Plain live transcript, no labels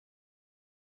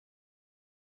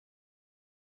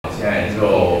现在就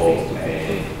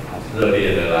热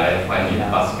烈的来欢迎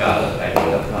Pascal 来做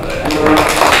他的。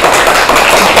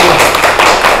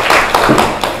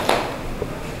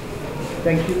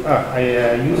Thank you. I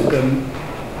use them.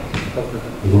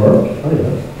 Work. Oh,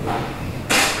 yes.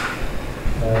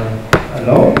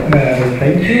 Hello.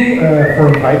 Thank you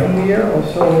for inviting me here.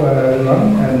 Also, Ron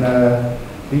and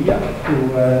Ria to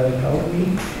help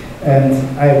me. And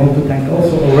I want to thank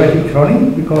also already Johnny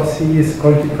because he is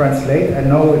going to translate. I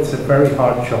know it's a very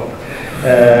hard job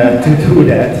to do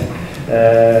that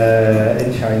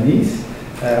in Chinese.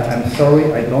 I'm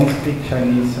sorry, I don't speak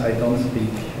Chinese. I don't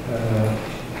speak.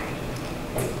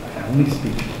 I only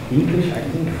speak English. I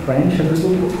think French a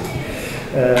little bit.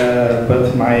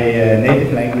 But my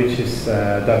native language is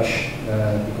Dutch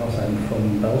because I'm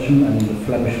from Belgium and the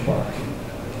Flemish part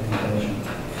in Belgium.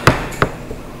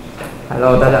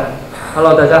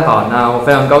 Hello， 大家好。那我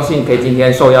非常高兴可以今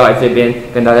天受邀来这边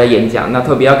跟大家演讲。那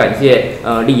特别要感谢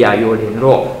丽雅与我联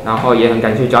络，然后也很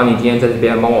感谢 Johnny 今天在这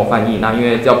边帮我翻译。那因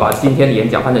为要把今天的演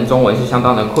讲翻成中文是相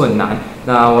当的困难。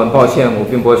那我很抱歉，我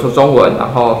并不会说中文，然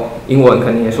后英文可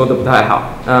能也说得不太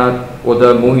好。那我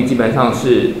的母语基本上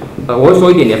是我会说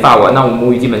一点点法文。那我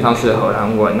母语基本上是荷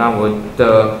兰文。那我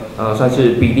的算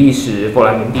是比利时佛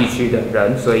兰明地区的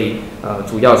人，所以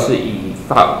主要是以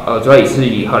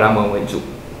荷兰文为主。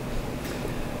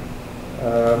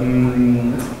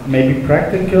Maybe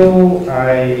practical.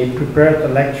 I prepared a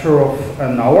lecture of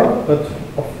an hour, but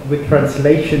with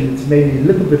translation it's maybe a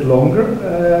little bit longer,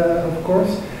 of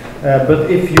course. But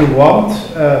if you want,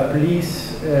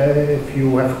 please, if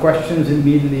you have questions,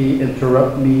 immediately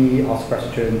interrupt me, ask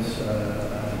questions,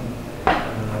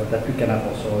 that we can have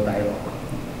also a dialogue.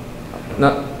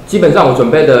 那基本上我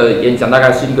准备的演讲大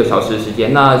概是1个小时的时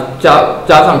间，那加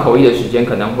上口译的时间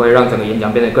可能会让整个演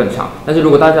讲变得更长。但是如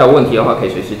果大家有问题的话，可以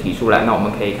随时提出来，那我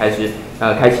们可以开始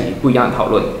开启不一样的讨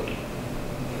论。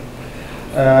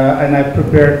And I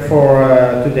prepared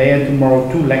for today and tomorrow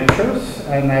 2 lectures,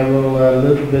 and I will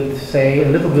say a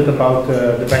little bit about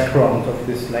the background of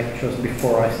these lectures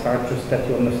before I start, just that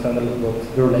you understand a little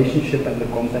bit the relationship and the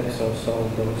context also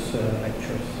of those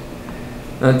lectures.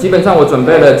 基本上我准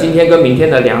备了今天跟明天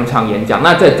的2场演讲。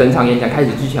那在整场演讲开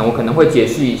始之前，我可能会解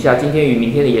释一下今天与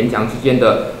明天的演讲之间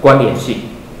的关联性。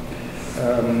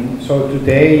So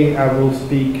today I will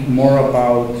speak more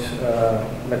about,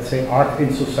 let's say, art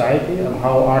in society and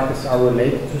how artists are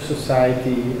related to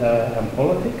society and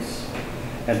politics.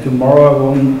 And tomorrow I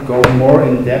will go more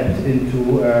in depth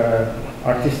into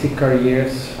artistic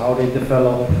careers, how they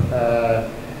develop.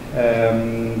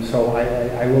 So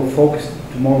I will focus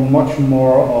much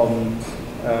more on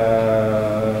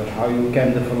how you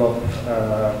can develop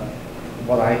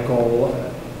what I call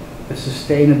a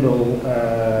sustainable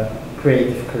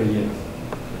creative career.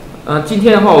 今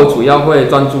天的话，我主要会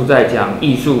专注在讲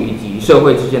艺术以及社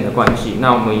会之间的关系。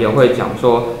那我们也会讲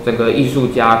说，整个艺术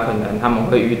家可能他们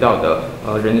会遇到的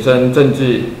人生、政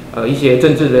治一些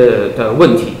政治的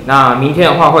问题。那明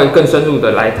天的话，会更深入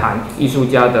的来谈艺术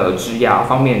家的职涯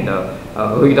方面的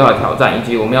会遇到的挑战，以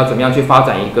及我们要怎么样去发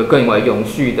展一个更为永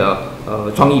续的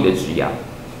创意的职涯。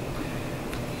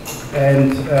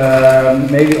And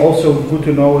maybe also good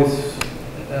to know is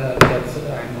that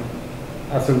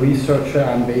as a researcher,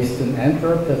 I'm based in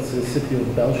Antwerp, that's the city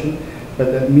of Belgium,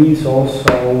 but that means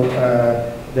also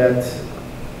that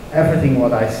everything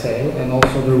what I say and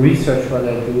also the research what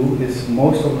I do is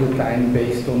most of the time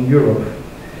based on Europe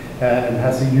and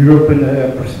has a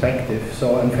European perspective.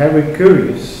 So I'm very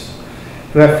curious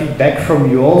to have feedback from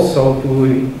you also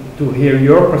to hear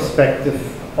your perspective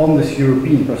on this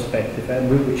European perspective, and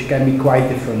which can be quite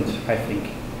different, I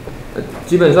think.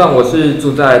 基本上我是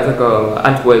住在这个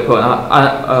安特卫普，然后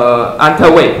安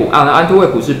特卫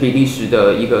普是比利时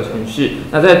的一个城市。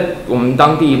那在我们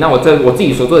当地，那我自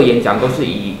己所做的演讲都是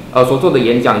以所做的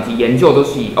演讲以及研究都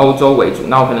是以欧洲为主。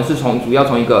那我可能是主要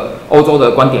从一个欧洲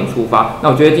的观点出发。那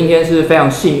我觉得今天是非常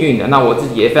幸运的。那我自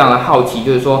己也非常的好奇，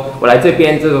就是说我来这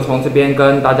边，从这边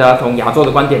跟大家从亚洲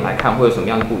的观点来看，会有什么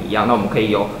样的不一样？那我们可以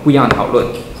有不一样的讨论。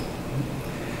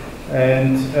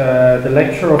And the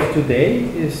lecture of today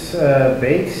is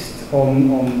based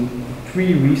on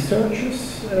 3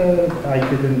 researches I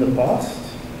did in the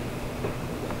past.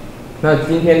 那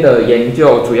今天的研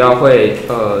究主要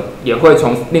也会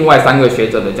从另外3个学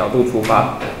者的角度出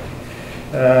发。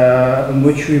In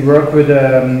which we work with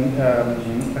an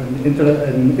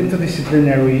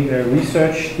interdisciplinary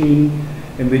research team,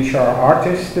 in which are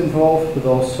artists involved, but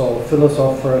also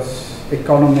philosophers,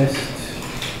 economists,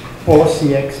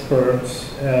 policy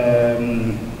experts,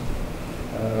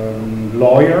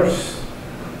 lawyers,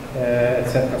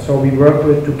 etc. So we work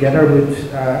together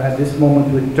with at this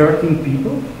moment with 13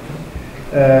 people,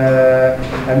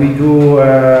 and we do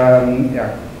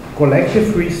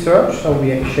collective research, so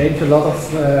we exchange a lot of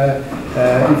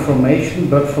information,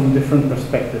 but from different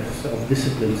perspectives of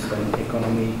disciplines, like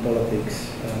economy, politics.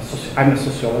 I'm a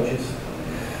sociologist.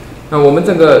 那我们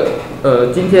整个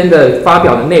今天的发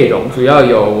表的内容，主要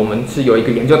我们是有一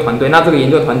个研究团队。那这个研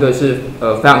究团队是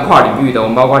非常跨领域的，我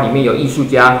们包括里面有艺术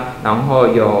家，然后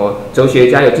有哲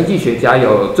学家，有经济学家，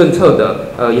有政策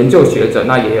的研究学者，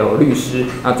那也有律师。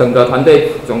那整个团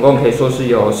队总共可以说是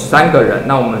有13个人。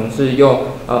那我们是用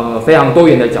非常多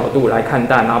元的角度来看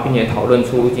待，然后并且讨论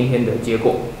出今天的结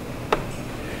果。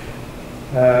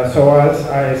So as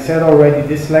I said already,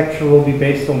 this lecture will be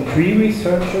based on 3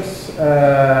 researches,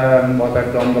 what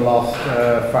I've done the last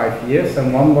 5 years,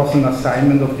 and one was an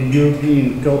assignment of the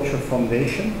European Culture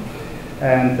Foundation,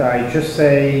 and I just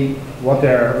say what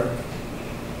their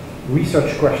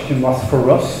research question was for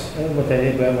us, what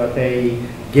they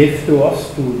give to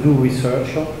us to do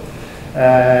research on,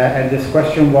 and this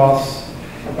question was,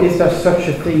 is there such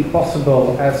a thing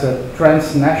possible as a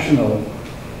transnational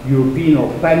European or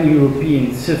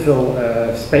pan-European civil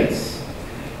space,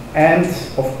 and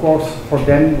of course for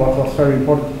them what was very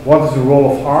important, what is the role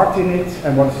of art in it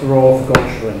and what is the role of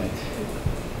culture in it.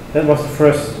 That was the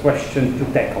first question to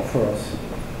tackle for us.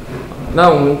 那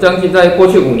我们将近在过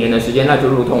去5年的时间，那就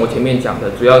如同我前面讲的，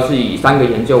主要是以3个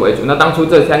研究为主。那当初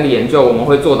这3个研究我们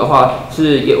会做的话，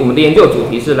我们的研究主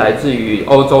题是来自于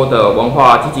欧洲的文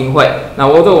化基金会。那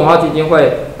欧洲文化基金会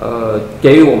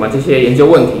给予我们这些研究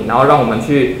问题，然后让我们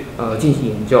去进行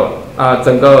研究。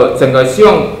整个希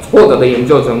望获得的研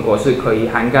究成果是可以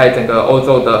涵盖整个欧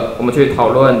洲的，我们去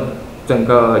讨论整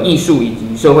个艺术以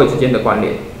及社会之间的关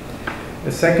联。The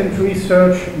second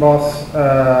research was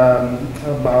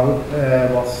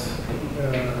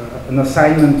an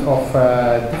assignment of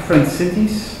different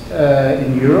cities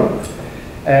in Europe,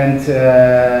 and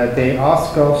they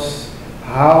asked us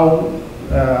how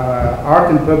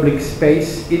art and public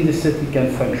space in the city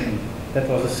can function. That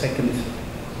was the second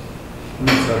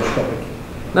research topic.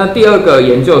 那第2个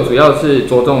研究主要是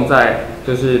着重在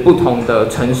就是不同的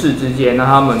城市之间，那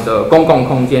他们的公共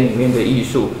空间里面的艺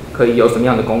术可以有什么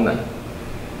样的功能？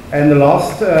 And the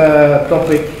last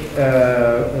topic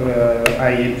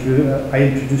I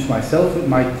introduced myself with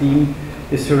my team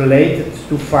is related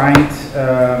to find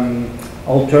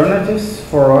alternatives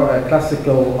for a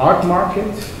classical art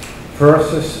market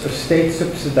versus a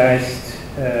state-subsidized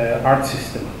art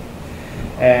system.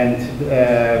 And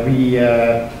we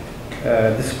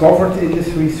discovered in this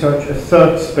research a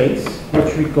third space,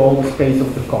 which we call the space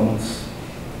of the commons.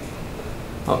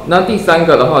 好，那第3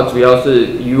个的话，主要是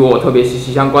与我特别息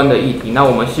息相关的议题。那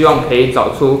我们希望可以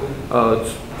找出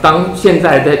当现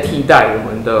在在替代我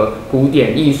们的古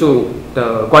典艺术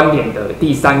的观点的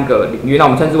第3个领域。那我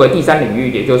们称之为第3领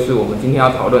域，也就是我们今天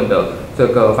要讨论的这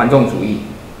个反众主义。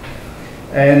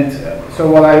And so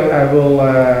what I will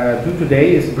do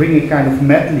today is bring a kind of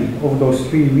medley of those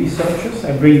 3 researches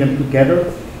and bring them together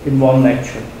in one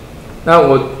lecture. 那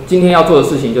我今天要做的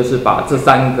事情就是把这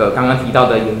3个刚刚提到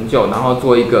的研究，然后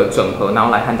做一个整合，然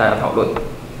后来和大家讨论。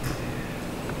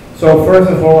So first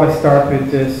of all, I start with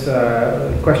this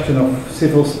question of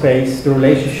civil space, the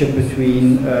relationship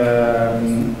between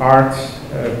art,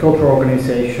 cultural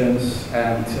organizations,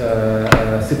 and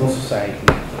civil society.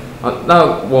 好，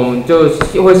那我们就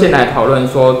会先来讨论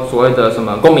说所谓的什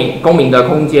么公民的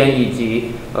空间，以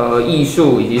及艺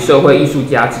术以及社会艺术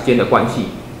家之间的关系。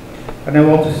And I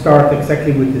want to start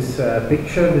exactly with this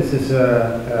picture. This is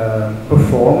a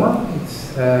performer.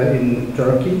 It's in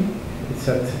Turkey. It's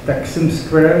at Taksim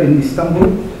Square in Istanbul.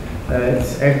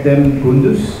 It's Erdem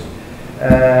Gündüz.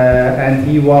 And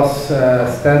he was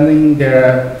standing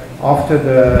there after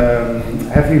the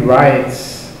heavy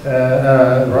riots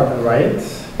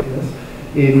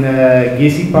in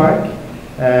Gezi Park.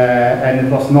 And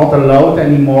it was not allowed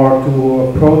anymore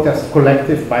to protest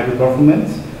collective by the government.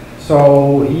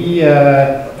 So he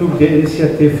took the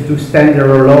initiative to stand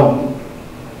there alone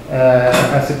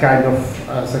as a kind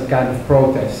of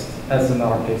protest as an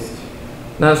artist.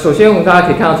 那首先我们大家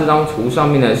可以看到这张图上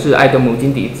面的是埃德姆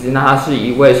金迪兹，那他是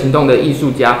一位行动的艺术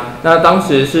家。那当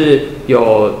时是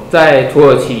有在土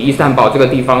耳其伊斯坦堡这个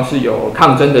地方是有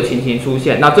抗争的情形出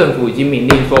现，那政府已经明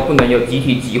令说不能有集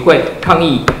体集会抗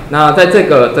议。那在这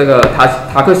个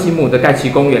塔克西姆的盖奇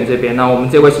公园这边，那我们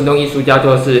这位行动艺术家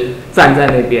就是站在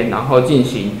那边，然后进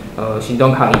行行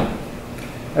动抗议。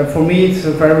For me, it's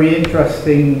a very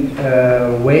interesting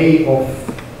way of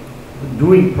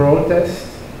doing protest.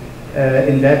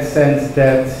 In that sense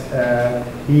that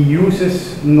he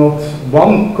uses not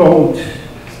one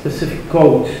specific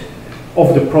code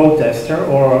of the protester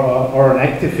or an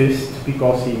activist,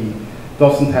 because he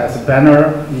doesn't have a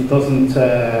banner, he doesn't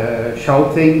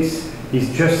shout things, he's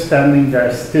just standing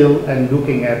there still and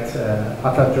looking at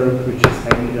Atatürk, which is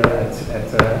hanging there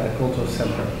at a cultural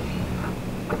center.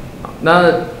 那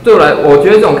对我来，我觉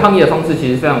得这种抗议的方式其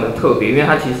实非常的特别，因为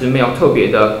它其实没有特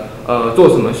别的做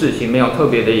什么事情，没有特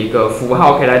别的一个符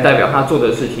号可以来代表他做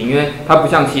的事情，因为它不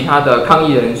像其他的抗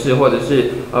议人士或者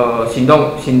是行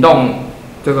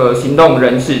动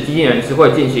人士、激进人士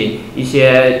会进行一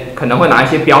些可能会拿一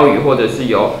些标语或者是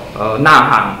有呐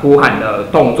喊、呼喊的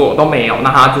动作都没有，那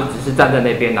他就只是站在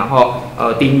那边，然后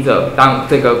盯着当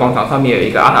这个广场上面有一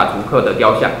个阿塔图克的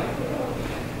雕像。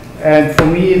And for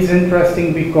me, it's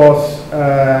interesting because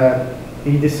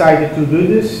he decided to do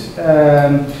this,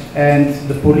 and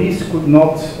the police could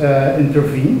not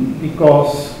intervene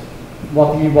because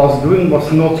what he was doing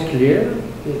was not clear.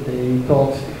 They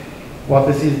thought, what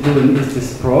is he doing? Is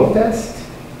this protest?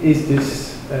 Is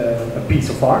this a piece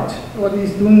of art, what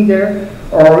he's doing there?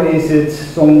 Or is it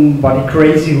somebody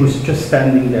crazy who's just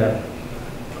standing there?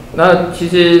 那其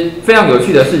实非常有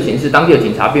趣的事情是，当地的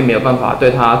警察并没有办法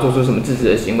对他做出什么制止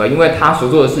的行为，因为他所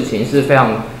做的事情是非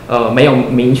常没有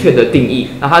明确的定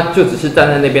义。那他就只是站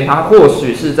在那边，他或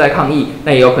许是在抗议，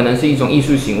那也有可能是一种艺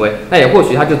术行为，那也或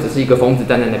许他就只是一个疯子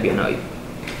站在那边而已。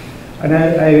And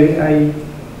I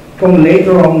come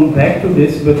later on back to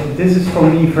this, but this is for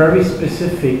me very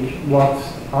specific what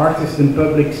artists in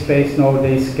public space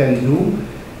nowadays can do,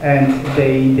 and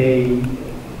they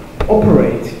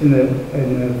operate in a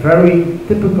very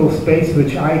typical space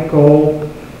which I call,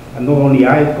 and not only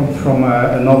I, it comes from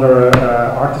another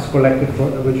artist collective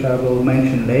which I will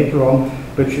mention later on,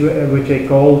 which I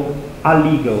call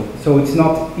illegal. So it's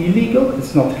not illegal,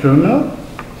 it's not criminal,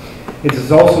 it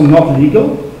is also not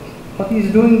legal. What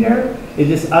he's doing there, it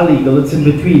is illegal, it's in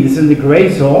between, it's in the gray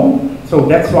zone. So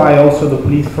that's why also the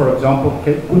police, for example,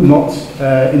 could not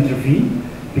intervene,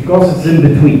 because it's in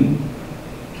between.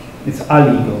 It's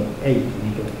illegal.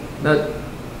 那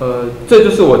这就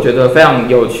是我觉得非常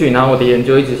有趣，然后我的研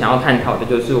究一直想要探讨的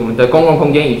就是我们的公共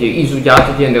空间以及艺术家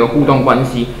之间的一个互动关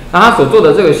系。那他所做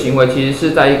的这个行为其实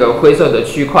是在一个灰色的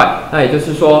区块，那也就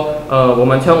是说，我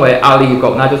们称为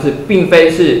illegal， 那就是并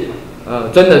非是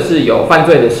真的是有犯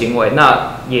罪的行为，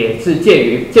那也是介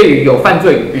于有犯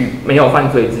罪与没有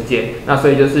犯罪之间。那所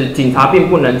以就是警察并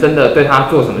不能真的对他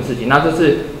做什么事情。那这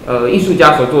是艺术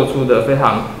家所做出的非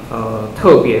常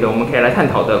特别的，我们可以来探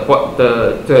讨的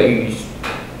这个与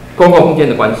公共空间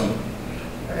的关系。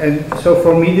And so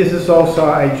for me, this is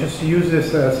also, I just use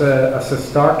this as a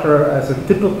starter, as a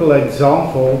typical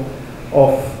example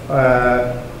of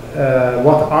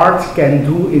what art can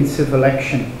do in civil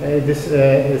action. This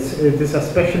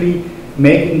especially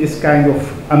making this kind of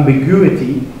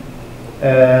ambiguity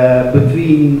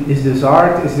between, is this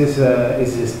art, is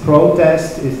this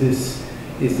protest, is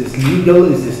this legal,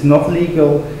 is this not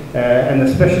legal, and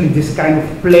especially this kind of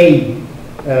play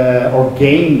or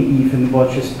game even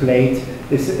what is played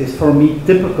is for me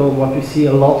typical what we see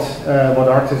a lot what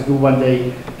artists do when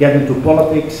they get into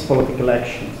politics, political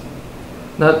actions.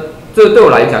 那这对我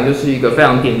来讲就是一个非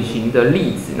常典型的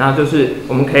例子，那就是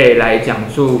我们可以来讲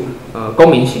述公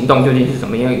民行动究竟是什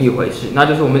么样一回事。那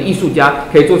就是我们艺术家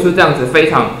可以做出这样子非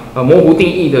常模糊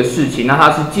定义的事情，那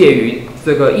它是介于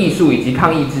这个艺术以及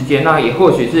抗议之间，那也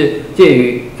或许是介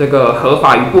于这个合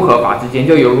法与不合法之间，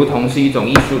就犹如同是一种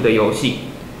艺术的游戏。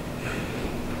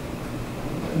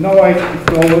Now I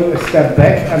go a step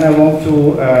back and I want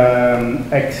to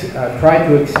try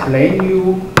to explain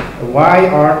you why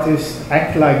artists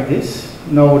act like this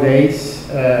nowadays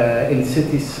in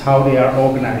cities, how they are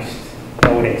organized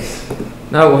nowadays.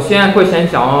 那我现在会先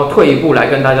想要退一步来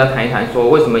跟大家谈一谈，说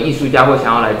为什么艺术家会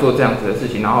想要来做这样子的事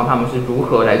情，然后他们是如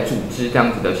何来组织这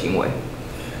样子的行为。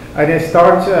And I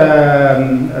start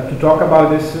to talk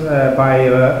about this by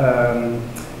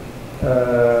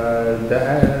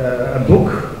a book,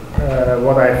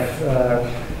 what I've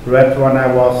read when I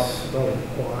was,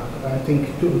 I think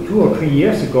 2 or 3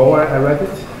 years ago I read it,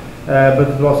 but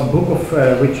it was a book of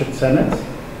Richard Sennett,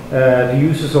 The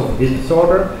Uses of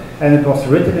Disorder, and it was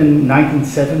written in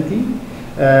 1970.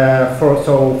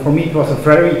 So for me it was a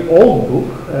very old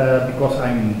book, because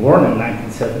I'm born in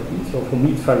 1970, so for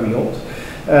me it's very old.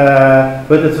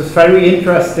 But it was very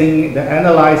interesting, the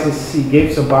analysis he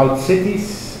gives about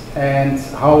cities and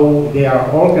how they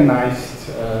are organized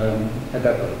at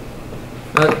that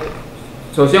time.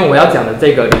 首先我要讲的这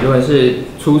个理论是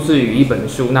出自于一本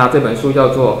书，那这本书叫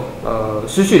做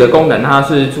失序的功能，它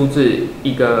是出自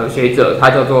一个学者，他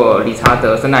叫做理查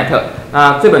德·森奈特。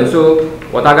那这本书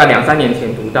我大概2、3年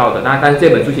前读到的，但是这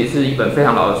本书其实是一本非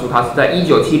常老的书，它是在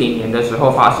1970年的时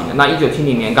候发行的。那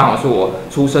1970年刚好是我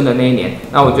出生的那一年。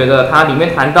那我觉得它里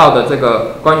面谈到的这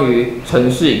个关于城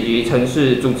市以及城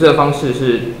市组织的方式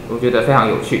是，我觉得非常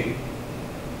有趣。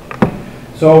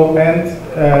So, and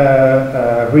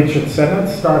Richard Sennett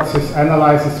starts his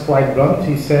analysis quite blunt.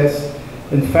 He says,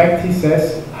 in fact, he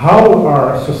says, how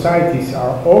our societies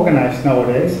are organized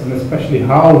nowadays, and especially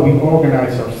how we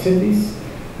organize our cities,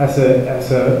 has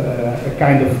a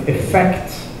kind of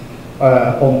effect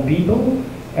on people.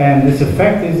 And this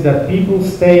effect is that people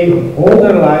stay all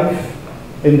their life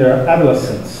in their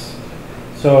adolescence.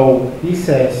 So he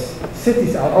says,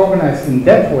 cities are organized in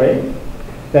that way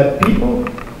that people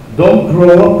don't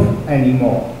grow up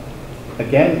anymore.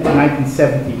 Again,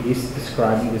 1970 is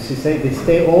describing this. He says they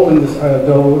stay all in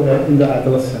the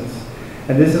adolescence.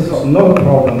 And this is not a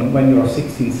problem when you are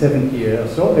 16, 17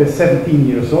 years old, but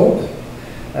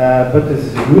this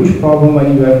is a huge problem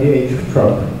when you have the age of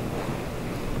Trump.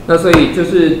 那所以就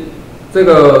是这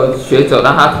个学者，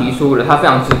当他提出了，他非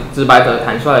常直白的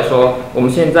坦率说，我们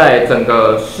现在整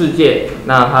个世界，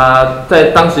那他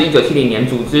在当时1970年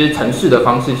组织城市的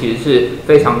方式其实是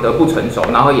非常的不成熟，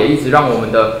然后也一直让我们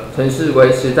的城市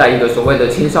维持在一个所谓的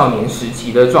青少年时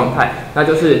期的状态。那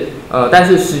就是但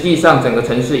是实际上整个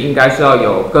城市应该是要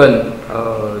有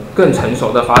更成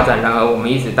熟的发展，然而我们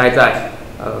一直待在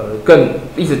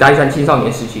青少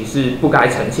年时期是不该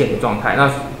呈现的状态。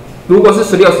那如果是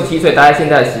16、17岁待在现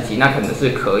在的时期，那可能是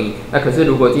可以。那可是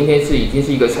如果今天已经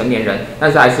是一个成年人，但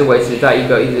是还是维持在一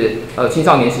直青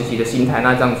少年时期的心态，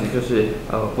那这样子就是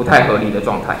不太合理的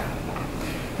状态。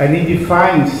And he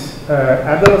defines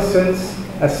adolescence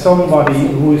as somebody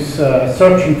who is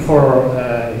searching for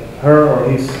her or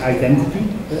his identity.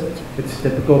 It's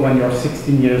typical when you're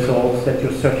 16 years old that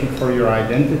you're searching for your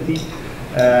identity.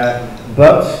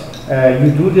 But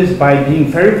you do this by being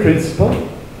very principled.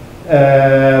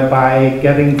 By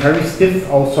getting very stiff,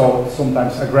 also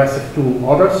sometimes aggressive to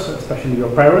others, especially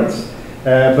your parents.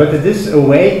 But it is a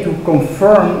way to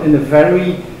confirm in a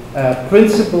very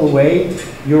principled way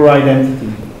your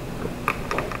identity.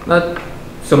 那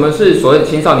什么是所谓的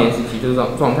青少年时期？就是这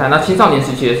种状态。那青少年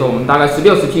时期的时候，我们大概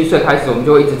16、17岁开始，我们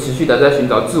就会一直持续的在寻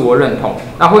找自我认同。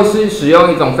那会是使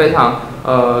用一种非常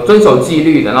遵守纪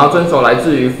律的，然后遵守来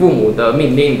自于父母的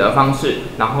命令的方式，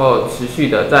然后持续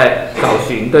的在找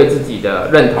寻对自己的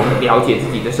认同，了解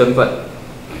自己的身份。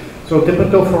So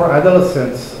typical for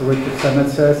adolescents, Richard Sennett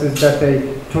says, is that they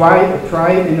try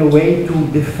in a way to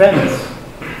defend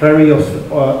very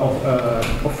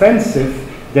offensive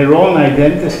their own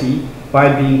identity by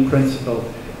being principled.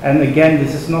 And again,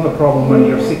 this is not a problem when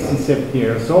you're 16, 17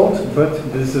 years old, but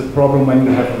this is a problem when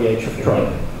you have the age of Trump.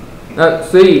 那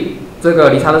所以这个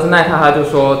理查德斯奈特他就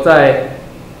说，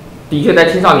的确在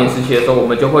青少年时期的时候，我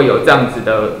们就会有这样子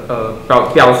的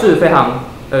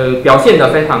表现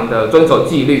的非常的遵守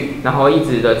纪律，然后一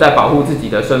直的在保护自己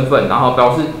的身份，然后保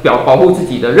护自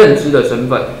己的认知的身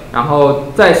份，然后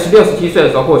在16、17岁的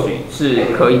时候或许是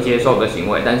可以接受的行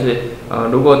为，但是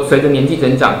如果随着年纪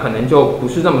增长，可能就不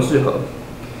是那么适合。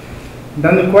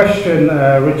Then the question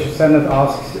Richard Sennett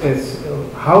asks is,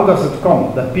 how does it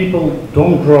come that people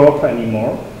don't grow up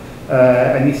anymore?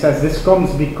 And he says this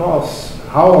comes because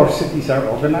how our cities are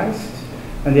organized,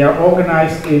 and they are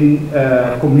organized in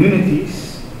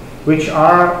communities which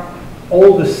are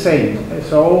all the same.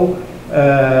 So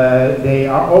they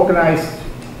are organized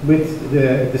with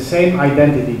the same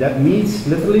identity. That means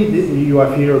literally you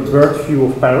have here a bird view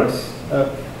of Paris,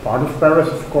 part of Paris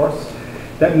of course.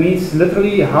 That means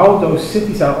literally how those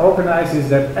cities are organized is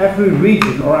that every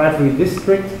region or every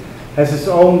district has its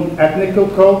own ethnical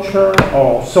culture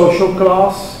or social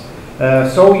class.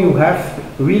 So you have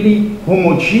really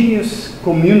homogeneous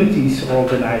communities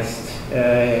organized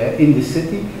in the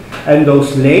city. And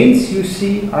those lanes you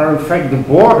see are in fact the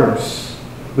borders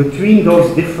between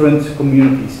those different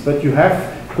communities. But you have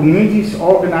communities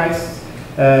organized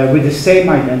with the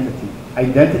same identity.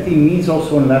 Identity means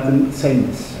also in Latin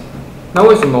sameness. 那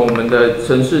为什么我们的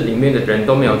城市里面的人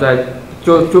都没有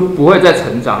就不会再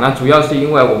成长？那主要是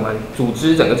因为我们组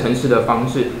织整个城市的方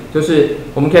式，就是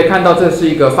我们可以看到这是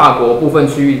一个法国部分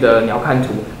区域的鸟瞰图。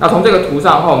那从这个图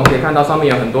上的话，我们可以看到上面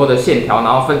有很多的线条，然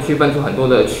后区分出很多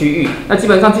的区域。那基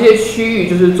本上这些区域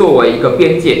就是作为一个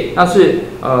边界，那是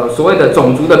所谓的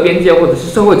种族的边界或者是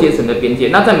社会阶层的边界。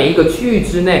那在每一个区域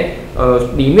之内，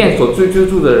里面所居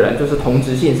住的人就是同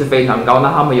质性是非常高，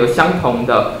那他们有相同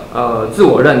的自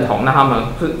我认同，那他们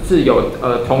是有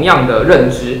同样的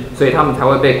认知，所以他们才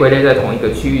会被归类在同一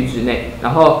个区域之内。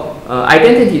然后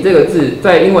identity 这个字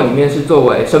在英文里面是作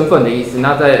为身份的意思，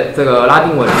那在这个拉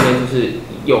丁文里面就是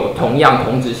有同样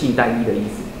同质性单一的意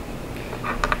思。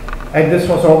And this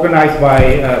was organized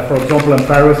by, for example, in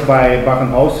Paris by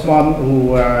Baron Haussmann,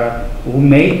 who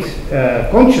made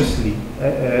consciously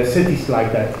cities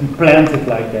like that. He planned it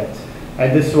like that,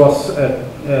 and this was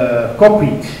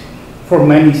copied for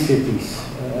many cities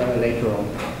later on.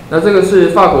 那这个是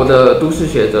法国的都市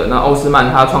学者，那欧斯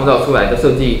曼他创造出来的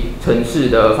设计城市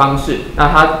的方式。那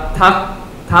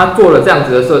他做了这样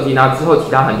子的设计，那之后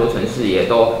其他很多城市也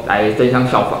都来争相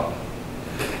效仿。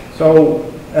So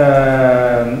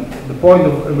the point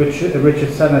of which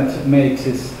Richard Sennett makes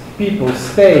is people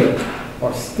stay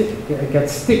or get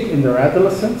stuck in their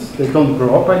adolescence. They don't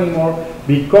grow up anymore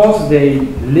because they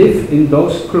live in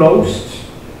those closed,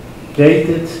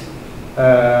 gated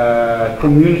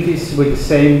communities with the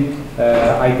same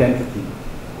identity.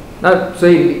 那所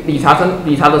以理查德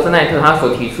·森奈特他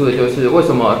所提出的就是为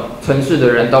什么城市的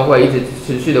人都会一直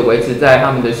持续的维持在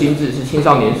他们的心智是青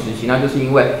少年时期，那就是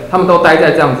因为他们都待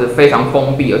在这样子非常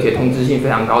封闭而且同质性非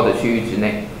常高的区域之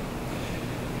内。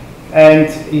And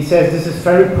he says this is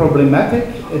very problematic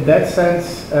in that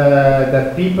sense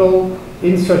that people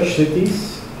in such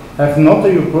cities have not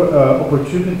the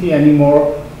opportunity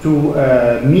anymore to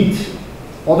meet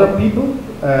other people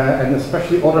and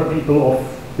especially other people of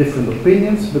different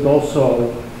opinions, but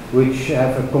also which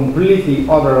have a completely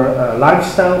other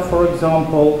lifestyle, for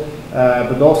example,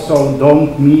 but also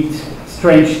don't meet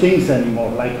strange things anymore,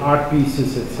 like art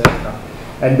pieces, etc.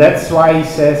 And that's why he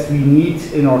says we need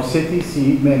in our cities,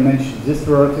 he mentioned this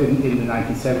word in the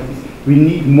 1970s, we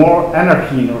need more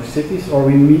anarchy in our cities, or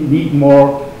we need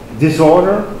more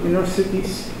disorder in our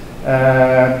cities,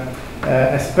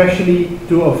 especially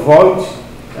to avoid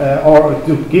or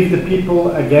to give the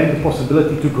people again the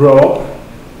possibility to grow up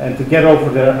and to get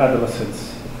over their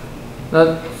adolescence.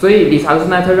 那所以理查德·斯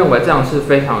奈特认为这样是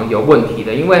非常有问题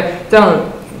的，因为这样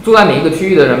住在每一个区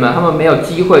域的人们，他们没有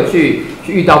机会去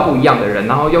遇到不一样的人，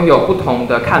然后拥有不同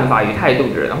的看法与态度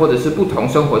的人，或者是不同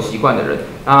生活习惯的人，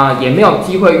也没有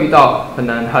机会遇到可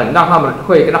能让他们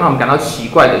感到奇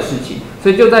怪的事情。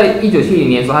所以就在1970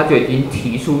年的时候，他就已经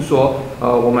提出说，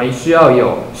我们需要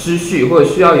有失序或者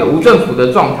需要有无政府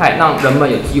的状态，让人们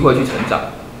有机会去成长。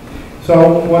So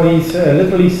what he's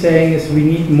literally saying is we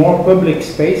need more public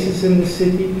spaces in the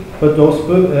city, but those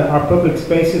are public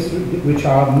spaces which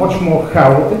are much more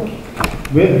chaotic,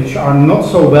 which are not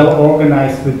so well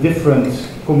organized with different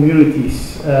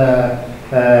communities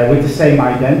with the same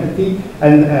identity,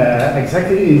 and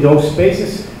exactly in those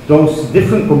spaces, those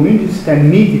different communities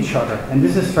can meet each other, and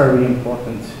this is very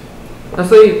important. 那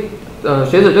所以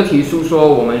学者就提出说，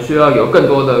我们需要有更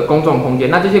多的公众空间。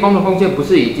那这些公众空间不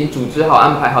是已经组织好、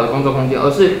安排好的公众空间，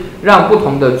而是让不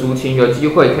同的族群有机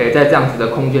会可以在这样子的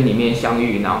空间里面相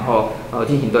遇，然后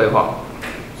进行对话。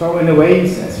So in a way, he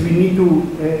says we need to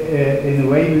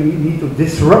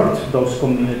disrupt those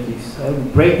communities,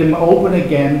 break them open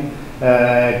again,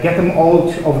 get them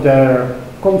out of their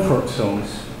comfort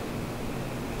zones.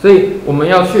 所以我们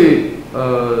要去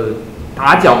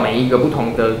打搅每一个不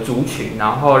同的族群，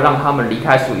然后让他们离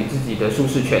开属于自己的舒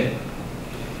适圈。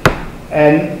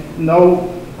And now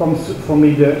comes for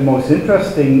me the most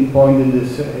interesting point in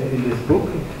this book.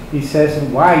 He says,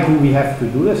 why do we have to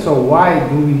do this? So why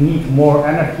do we need more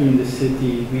anarchy in the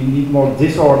city? We need more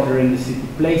disorder in the city,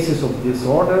 places of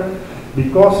disorder,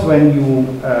 because when you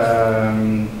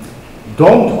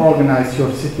don't organize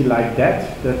your city like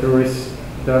that, that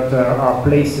there are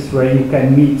places where you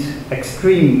can meet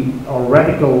extreme or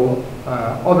radical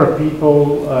other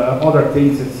people, other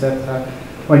things, etc.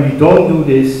 When you don't do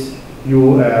this,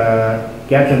 you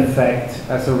get in fact,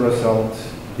 as a result,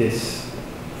 this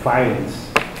violence.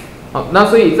 好，那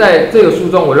所以在这个书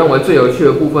中，我认为最有趣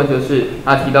的部分就是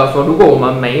他提到说，如果我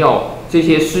们没有这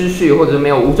些失序或者没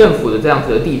有无政府的这样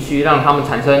子的地区，让他们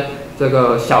产生这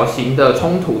个小型的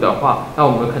冲突的话，那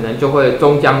我们可能就会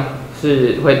终将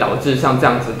是会导致像这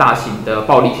样子大型的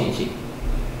暴力情形。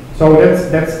So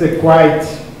that's the quite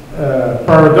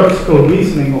paradoxical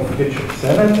reasoning of Richard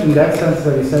Sennett in that sense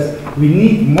that he says we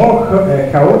need more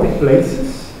chaotic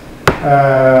places,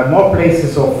 more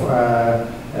places of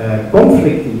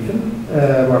conflict even,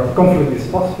 where conflict is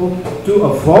possible, to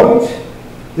avoid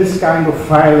this kind of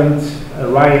violent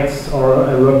riots or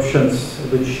eruptions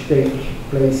which take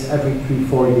place every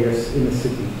 3-4 years in a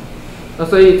city. 那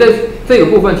所以在这个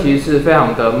部分其实是非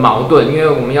常的矛盾，因为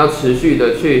我们要持续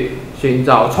的去寻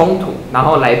找冲突，然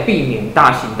后来避免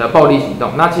大型的暴力行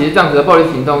动。那其实这样子的暴力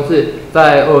行动是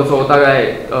在欧洲大概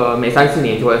每3-4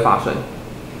年就会发生。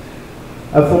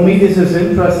For me, this is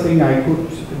interesting.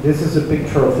 This is a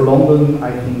picture of London,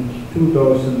 I think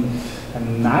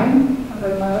 2009,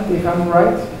 if I'm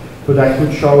right, but I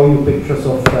could show you pictures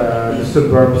of the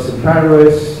suburbs in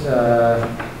Paris.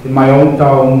 In my own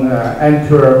town,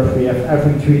 Antwerp, we have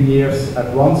every 3 years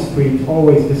at one street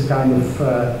always this kind of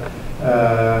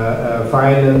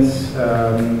violence.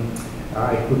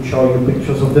 I could show you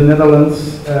pictures of the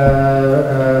Netherlands,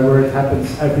 where it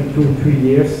happens every 2 or 3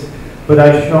 years. But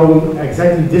I show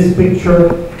exactly this picture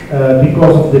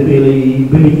because of the Billy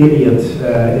Elliot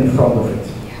in front of it.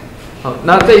 好，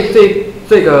那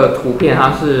这个图片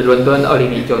它是伦敦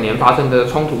2009年发生的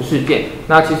冲突事件。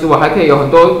那其实我还可以有很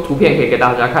多图片可以给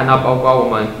大家看，那包括我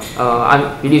们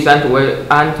比利时安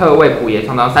特卫普也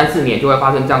常常3-4年就会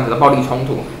发生这样子的暴力冲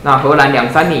突。那荷兰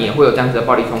2-3年也会有这样子的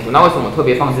暴力冲突。那为什么特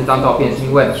别放这张照片？是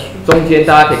因为中间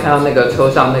大家可以看到那个车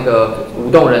上那个舞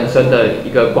动人生的一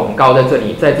个广告在这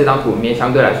里，在这张图里面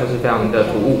相对来说是非常的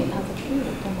突兀。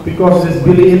Because this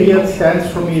Billy Elliot stands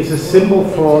for me as a symbol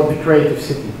for the creative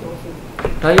city.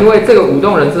 那因为这个舞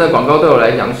动人生的广告对我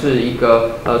来讲是一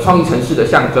个创意城市的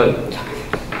象征。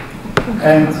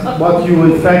And what you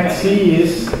in fact see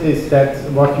is that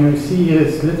what you see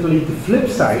is literally the flip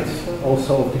side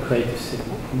also of the creative city.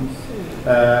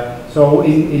 So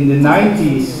in the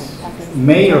 90s,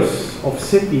 mayors of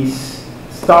cities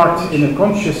start in a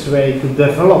conscious way to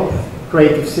develop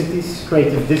creative cities,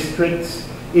 creative districts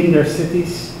in their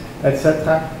cities,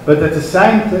 etc. But at the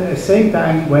same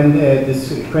time, when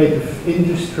this creative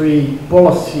industry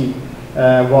policy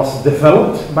was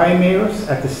developed by mayors,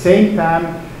 at the same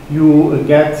time you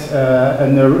get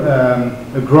a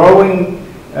growing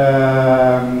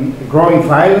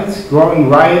violence, growing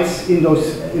riots in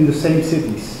the same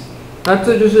cities. 那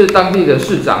这就是当地的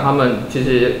市长他们其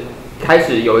实开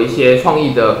始有一些创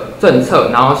意的政策，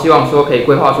然后希望说可以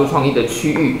规划出创意的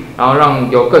区域，然后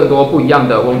让有更多不一样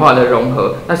的文化的融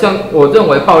合。那像我认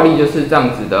为暴力就是这样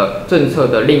子的政策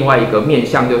的另外一个面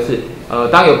向，就是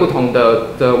当有不同的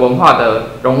文化的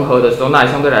融合的时候，那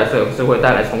相对来说也是会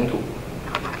带来冲突。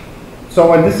So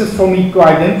and this is for me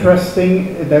quite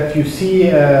interesting that you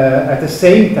see at the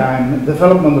same time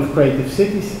development of creative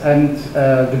cities and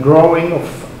the growing of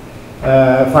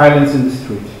violence in the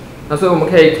street. 那所以我们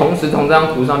可以同时从这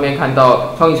张图上面看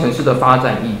到创意城市的发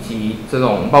展以及这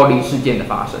种暴力事件的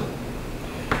发生。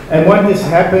And when this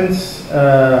happens,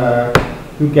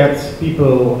 you get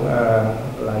people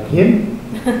like him.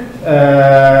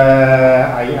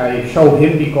 I show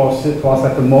him because it was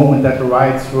at the moment that the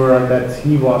riots were that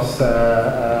he was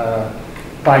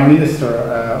Prime Minister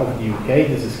of the UK.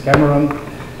 This is Cameron.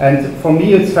 And for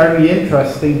me it's very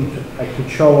interesting. I could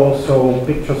show also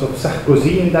pictures of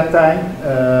Sarkozy in that time,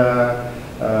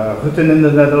 Rutte in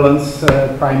the Netherlands,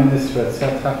 Prime Minister,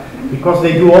 etc. Because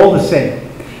they do all the same.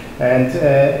 And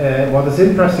what is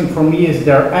interesting for me is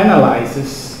their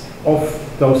analysis of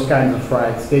those kinds of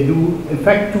riots. They do, in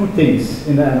fact, 2 things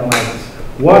in the analysis.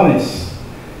 One is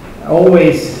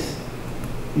always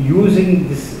using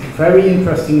this very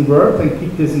interesting word, and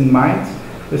keep this in mind,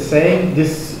 the saying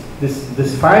this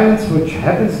violence which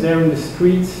happens there in the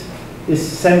streets is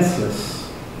senseless.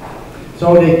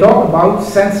 So they talk about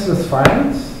senseless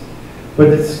violence, but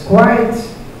it's quite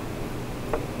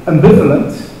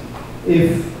ambivalent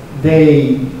if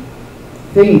they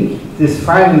think this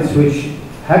violence which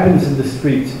happens in the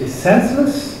streets is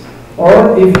senseless,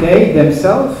 or if they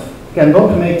themselves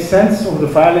cannot make sense of the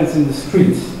violence in the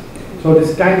streets. So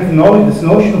this kind of this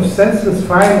notion of senseless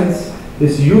violence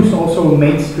is used also in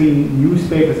mainstream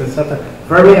newspapers, etc.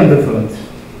 Very ambivalent.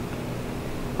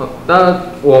 那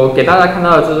我给大家看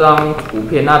到的这张图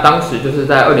片，那当时就是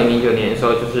在2009年的时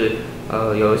候，就是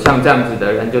有像这样子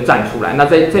的人就站出来。那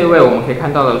这一位我们可以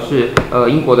看到的是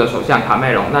英国的首相卡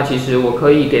麦隆。那其实我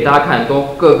可以给大家看很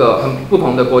多各个很不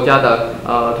同的国家的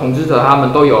统治者，他们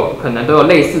可能都有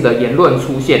类似的言论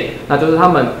出现。那就是他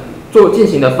们进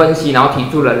行的分析，然后提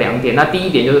出了2点。那第一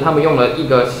点就是他们用了一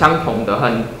个相同的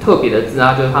很特别的字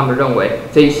啊，就是他们认为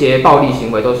这一些暴力行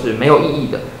为都是没有意义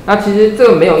的。那其实这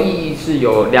个没有意义是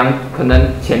有可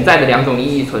能潜在的2种意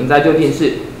义存在，究竟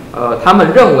是他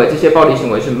们认为这些暴力行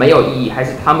为是没有意义，还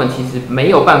是他们其实没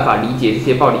有办法理解这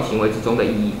些暴力行为之中的意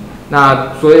义？那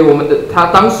所以他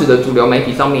当时的主流媒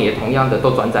体上面也同样的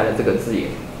都转载了这个字眼。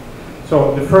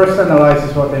So the first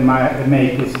analysis what they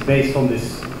make is based on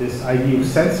this idea of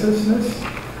senselessness,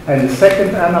 and the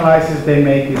second analysis they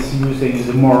make is using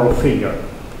the moral figure.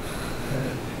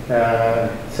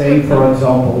 Saying, for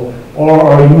example, or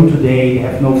are you today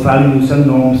have no values and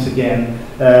norms again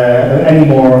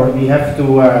anymore? We have to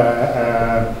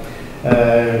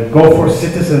go for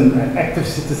active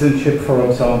citizenship, for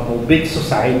example. Big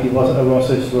society was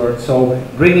his word. So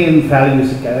bringing in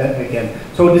values again.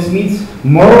 So this means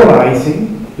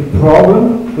moralizing the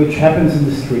problem which happens in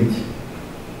the street.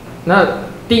 那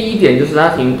第一点就是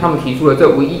他们提出了这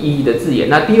无意义的字眼。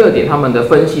那第二点，他们的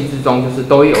分析之中就是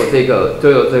都有这个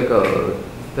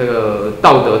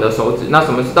道德的手指。那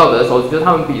什么是道德的手指？就是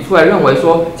他们比出来认为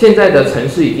说，现在的城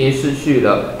市已经失去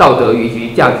了道德以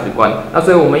及价值观。那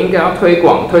所以我们应该要推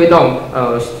动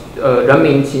人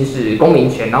民行使公民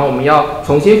权，然后我们要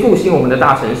重新复兴我们的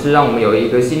大城市，让我们有一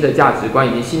个新的价值观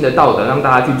以及新的道德，让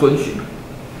大家去遵循。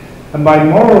And by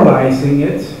moralizing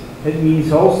it, it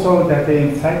means also that they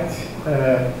in fact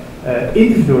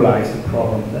individualize the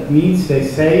problem. That means they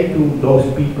say to those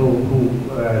people who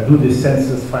do this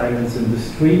senseless violence in the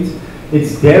street,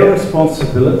 it's their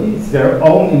responsibility, it's their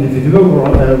own individual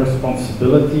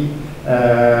responsibility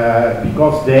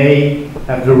because they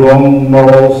have the wrong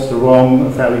morals, the wrong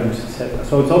values, etc.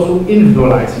 So it's also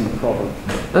individualizing the problem.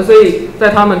 那所以在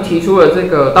他们提出了这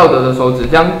个道德的手指，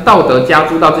将道德加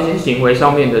诸到这些行为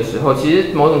上面的时候，其实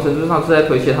某种程度上是在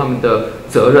推卸他们的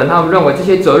责任。他们认为这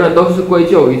些责任都是归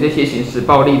咎于这些行使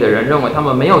暴力的人，认为他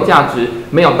们没有价值、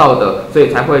没有道德，所以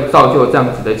才会造就这样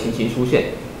子的情形出现。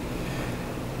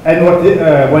And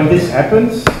when this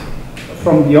happens,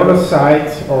 from the other side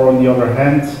or on the other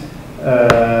hand,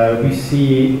 we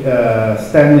see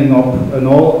standing up an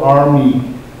whole army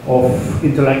of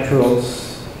intellectuals,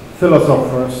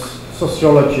 philosophers,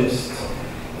 sociologists,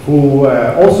 who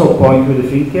also point with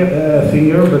a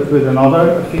finger, but with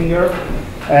another finger,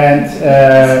 and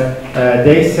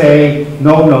they say,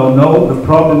 no, the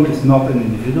problem is not an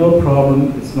individual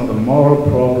problem, it's not a moral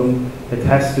problem, it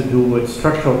has to do with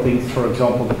structural things, for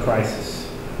example, the crisis.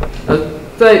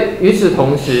 在与此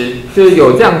同时，就是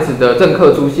有这样子的政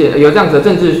客出现，有这样子的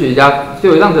政治学家，就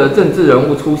有这样子的政治人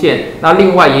物出现。那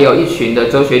另外也有一群的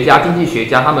哲学家、经济学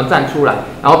家，他们站出来，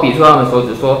然后比出他们手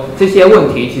指说，这些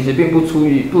问题其实并不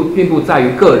在于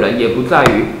个人，也不在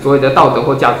于所谓的道德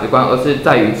或价值观，而是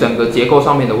在于整个结构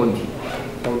上面的问题。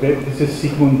So this is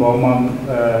Sigmund Bauman.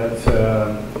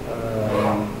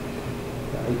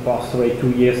 He passed away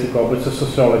 2 years ago, but it's a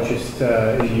sociologist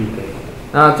in the UK.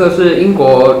 那这是英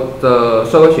国的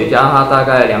社会学家，他大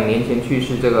概2年前去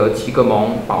世，这个齐格蒙·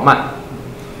保曼。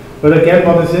But again,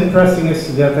 what is interesting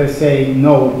is that I say,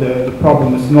 no, the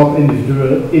problem is not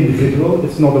individual,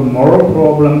 it's not a moral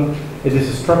problem, it is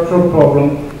a structural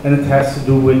problem, and it has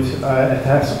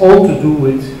all to do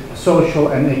with social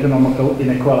and economical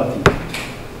inequality.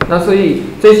 那所以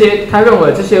他认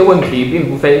为这些问题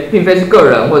并非是个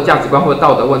人或者价值观或者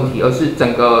道德问题，而是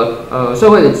整个社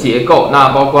会的结构。那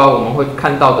包括我们会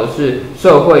看到的是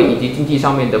社会以及经济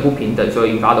上面的不平等所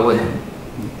引发的问题。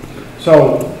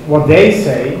So what they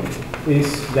say is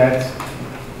that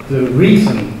the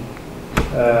reason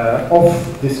of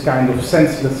this kind of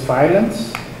senseless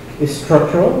violence is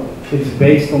structural. It's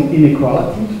based on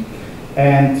inequality,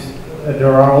 and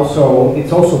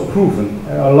it's also proven.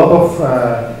 A lot of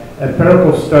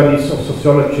empirical studies of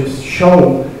sociologists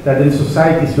show that in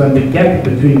societies when the gap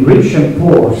between rich and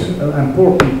poor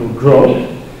people grow,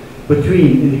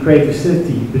 in the creative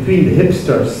city, between the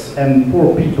hipsters and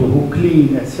poor people who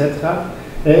clean, etc.,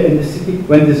 in the city,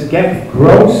 when this gap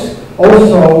grows,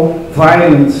 also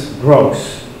violence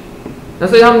grows. 那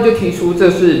所以他们就提出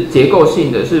这是结构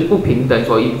性的，是不平等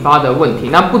所引发的问题。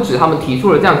那不止他们提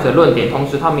出了这样子的论点，同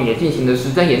时他们也进行了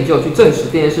实证研究，去证实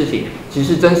这件事情其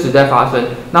实真实在发生。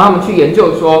那他们去研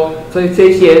究说，这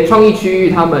些创意区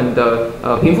域他们的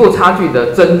贫富差距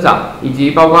的增长，以及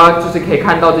包括就是可以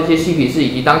看到这些嬉皮士以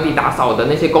及当地打扫的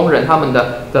那些工人他们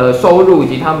的收入以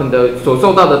及他们的所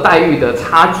受到的待遇的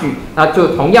差距，那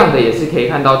就同样的也是可以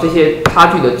看到这些差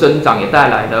距的增长也带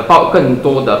来了更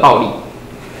多的暴力。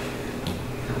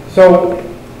So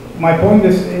my point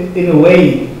is, in a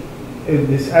way,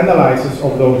 this analysis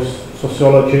of those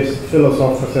sociologists,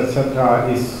 philosophers, etc.,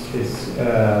 is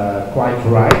quite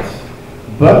right.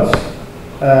 But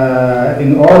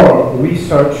in our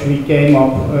research, we came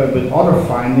up with other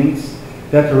findings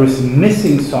that there is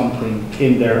missing something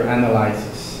in their analysis.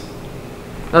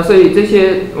 那所以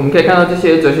我们可以看到这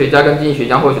些哲学家跟经济学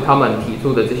家，或许他们提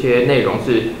出的这些内容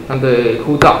是相对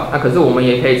枯燥。那可是我们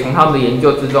也可以从他们的研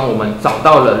究之中，我们找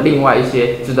到了另外一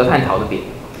些值得探讨的点。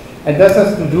And that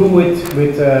has to do with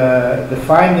the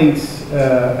findings,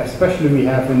 especially we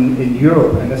have in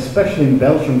Europe and especially in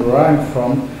Belgium, where I'm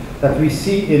from, that we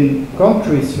see in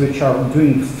countries which are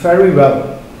doing very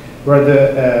well, where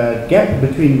the gap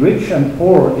between rich and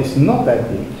poor is not that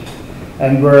big.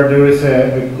 And where there is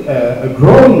a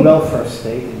growing welfare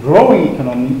state, a growing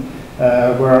economy,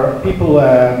 where people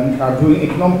are doing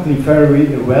economically very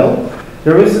well,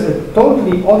 there is a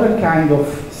totally other kind of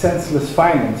senseless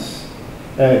violence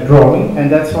growing, and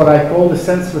that's what I call the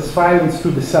senseless violence to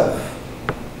the self.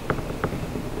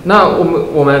 那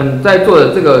我们在做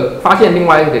的这个发现另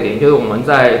外一个点，就是我们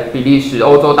在比利时、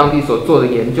欧洲当地所做的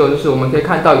研究，就是我们可以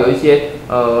看到有一些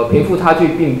贫富差距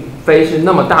并非是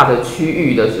那么大的区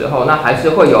域的时候，那还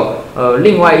是会有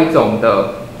另外一种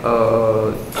的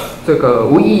这个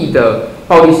无意义的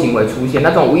暴力行为出现。那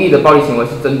这种无意义的暴力行为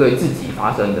是针对自己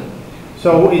发生的。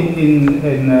So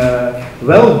in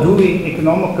well-doing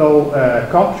economical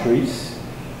countries,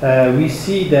 we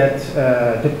see that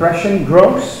depression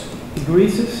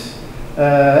increases,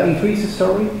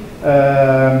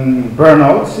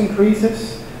 burnouts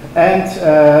increases, and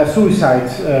suicide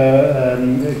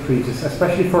increases.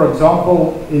 Especially, for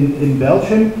example, in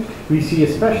Belgium, we see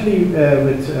especially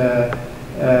with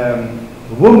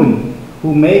women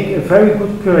who make a very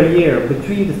good career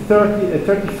between the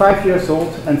 35 years old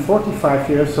and 45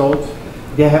 years old.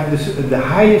 They have the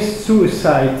highest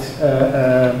suicide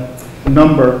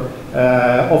number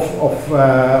of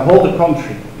whole the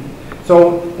country.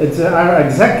 So it's are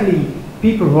exactly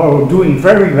people who are doing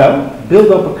very well,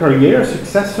 build up a career,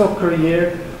 successful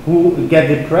career, who get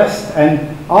depressed and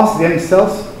ask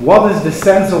themselves, what is the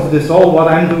sense of this all, what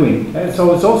I'm doing? And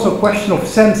so it's also a question of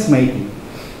sense making.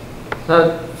 那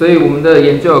所以我们的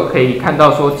研究可以看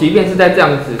到说，即便是在这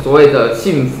样子所谓的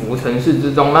幸福城市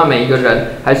之中，那每一个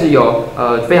人还是有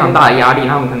非常大的压力，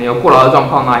他们可能有过劳的状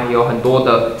况啊，也有很多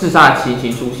的自杀的情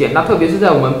形出现。那特别是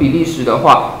在我们比利时的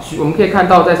话，我们可以看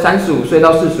到在35岁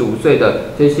到45岁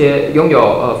的这些拥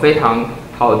有非常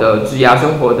好的职涯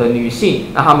生活的女性，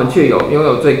那她们却拥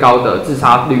有最高的自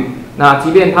杀率。那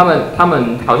即便他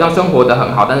们好像生活得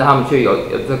很好，但是他们却有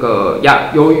这个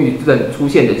忧郁症出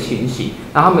现的情形。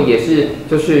那他们也是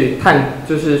去探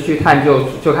究，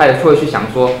就开始会去想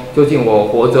说，究竟我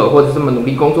活着或者这么努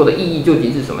力工作的意义究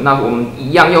竟是什么？那我们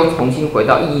一样又重新回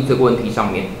到意义这个问题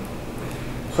上面。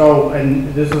So,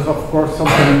 and this is of course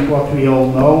something what we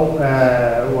all know,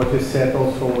 what is said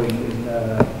also in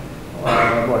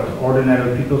what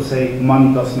ordinary people say,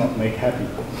 money does not make happy.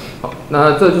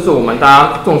 那这就是我们大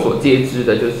家众所皆知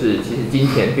的，就是其实金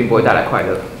钱并不会带来快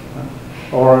乐。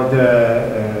Or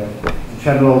the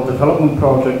general development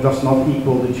project does not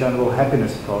equal the general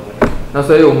happiness project. 那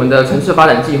所以我们的城市发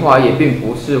展计划也并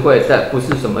不是不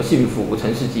是什么幸福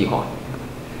城市计划。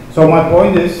So my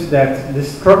point is that the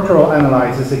structural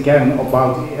analysis again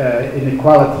about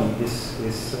inequality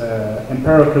is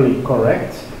empirically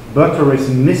correct, but there is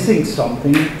missing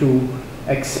something to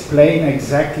explain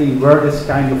exactly where this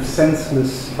kind of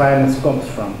senseless violence comes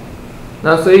from.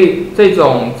 那所以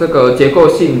这个结构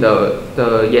性的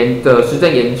实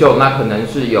证研究，那可能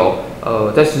是有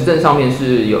在实证上面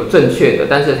是有正确的，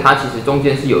但是它其实中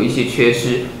间是有一些缺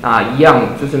失，那一样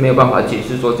就是没有办法解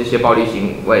释说这些暴力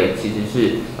行为其实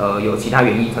是有其他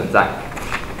原因存在。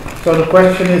So the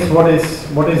question is, what is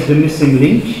the missing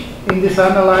link in this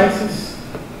analysis?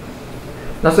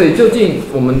 那所以究竟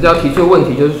我们要提出的问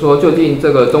题就是说，究竟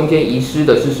这个中间遗失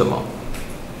的是什么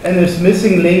And this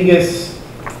missing link is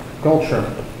culture.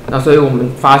 那所以我们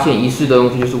发现遗失的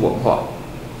东西就是文化。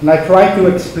And I try to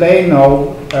explain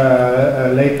now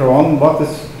later on what this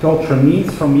culture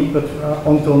means for me, but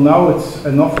until now it's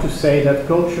enough to say that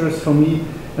culture is for me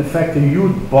in fact a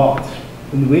huge pot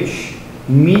in which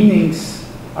meanings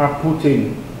are put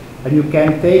in. And you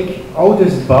can take out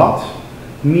this pot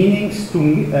meanings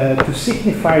to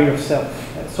signify yourself.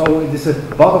 So it is a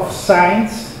lot of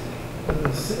science,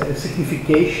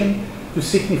 signification to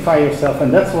signify yourself,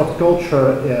 and that's what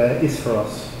culture is for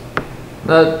us.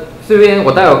 那这边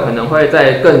我待会可能会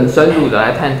再更深入的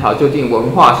来探讨究竟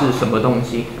文化是什么东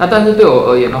西。那但是对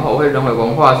我而言的话，我会认为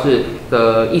文化是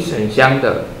一整箱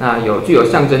的，那具有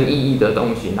象征意义的东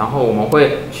西。然后我们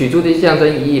会取出这些象征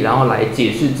意义，然后来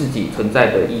解释自己存在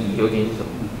的意义究竟是什么。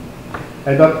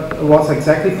And that was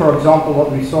exactly, for example, what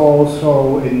we saw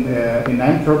also in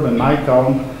Antwerp, in my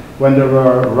town, when there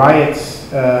were riots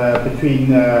between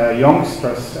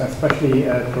youngsters, especially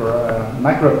for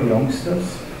migrant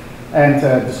youngsters. And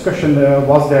discussion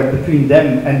was there between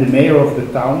them and the mayor of the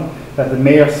town, that the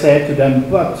mayor said to them,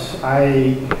 but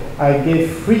I gave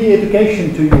free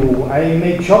education to you, I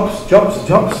made jobs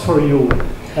for you,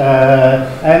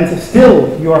 and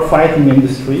still you are fighting in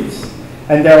the streets.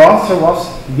 And their answer was,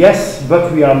 yes,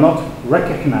 but we are not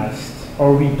recognized,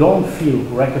 or we don't feel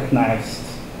recognized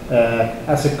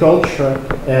as a culture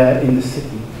in the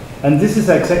city. And this is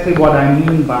exactly what I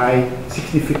mean by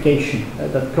signification,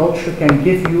 that culture can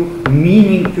give you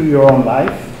meaning to your own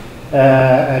life,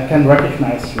 can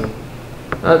recognize you.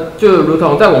 就如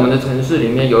同在我们的城市里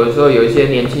面，有的时候有一些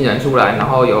年轻人出来，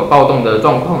然后有暴动的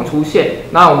状况出现，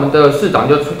那我们的市长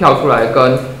就跳出来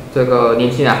跟这个年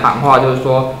轻人喊话，就是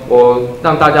说我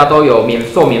让大家都有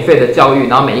受免费的教育，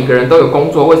然后每一个人都有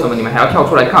工作，为什么你们还要跳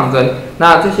出来抗争？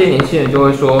那这些年轻人就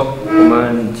会说，我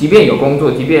们即便有工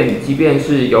作，即便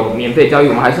是有免费教育，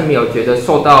我们还是没有觉得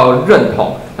受到认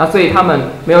同。那所以他们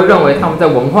没有认为他们在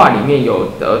文化里面有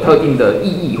特定的意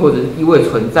义或者是地位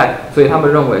存在，所以他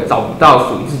们认为找不到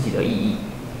属于自己的意义。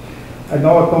I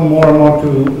now I come more and more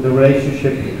to the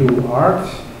relationship to art.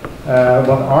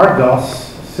 What art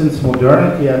does, since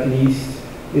modernity at least,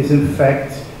 is in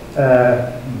fact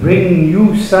bringing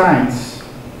new signs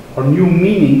or new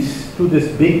meanings to this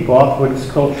big boat which is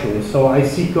culture. So I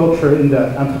see culture in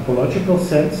the anthropological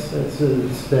sense.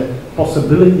 It's the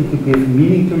possibility to give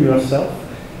meaning to yourself,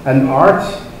 and art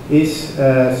is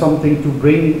something to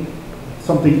bring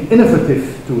something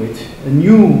innovative to it, a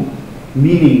new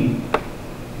meaning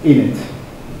in it.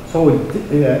 So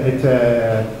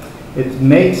it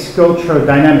makes culture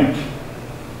dynamic.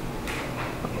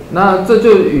 那这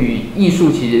就与艺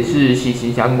术其实是息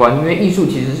息相关，因为艺术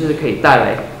其实是可以带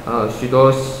来许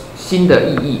多新的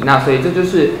意义。那所以这就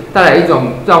是带来一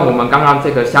种让我们刚刚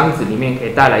这个箱子里面可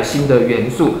以带来新的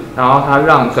元素，然后它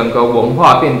让整个文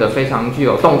化变得非常具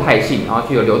有动态性，然后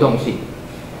具有流动性。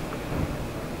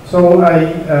So I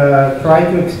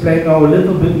try to explain now a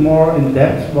little bit more in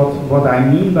depth what I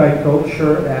mean by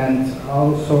culture, and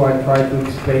also I try to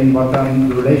explain what the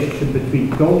relationship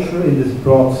between culture in this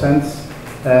broad sense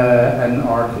and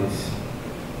art is.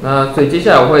 那所以接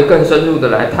下来我会更深入的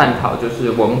来探讨，就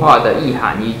是文化的意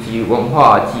涵以及文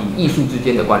化及艺术之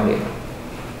间的关联。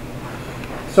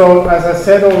So as I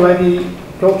said already,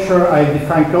 culture, I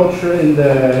define culture in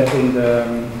the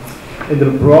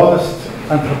broadest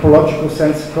anthropological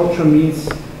sense. Culture means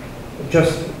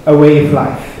just a way of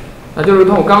life. 那就如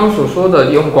同我刚刚所说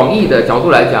的，用广义的角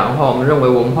度来讲的话，我们认为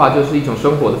文化就是一种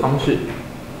生活的方式。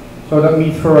So that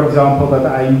means, for example, that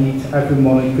I need every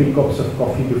morning 3 cups of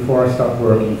coffee before I start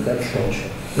working. That's culture.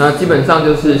 那基本上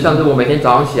就是像是我每天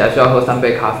早上起来需要喝3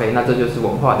杯咖啡，那这就是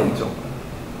文化的一种。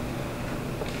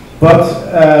But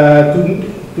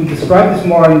to describe this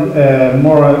more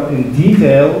in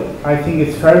detail, I think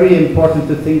it's very important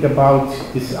to think about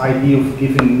this idea of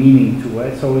giving meaning to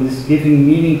it. So it is giving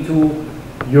meaning to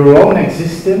your own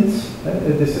existence.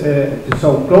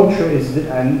 So culture is,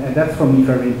 and that's for me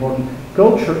very important.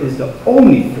 Culture is the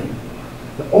only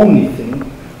thing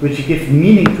which gives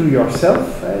meaning to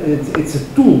yourself. It's a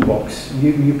toolbox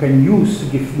you can use to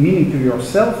give meaning to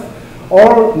yourself,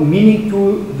 or meaning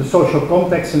to the social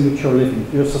context in which you're living,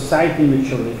 your society in which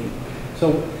you're living.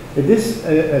 So it is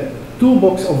a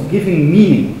toolbox of giving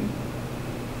meaning.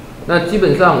 那基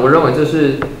本上，我认为这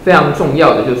是非常重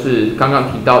要的，就是刚刚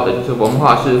提到的，就是文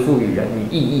化是赋予人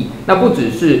以意义。那不只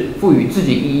是赋予自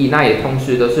己意义，那也同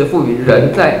时的是赋予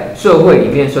人在社会里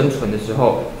面生存的时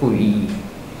候赋予意义。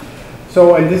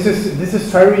So, and this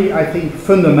is very, I think,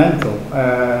 fundamental,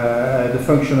 the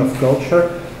function of culture.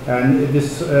 And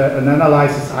this an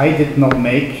analysis I did not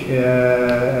make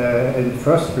in the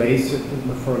first place.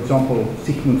 For example,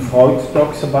 Sigmund Freud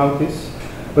talks about this,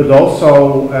 but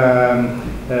also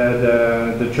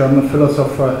the German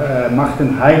philosopher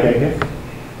Martin Heidegger.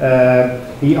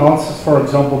 He answers, for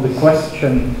example, the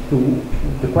question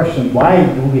why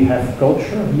do we have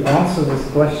culture? He answers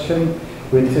this question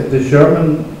with the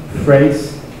German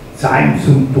phrase "Sein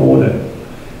zum Tode,"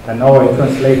 and now I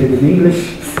translate it in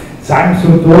English. Sein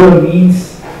zum Tode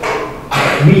means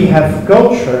we have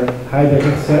culture,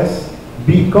 Heidegger says,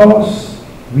 because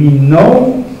we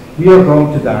know we are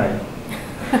going to die.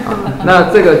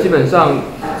 那这个基本上，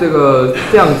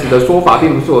这样子的说法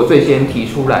并不是我最先提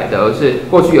出来的，而是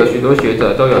过去有许多学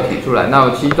者都有提出来。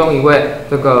那其中一位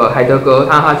这个海德格，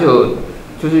他就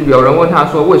是有人问他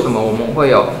说，为什么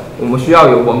我们需要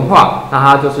有文化？那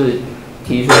他就是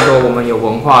提出说，我们有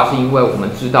文化是因为我们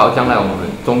知道将来我们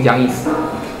终将一死。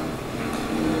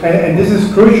And this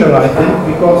is crucial, I think,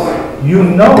 because you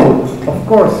know, of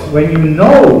course, when you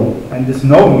know, and this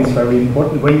knowing is very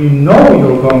important, when you know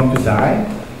you're going to die,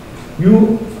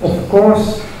 you, of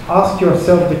course, ask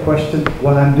yourself the question,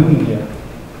 what I'm doing here.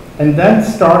 And then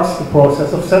starts the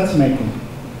process of sense making.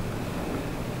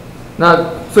 那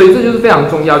所以这就是非常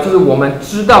重要，就是我们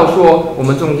知道说我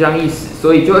们终将一死，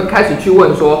所以就会开始去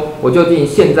问说，我究竟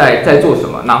现在在做什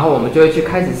么？然后我们就会去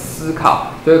开始思考，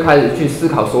就会开始去思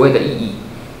考所谓的意义。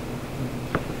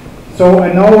So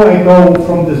and now I go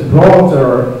from this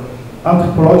broader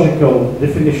anthropological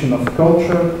definition of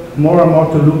culture more and more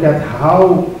to look at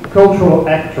how cultural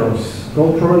actors,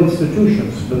 cultural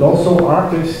institutions, but also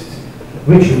artists,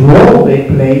 which role they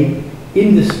play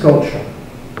in this culture.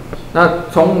 那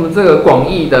从我们这个广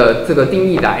义的这个定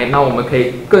义来，那我们可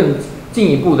以更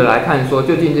进一步的来看说，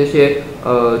究竟这些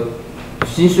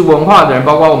形式文化的人，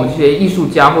包括我们这些艺术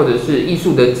家或者是艺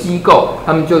术的机构，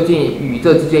他们究竟与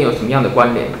这之间有什么样的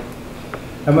关联？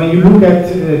 And when you look at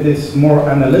this more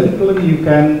analytically, you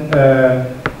can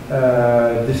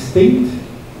distinct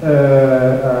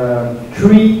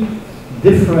 3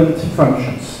 different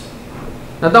functions.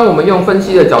 那当我们用分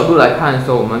析的角度来看的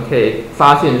时候，我们可以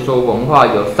发现说，文化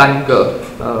有3个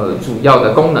主要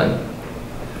的功能。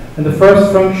 And the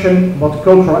first function, what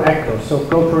cultural actors, so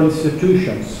cultural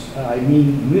institutions, I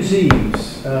mean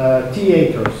museums,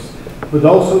 theaters, but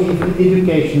also even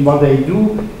education, what they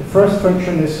do, the first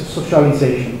function is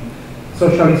socialization.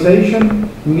 Socialization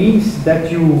means that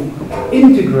you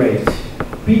integrate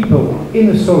people in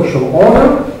a social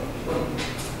order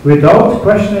without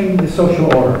questioning the social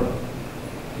order.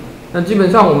 那基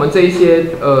本上我们这一些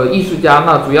艺术家，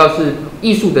那主要是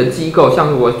艺术的机构，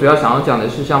像我主要想要讲的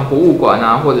是像博物馆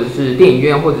啊，或者是电影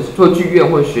院，或者是做剧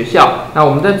院或者学校。那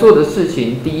我们在做的事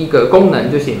情，第一个功能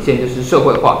就显现就是社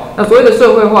会化。那所谓的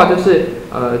社会化，就是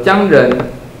将人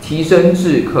提升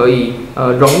至可以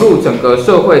融入整个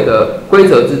社会的规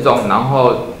则之中，然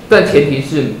后但前提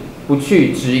是不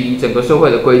去质疑整个社会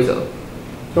的规则。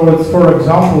 So it's, for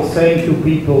example, saying to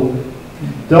people,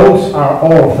 those are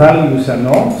all values and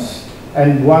norms.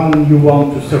 And one you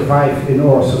want to survive in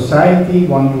our society,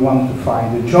 one you want to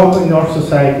find a job in our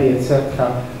society,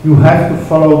 etc. You have to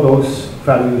follow those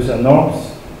values and norms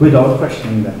without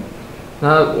questioning them.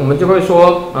 那我们就会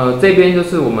说，这边就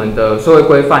是我们的社会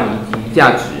规范以及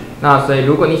价值。那所以，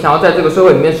如果你想要在这个社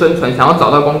会里面生存，想要找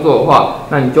到工作的话，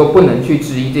那你就不能去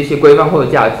质疑这些规范或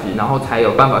者价值，然后才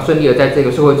有办法顺利的在这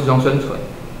个社会之中生存。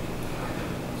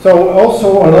So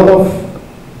also a lot of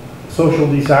social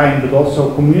design, but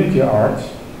also community art,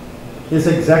 is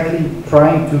exactly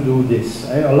trying to do this.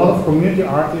 A lot of community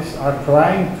artists are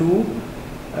trying to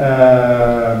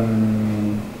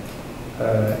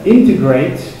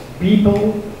integrate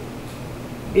people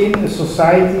in a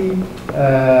society,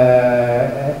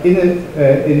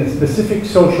 in a specific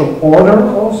social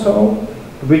order also,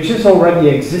 which is already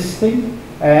existing,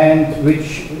 and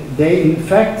which they in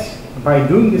fact, by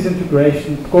doing this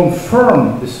integration,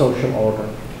 confirm the social order.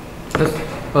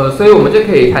 所以我们就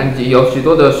可以谈及有许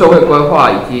多的社会规划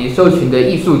以及社群的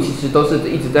艺术，其实都是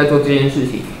一直在做这件事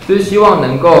情，就是希望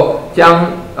能够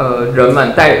将人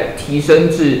们提升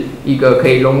至一个可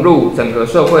以融入整个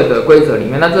社会的规则里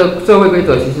面。那这社会规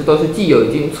则其实都是既有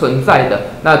已经存在的，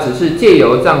那只是借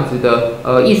由这样子的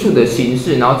艺术的形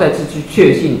式，然后再次去确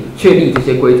立这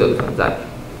些规则的存在。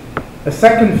A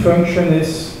second function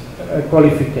is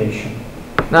qualification.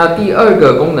 那第2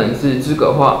个功能是资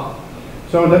格化。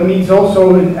 So that means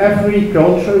also in every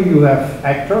culture you have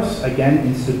actors, again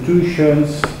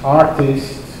institutions,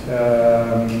 artists,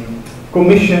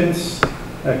 commissions,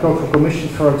 cultural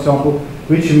commissions for example,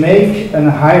 which make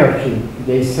a hierarchy.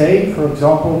 They say, for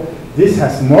example, this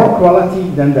has more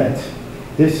quality than that.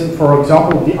 This is, for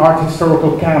example, the art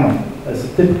historical canon as a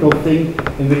typical thing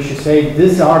in which you say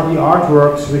these are the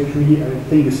artworks which we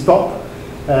think is top.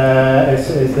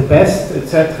 Is the best,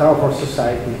 etc. for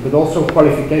society. But also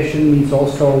qualification means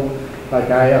also, like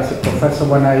I as a professor,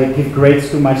 when I give grades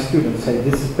to my students, say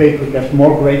this paper gets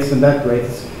more grades than that grade.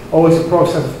 It's always a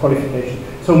process of qualification.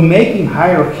 So making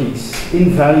hierarchies in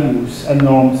values and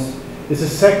norms is a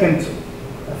second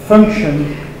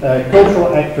function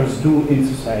cultural actors do in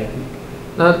society.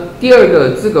 那第2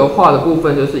个资格化的部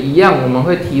分就是一样，我们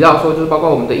会提到说，就是包括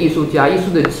我们的艺术家、艺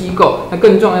术的机构。那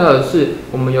更重要的是，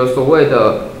我们有所谓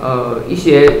的一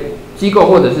些机构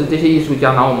或者是这些艺术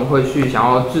家，然后我们会去想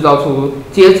要制造出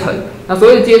阶层。那所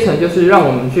谓的阶层就是让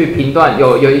我们去评断，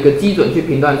有一个基准去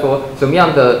评断说什么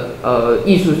样的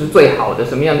艺术是最好的，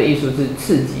什么样的艺术是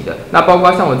次级的。那包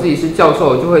括像我自己是教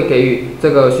授，就会给予这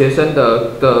个学生的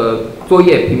作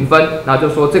业评分，那就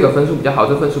说这个分数比较好，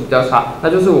这分数比较差，那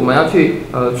就是我们要去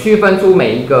区分出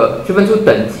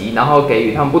等级，然后给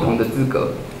予他们不同的资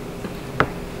格。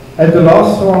And the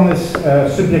last one is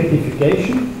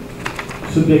subjectification.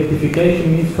 Subjectification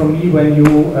means for me when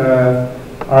you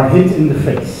are hit in the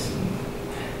face.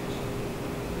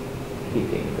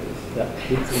 Yeah,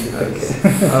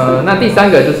 那第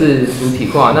3个就是主体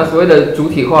化。那所谓的主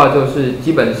体化，就是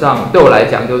基本上对我来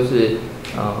讲就是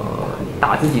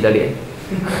打自己的脸。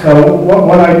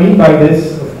What I mean by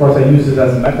this, of course, I use it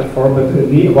as a metaphor, but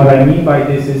what I mean by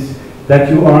this is that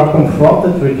you are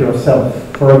confronted with yourself.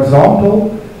 For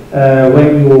example,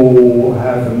 when you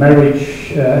have a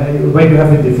marriage, when you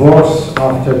have a divorce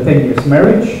after 10 years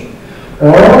marriage,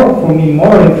 or for me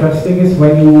more interesting is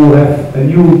when you have a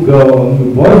new girl, a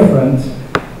new boyfriend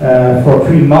for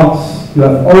 3 months, you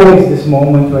have always this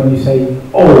moment when you say,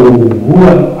 oh, who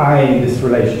am I in this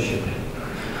relationship?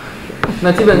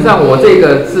 那基本上我这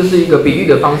个是一个比喻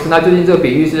的方式。那究竟这个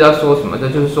比喻是要说什么呢？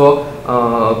就是说，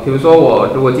比如说我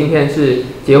如果今天是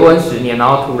结婚10年，然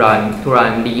后突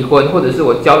然离婚，或者是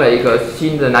我交了一个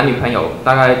新的男女朋友，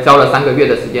大概交了3个月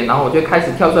的时间，然后我就开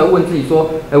始跳出来问自己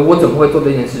说，我怎么会做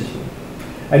这件事情？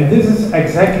 And this is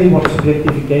exactly what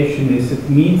subjectification is. It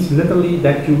means literally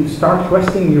that you start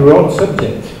questioning your own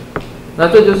subject. 那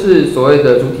这就是所谓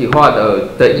的主体化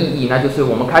的意义，那就是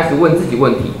我们开始问自己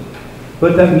问题。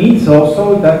But that means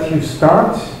also that you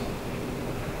start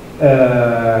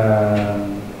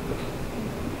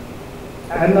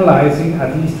analyzing,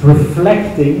 at least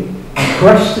reflecting and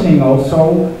questioning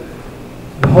also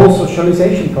the whole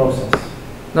socialization process.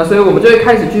 那所以我们就会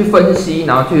开始去分析，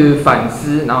然后去反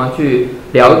思，然后去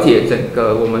了解整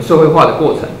个我们社会化的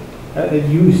过程。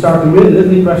You start to really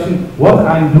literally question what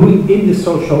I'm doing in the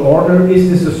social order.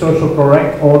 Is this a social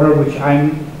correct order which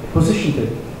I'm positioned in?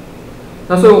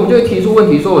 那所以我们就会提出问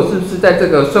题，说我是不是在这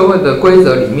个社会的规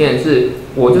则里面，是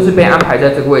我就是被安排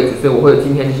在这个位置，所以我会有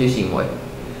今天这些行为。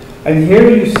And here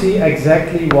you see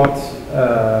exactly what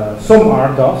some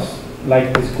art does,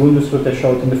 like this Kuandu what I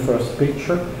showed in the first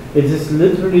picture. It is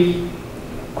literally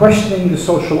questioning the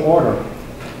social order.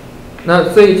 那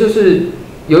所以就是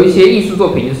有一些艺术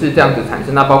作品就是这样子产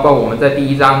生。那包括我们在第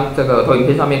1章这个投影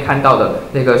片上面看到的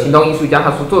那个行动艺术家，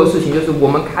他所做的事情就是我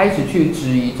们开始去质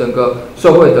疑整个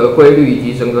社会的规律以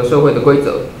及整个社会的规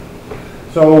则。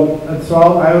So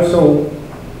I also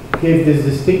gave this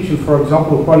distinction. For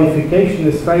example, qualification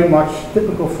is very much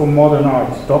typical for modern art,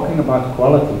 talking about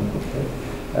quality,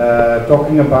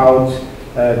 talking about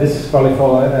this is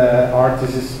qualified art,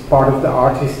 this is part of the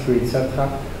art history, etc.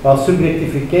 While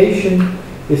subjectification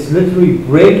is literally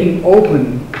breaking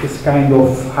open this kind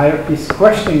of hierarchies,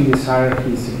 questioning these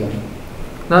hierarchies again.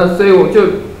 那所以我就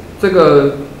这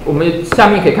个我们下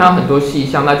面可以看到很多细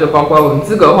项，那就包括我们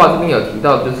资格化这边有提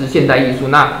到，就是现代艺术。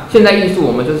那现代艺术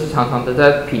我们就是常常的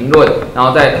在评论，然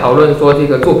后在讨论说这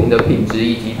个作品的品质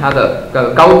以及它的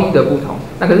高低的不同。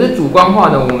那可是主观化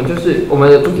呢，我们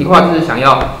的主体化就是想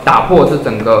要打破这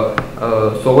整个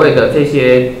所谓的这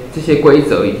些规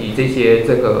则以及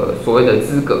这个所谓的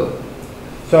资格。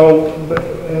So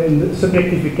in the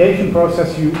subjectification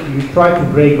process, you try to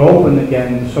break open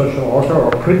again the social order or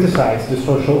criticize the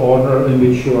social order in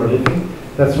which you are living.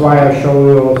 That's why I show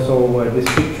you also this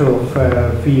picture of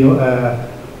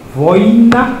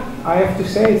Voina, I have to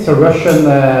say. It's a Russian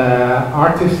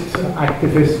artist,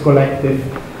 activist collective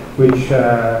which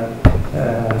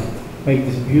make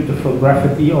this beautiful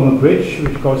graffiti on a bridge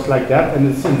which goes like that, and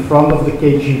it's in front of the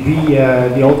KGB,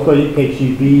 the old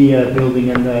KGB building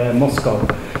in Moscow,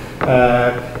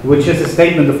 which is a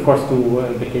statement, of course, to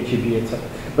the KGB, etc.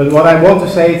 But what I want to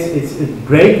say is it's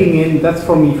breaking in. That's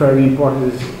for me very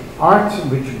important. Is art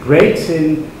which breaks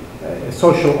in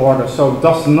social order, so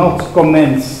does not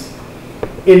commence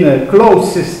in a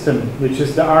closed system, which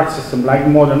is the art system, like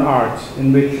modern art,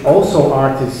 in which also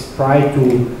artists try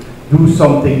to do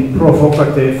something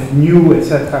provocative, new,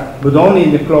 etc., but only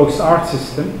in the closed art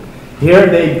system. Here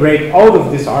they break out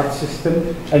of this art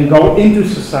system and go into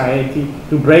society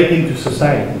to break into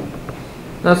society.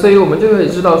 那所以我们就可以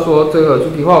知道说，这个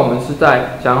主体化我们是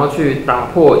在想要去打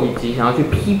破以及想要去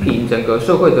批评整个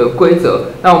社会的规则。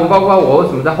那我们包括我为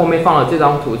什么在后面放了这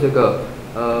张图，这个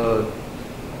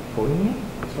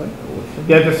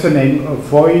Yeah, that's the name of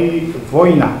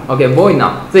Voina. OK,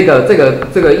 Voina 这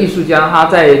个艺术家，他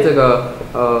在这个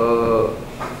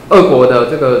俄国的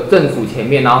这个政府前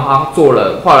面，然后他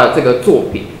画了这个作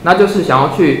品，那就是想要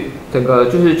去整个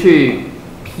就是去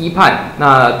批判，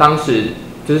那当时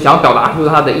就是想要表达出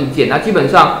他的意见。那基本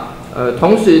上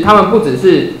同时他们不只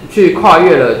是去跨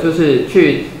越了，就是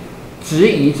去质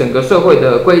疑整个社会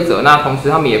的规则，那同时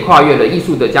他们也跨越了艺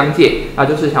术的疆界，那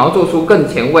就是想要做出更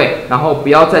前卫，然后不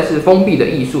要再是封闭的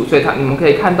艺术，所以你们可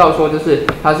以看到说，就是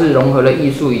它是融合了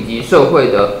艺术以及社会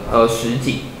的实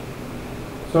景。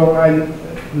So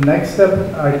next step,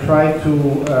 I try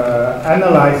to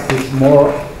analyze this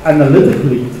more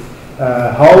analytically,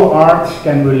 how art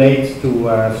can relate to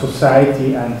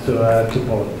society and to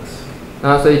politics.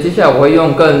 那所以接下来我会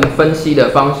用更分析的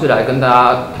方式来跟大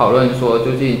家讨论说，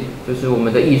究竟就是我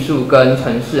们的艺术跟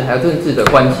城市还有政治的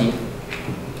关系。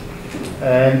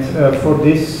And for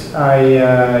this,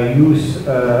 I use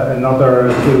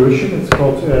another theorician. It's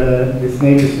called. His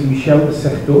name is Michel de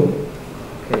Certeau.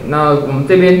 那我们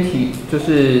这边就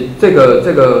是这个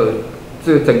整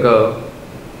个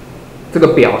这个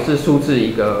表是出自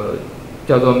一个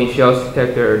叫做 Michel de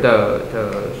Certeau 的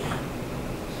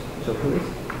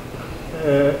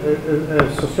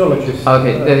sociologist.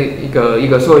 OK, 一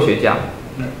个社会学家。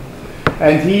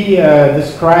And he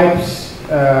describes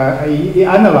he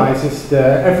analyzes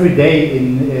the everyday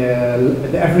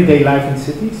life in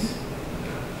cities.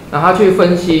 那他去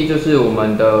分析就是我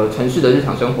们的城市的日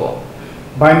常生活。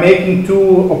By making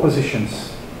two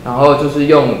oppositions. 然后就是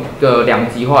用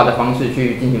两极化的方式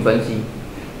去进行分析。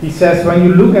He says when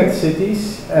you look at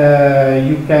cities,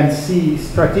 you can see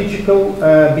strategical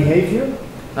behavior.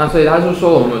 那所以他就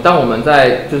说，当我们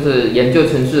在就是研究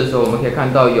城市的时候，我们可以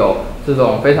看到有这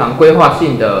种非常规划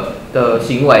性的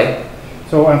行为。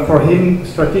So and for him,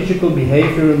 strategical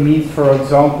behavior means, for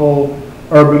example,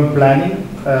 urban planning,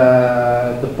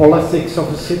 the politics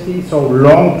of the city. So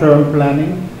long-term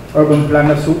planning, urban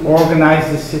planners who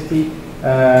organize the city.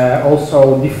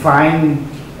 Also define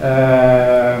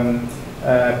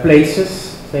places.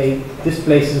 Say this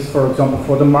place is, for example,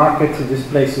 for the market. This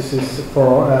place is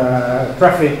for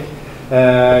traffic.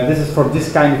 This is for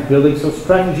this kind of building. So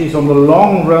strategies on the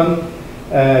long run,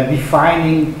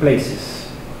 defining places.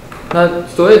 那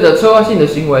所谓的策划性的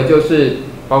行为就是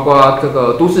包括这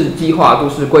个都市计划、都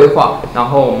市规划，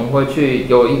然后我们会去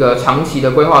有一个长期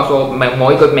的规划，说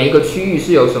每一个区域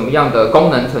是有什么样的功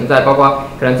能存在，包括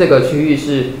可能这个区域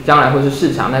是将来会是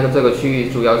市场，那个这个区域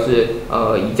主要是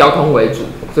以交通为主，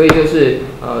所以就是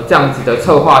这样子的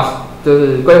策划就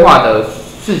是规划的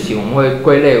事情，我们会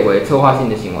归类为策划性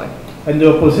的行为。And the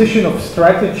opposition of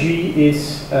strategy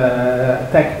is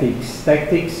tactics.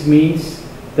 Tactics means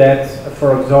that,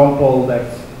 for example, that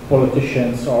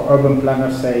politicians or urban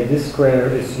planners say this square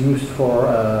is used for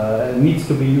needs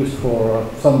to be used for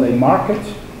Sunday market,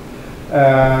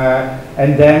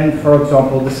 and then, for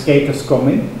example, the skaters come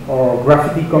in or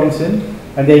graffiti comes in,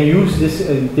 and they use this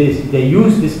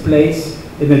place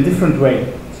in a different way.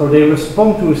 So they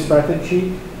respond to a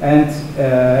strategy, and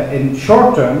in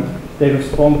short term, they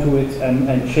respond to it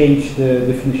and change the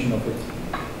definition of it,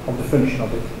 of the function of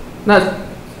it. 那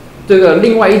这个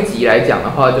另外一集来讲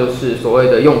的话，就是所谓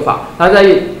的用法。那在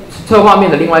策划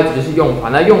面的另外一集就是用法。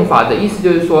那用法的意思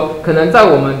就是说，可能在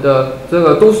我们的这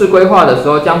个都市规划的时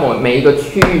候，将每一个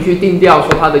区域去定调说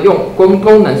它的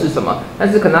功能是什么。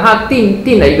但是可能它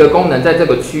定了一个功能在这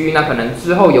个区域，那可能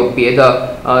之后有别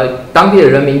的当地的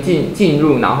人民进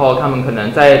入，然后他们可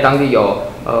能在当地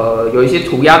有一些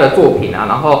涂鸦的作品啊，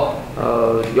然后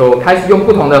有开始用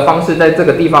不同的方式在这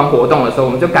个地方活动的时候，我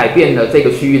们就改变了这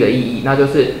个区域的意义，那就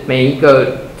是每一个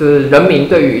就是人民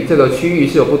对于这个区域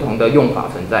是有不同的用法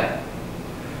存在。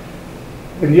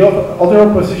And the other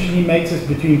opposition he makes is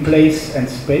between place and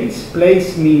space.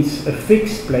 Place means a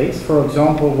fixed place, for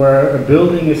example, where a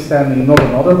building is standing, not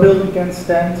another building can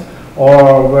stand,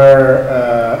 or where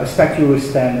a statue is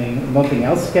standing, nothing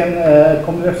else can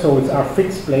come there. So it's our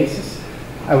fixed places.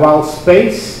 While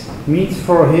space means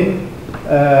for him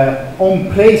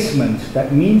on placement.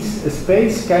 That means a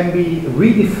space can be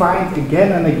redefined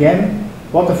again and again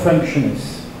what the function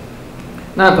is.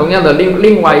 那同样的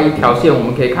另外一条线，我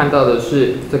们可以看到的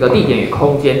是这个地点与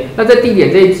空间。那在地点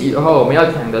这一集的话，我们要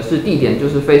讲的是地点就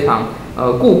是非常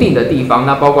固定的地方。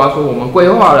那包括说我们规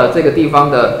划了这个地方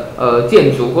的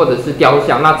建筑或者是雕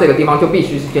像，那这个地方就必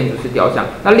须是建筑是雕像。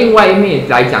那另外一面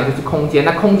来讲就是空间。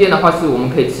那空间的话是我们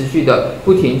可以持续的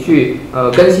不停去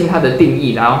更新它的定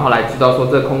义，然后来知道说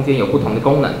这个空间有不同的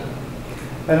功能。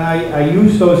And I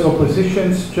use those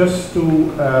oppositions just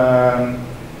to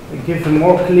give a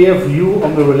more clear view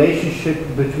on the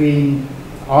relationship between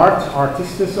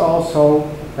artists also,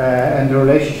 and the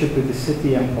relationship with the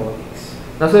city and politics.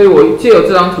 那所以我借由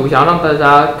这张图，想要让大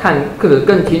家看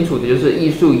更清楚的就是艺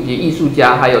术以及艺术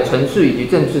家，还有城市以及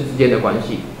政治之间的关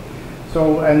系。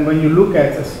So, and when you look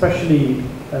at especially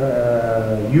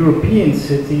European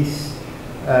cities,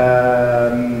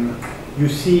 you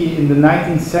see in the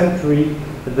 19th century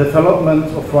the development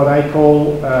of what I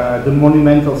call the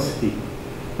monumental city.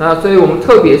 那所以我们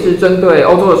特别是针对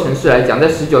欧洲的城市来讲，在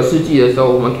19世纪的时候，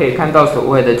我们可以看到所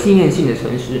谓的纪念性的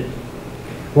城市。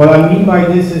What I mean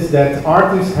by this is that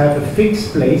artists have a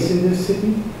fixed place in the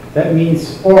city. That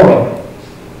means or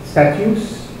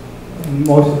statues,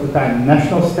 most of the time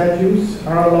national statues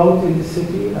are allowed in the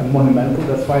city, and monumental,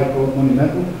 that's why I call it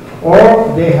monumental.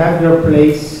 Or they have their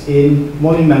place in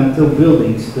monumental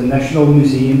buildings, the National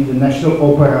Museum, the National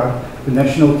Opera, the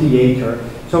National Theatre.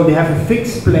 So they have a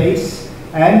fixed place,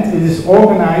 and it is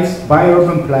organized by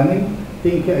urban planning.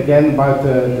 Think again about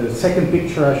the second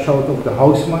picture I showed of the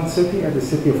Haussmann city at the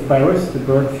city of Paris, the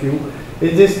bird view.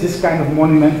 It is this kind of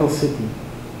monumental city.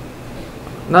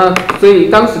 那所以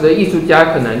当时的艺术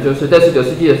家可能就是在19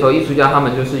世纪的时候，艺术家他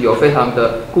们就是有非常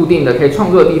的固定的可以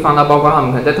创作的地方，那包括他们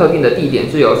可能在特定的地点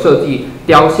是有设计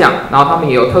雕像，然后他们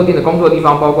也有特定的工作地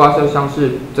方，包括就像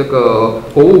是这个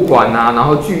博物馆啊，然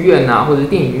后剧院啊，或者是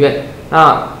电影院。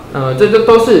那这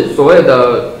都是所谓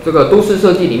的这个都市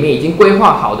设计里面已经规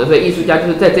划好的，所以艺术家就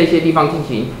是在这些地方进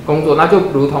行工作。那就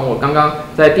如同我刚刚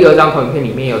在第2张投影片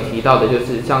里面有提到的，就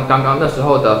是像刚刚那时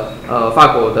候的法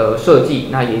国的设计，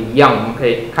那也一样，我们可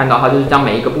以看到它就是将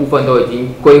每一个部分都已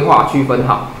经规划区分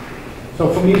好。So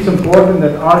for me, it's important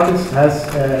that artists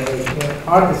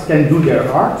can do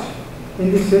their art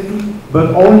in the city,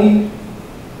 but only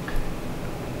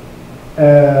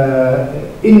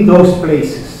in those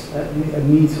places. It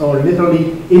means, or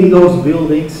literally in those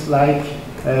buildings like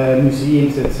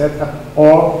museums, etc.,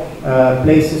 or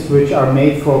places which are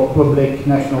made for public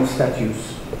national statues.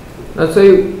 那所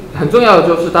以很重要的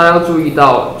就是大家要注意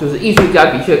到，就是艺术家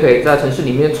的确可以在城市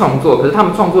里面创作，可是他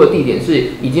们创作的地点是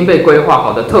已经被规划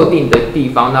好的特定的地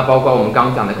方。那包括我们刚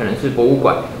刚讲的，可能是博物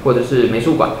馆或者是美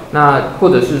术馆，那或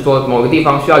者是说某个地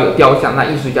方需要有雕像，那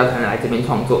艺术家才能来这边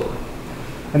创作。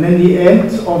And in the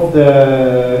end of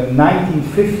the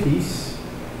 1950s,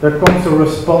 there comes a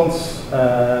response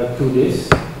to this.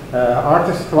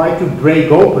 Artists try to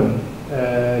break open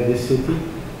the city,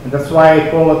 and that's why I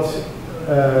call it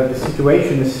the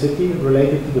Situationist city,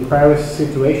 related to the Paris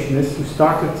Situationists, who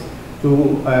started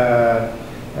to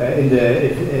in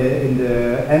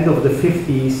the end of the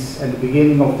 50s and the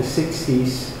beginning of the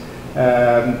 60s,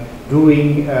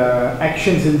 doing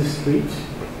actions in the street.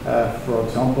 For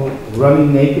example,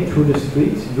 running naked through the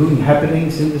streets, doing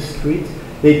happenings in the street.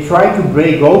 They try to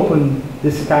break open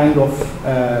this kind of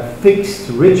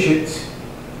fixed, rigid,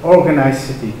 organized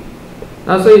city.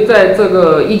 那所以在这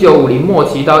个1950末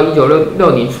期到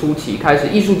1960初期开始，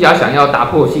艺术家想要打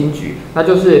破新局，那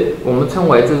就是我们称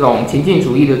为这种情境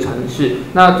主义的城市。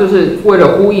那就是为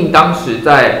了呼应当时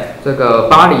在这个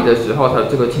巴黎的时候的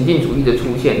这个情境主义的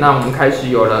出现，那我们开始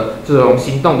有了这种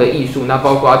行动的艺术，那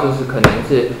包括就是可能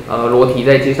是裸体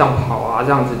在街上跑啊这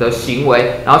样子的行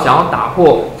为，然后想要打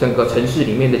破整个城市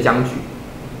里面的僵局。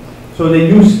So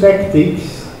they use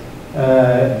tactics,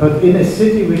 but in a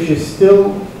city which is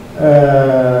still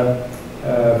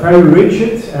very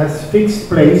rigid, has fixed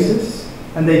places,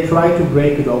 and they try to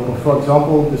break it open. For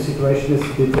example, the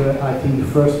Situationists did, I think, the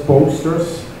first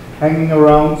posters hanging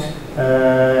around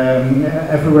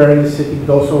everywhere in the city,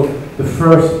 but also the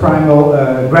first primal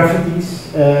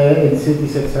graffitis in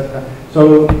cities, etc.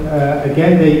 So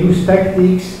again, they use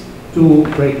tactics to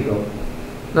break it open.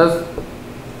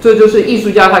 这就是艺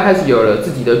术家他开始有了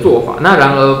自己的做法。那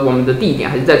然而我们的地点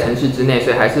还是在城市之内，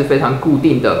所以还是非常固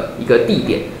定的一个地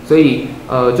点。所以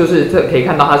就是这可以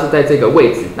看到它是在这个位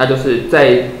置，那就是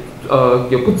在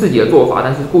有自己的做法，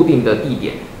但是固定的地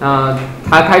点。那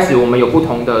它开始我们有不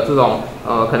同的这种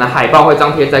可能海报会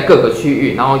张贴在各个区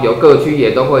域，然后有各个区域也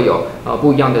都会有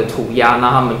不一样的涂鸦，那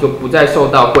他们就不再受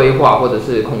到规划或者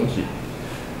是控制。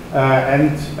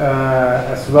And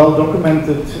as well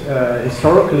documented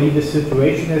historically, the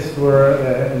Situationists were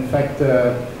in fact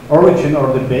the origin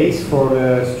or the base for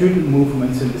the student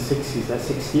movements in the 60s.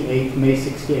 68, May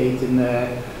 68 in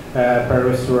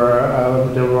Paris, where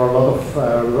there were a lot of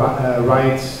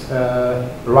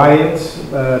riots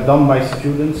done by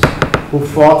students who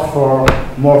fought for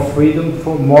more freedom,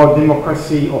 for more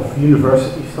democracy of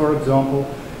universities, for example,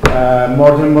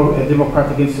 more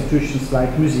democratic institutions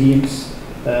like museums.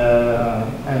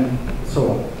 And so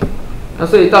on. 那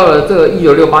所以到了这个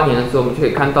1968年的时候，我们就可以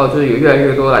看到，就是有越来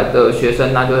越多来的学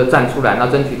生，那就是站出来，那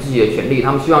争取自己的权利。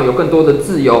他们希望有更多的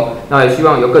自由，那也希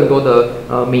望有更多的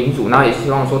民主，那也希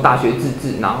望说大学自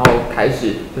治，然后开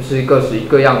始就是各式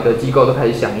各样的机构都开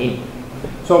始响应。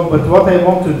So, but what I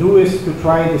want to do is to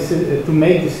try to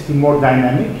make the city more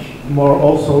dynamic, more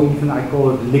also even I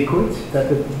call it liquid, that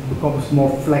it becomes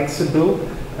more flexible,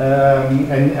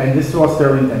 and this was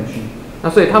their intention. 那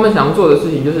所以他们想要做的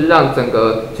事情就是让整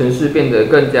个城市变得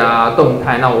更加动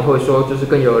态。那我会说就是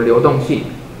更有流动性。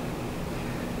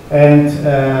And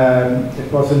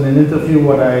it was in an interview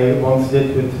what I once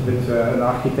did with an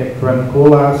architect, Rem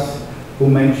Koolhaas, who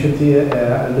mentioned here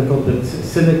a little bit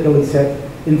cynically said,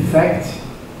 in fact,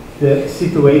 the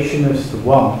Situationists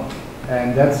won,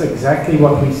 and that's exactly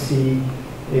what we see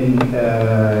in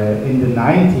the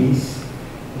 90s.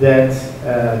 That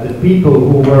the people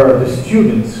who were the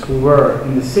students who were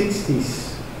in the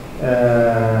 60s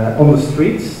on the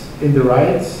streets in the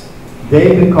riots,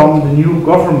 they become the new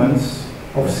governments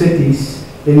of cities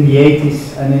in the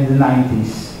 80s and in the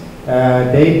 90s.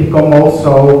 They become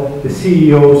also the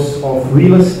CEOs of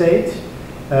real estate,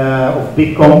 of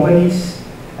big companies,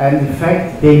 and in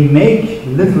fact they make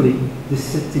literally the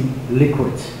city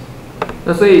liquid.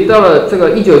 那所以到了这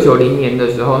个1990年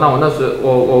的时候，那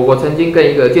我曾经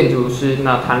跟一个建筑师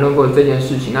谈论过这件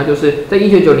事情，那就是在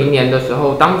1990年的时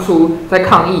候，当初在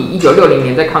抗议1960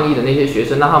年在抗议的那些学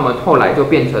生，那他们后来就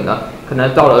变成了可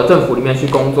能到了政府里面去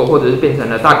工作，或者是变成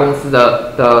了大公司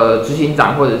的执行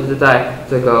长，或者是在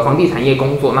这个房地产业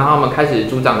工作，那他们开始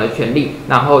主掌了权力，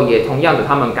然后也同样的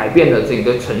他们改变了整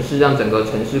个城市，让整个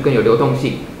城市更有流动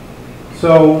性。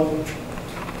So,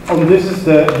 this is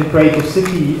the creative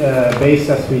city base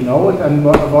as we know it, and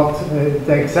what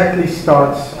exactly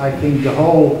starts, I think the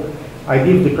whole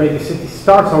idea of the creative city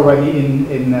starts already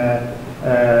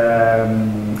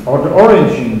or the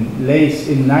origin lays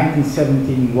in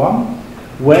 1971,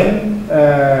 when,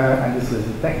 and this is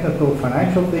a technical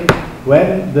financial thing,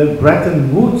 when the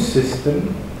Bretton Woods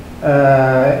system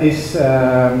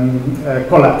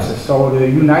collapses. So the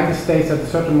United States at a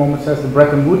certain moment says the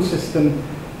Bretton Woods system,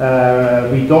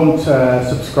 we don't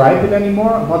subscribe it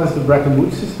anymore. What is the Bretton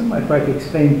Woods system? I try to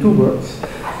explain 2 words.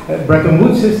 Bretton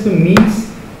Woods system means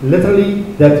literally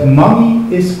that money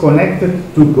is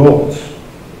connected to gold.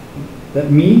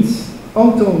 That means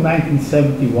until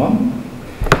 1971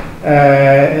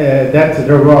 that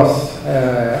there was,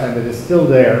 and it is still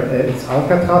there, it's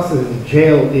Alcatraz, it's a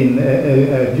jail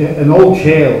an old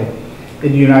jail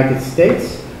in the United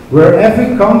States, where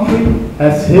every country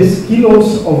has his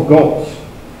kilos of gold.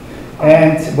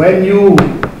 And when you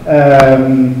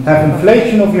have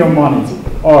inflation of your money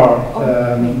or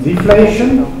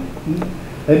deflation,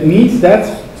 it means that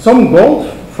some gold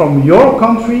from your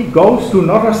country goes to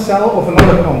another cell of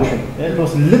another country. It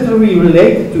was literally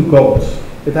related to gold.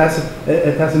 It has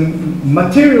a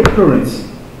material currency.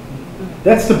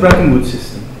 That's the Bretton Woods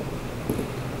system.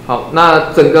 好，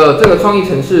那整个这个创意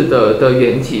城市的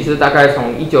缘起是大概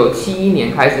从1971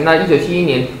年开始。那1971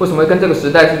年为什么会跟这个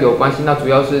时代是有关系？那主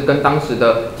要是跟当时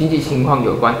的经济情况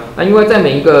有关。那因为在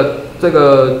每一个这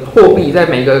个货币在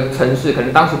每个城市可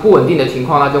能当时不稳定的情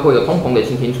况，那就会有通膨的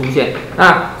情形出现。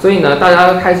那所以呢，大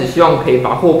家开始希望可以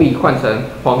把货币换成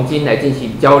黄金来进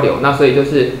行交流。那所以就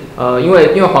是因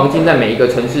为黄金在每一个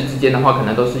城市之间的话，可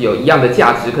能都是有一样的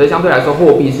价值，可是相对来说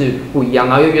货币是不一样。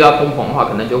然后又遇到通膨的话，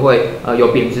可能就会有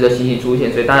贬值的情形出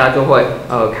现，所以大家就会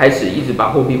开始一直把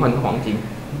货币换成黄金。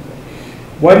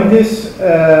When this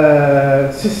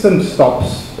system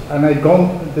stops, and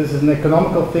this is an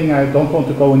economical thing, I don't want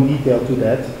to go in detail to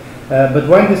that, but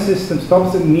when the system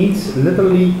stops, it means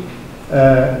literally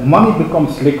money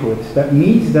becomes liquid. That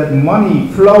means that money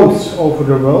flows over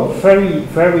the world very,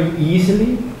 very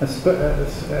easily,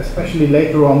 especially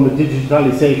later on with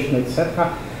digitalization, etc.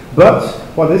 But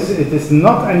it is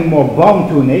not anymore bound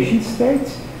to a nation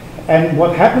state, and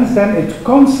what happens then, it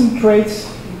concentrates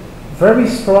very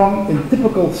strong in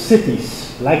typical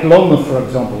cities, like London, for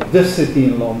example, this city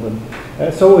in London.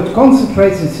 So it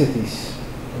concentrates in cities.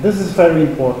 This is very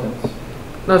important.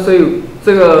 那所以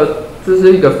这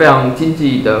是一个非常经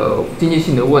济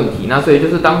性的问题。那所以就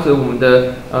是当时我们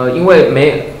的因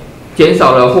为减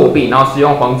少了货币，然后使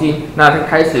用黄金，那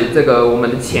开始这个我们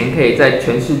的钱可以在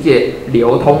全世界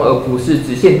流通，而不是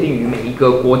只限定于每一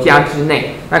个国家之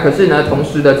内。那可是呢，同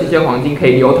时的这些黄金可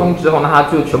以流通之后，那它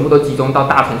就全部都集中到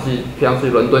大城市，像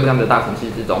是伦敦这样的大城市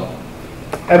之中。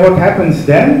And what happens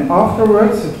then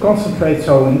afterwards? It concentrates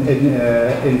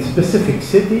in specific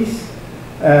cities.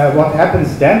 What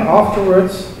happens then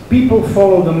afterwards? People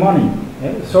follow the money.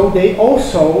 So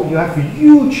you have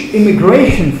huge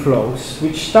immigration flows,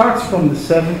 which starts from the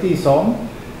 70s on,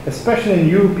 especially in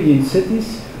European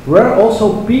cities, where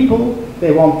also people,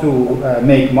 they want to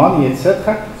make money,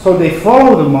 etc. So they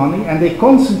follow the money and they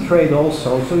concentrate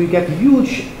also. So you get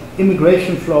huge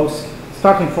immigration flows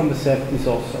starting from the 70s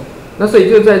also. 那所以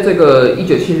就在这个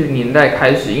1970年代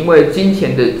开始，因为金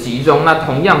钱的集中，那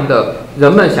同样的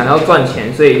人们想要赚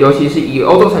钱，所以尤其是以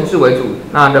欧洲城市为主，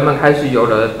那人们开始有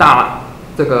了大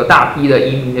批的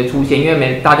移民的出现，因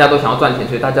为大家都想要赚钱，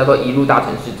所以大家都移入大城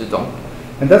市之中。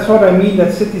And that's what I mean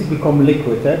that cities become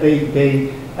liquid. They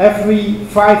every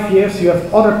 5 years you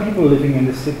have other people living in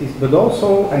the cities, but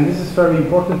also, and this is very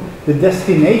important, the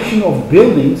destination of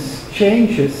buildings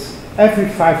changes every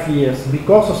 5 years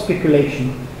because of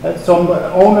speculation. Some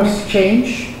owners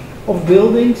change of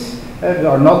buildings. There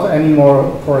are not anymore,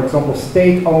 for example,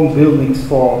 state-owned buildings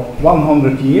for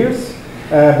 100 years,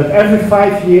 but every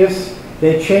 5 years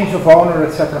they change of owner,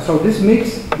 etc. So this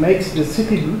makes the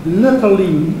city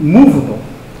literally movable.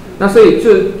 那所以就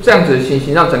这样子的情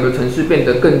形，让整个城市变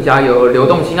得更加有流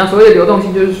动性。那所谓的流动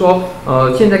性，就是说，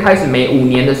现在开始每5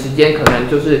年的时间，可能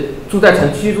就是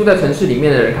居住在城市里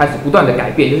面的人开始不断的改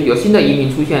变，就是有新的移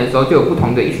民出现的时候，就有不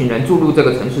同的一群人注入这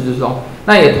个城市之中。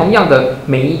那也同样的，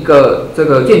每一个这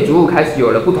个建筑物开始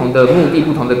有了不同的目的、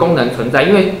不同的功能存在，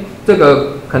因为这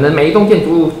个可能每一栋建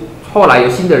筑物后来有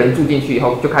新的人住进去以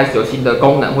后，就开始有新的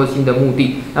功能或者新的目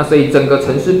的。那所以整个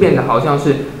城市变得好像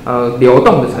是流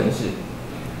动的城市。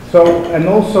So, and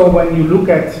also when you look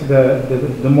at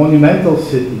the monumental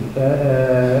city,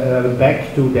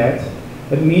 back to that,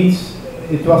 it means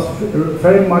it was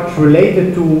very much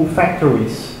related to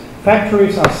factories.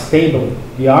 Factories are stable,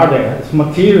 they are there, it's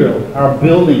material, are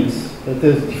buildings. It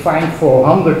is defined for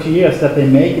 100 years that they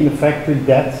make in the factory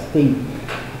that thing.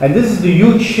 And this is the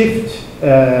huge shift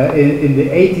in the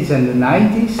 80s and the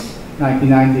 90s,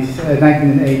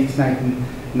 1980s,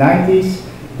 1990s,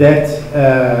 that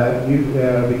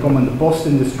we come in the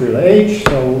post-industrial age,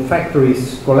 so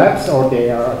factories collapse, or they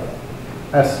are,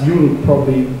 as you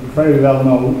probably very well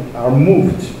know, are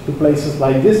moved to places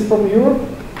like this from Europe.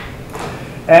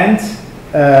 And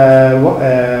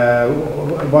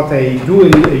what they do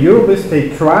in Europe is they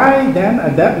try then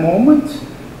at that moment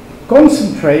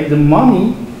concentrate the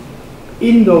money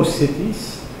in those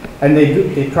cities, and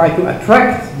they try to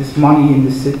attract this money in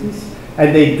the cities,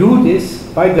 and they do this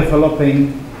by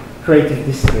developing creative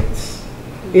districts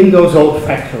in those old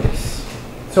factories.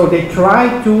 So they try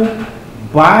to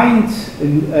bind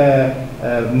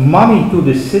money to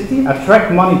the city,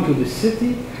 attract money to the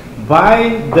city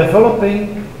by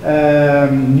developing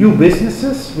new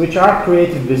businesses, which are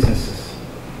creative businesses.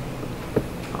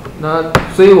 那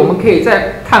所以我们可以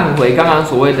再看回刚刚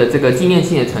所谓的这个纪念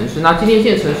性的城市。那纪念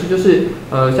性的城市就是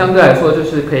相对来说就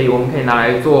是我们可以拿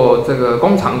来做这个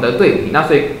工厂的对比。那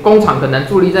所以工厂可能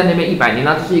伫立在那边100年，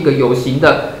那这是一个有形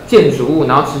的建筑物，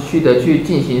然后持续的去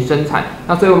进行生产。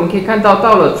那所以我们可以看到，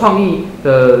到了创意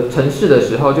的城市的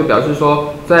时候，就表示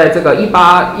说，在这个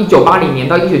1980年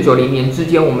到1990年之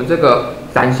间，我们这个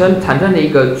产生了一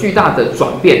个巨大的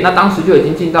转变。那当时就已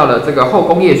经进到了这个后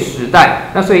工业时代。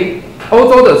那所以欧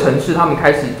洲的城市，他们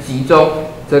开始集中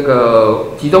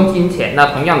金钱。那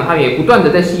同样的，他们也不断的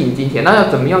在吸引金钱。那要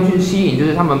怎么样去吸引？就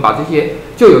是他们把这些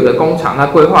旧有的工厂，那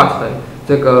规划成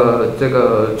这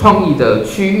个创意的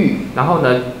区域，然后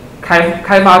呢，开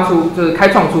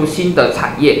创出新的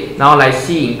产业，然后来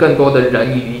吸引更多的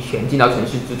人与钱进到城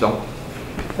市之中。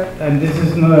And this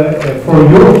is for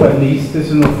Europe at least. This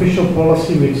is an official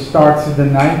policy which starts in the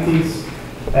 90s.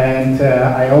 And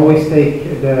I always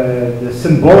take the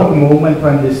symbolic moment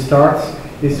when this starts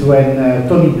is when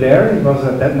Tony Blair, he was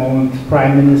at that moment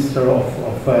Prime Minister of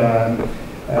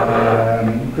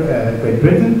Great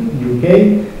Britain, UK,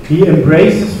 he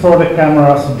embraces for the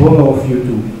cameras Bono of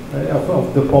U2,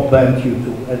 of the pop band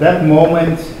U2. At that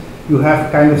moment you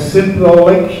have kind of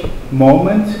symbolic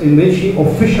moment in which he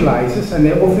officializes, and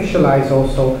they officialize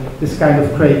also this kind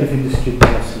of creative industry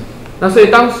policy. 那所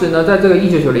以当时呢，在这个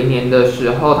1990年的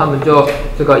时候，他们就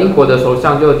这个英国的首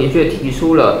相就的确提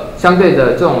出了相对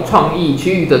的这种创意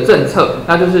区域的政策，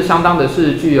那就是相当的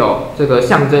是具有这个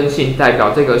象征性，代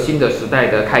表这个新的时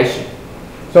代的开始。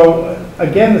So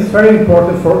again, it's very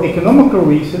important for economical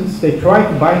reasons. They try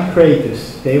to bind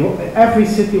creators. Every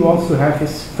city wants to have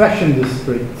its fashion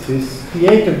district, its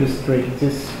theater district,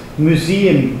 its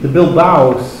museum, the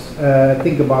Bilbaos.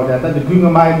 Think about that. The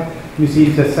Guggenheim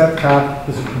museums, etc.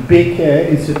 Those big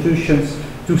institutions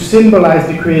to symbolize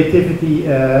the creativity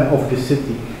of the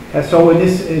city. So it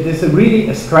is really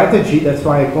a strategy. That's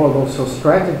why I call it also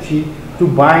strategy to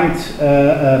bind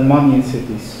money in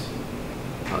cities.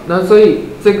 那所以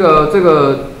这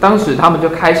个当时他们就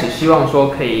开始希望说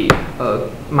可以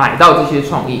买到这些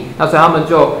创意，那所以他们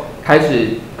就开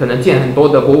始可能建很多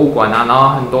的博物馆啊，然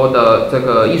后很多的这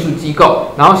个艺术机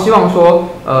构，然后希望说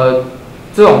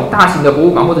这种大型的博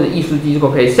物馆或者是艺术机构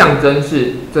可以象征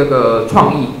是这个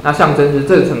创意，那象征是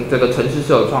这个城市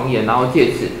是有创意的，然后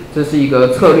借此这是一个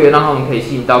策略，让他们可以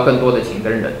吸引到更多的钱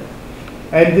跟人。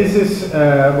And this is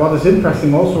what is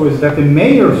interesting also is that the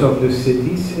mayors of the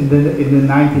cities in the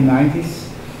 1990s,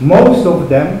 most of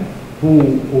them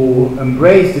who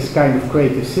embrace this kind of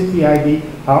creative city idea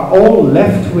are all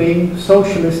left-wing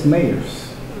socialist mayors.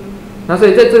 那所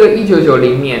以在这个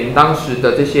1990年，当时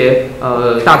的这些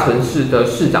大城市的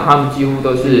市长，他们几乎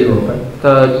都是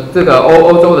这个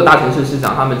欧洲的大城市市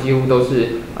长，他们几乎都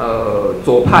是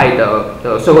左派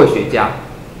的社会学家。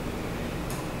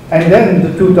And then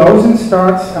the 2000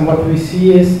 starts, and what we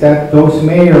see is that those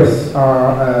mayors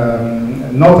are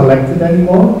not elected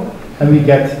anymore, and we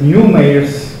get new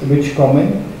mayors which come in.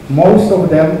 most of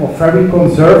them are very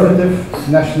conservative,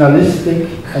 nationalistic,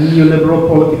 and neoliberal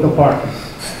political parties.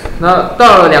 那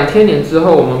到了2000年之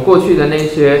后，我们过去的那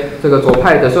些这个左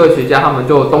派的社会学家，他们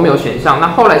就都没有选上。那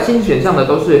后来新选上的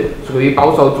都是属于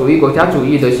保守主义、国家主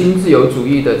义的新自由主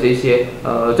义的这些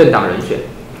政党人选。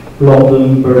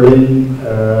London, Berlin,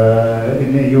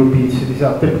 in the European cities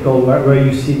are typical where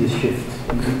you see this shift.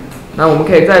 那我们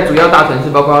可以在主要大城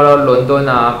市，包括伦敦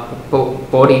啊、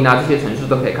柏林啊这些城市，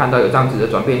都可以看到有这样子的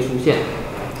转变出现。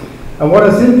And what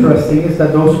is interesting is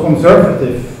that those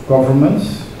conservative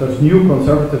governments, those new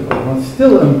conservative governments,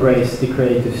 still embrace the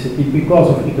creative city because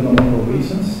of economical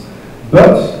reasons,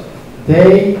 but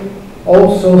they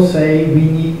also say we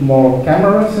need more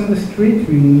cameras in the street,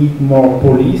 we need more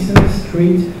police in the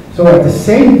street. So at the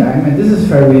same time, and this is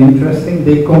very interesting,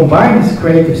 they combine this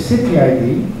creative city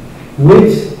idea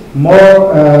with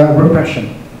more repression.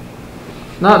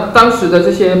 那当时的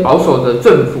这些保守的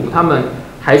政府，他们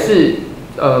还是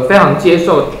非常接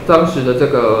受当时的这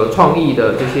个创意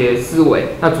的这些思维，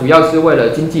那主要是为了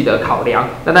经济的考量。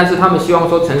那但是他们希望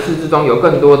说城市之中有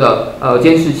更多的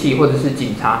监视器或者是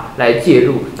警察来介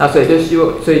入，那所以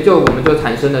我们就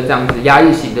产生了这样子压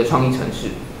抑型的创意城市。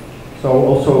So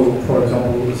also, for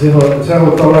example,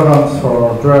 zero tolerance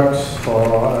for drugs, for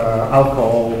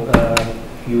alcohol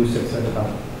use, etc.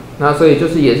 那所以就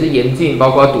是也是严禁包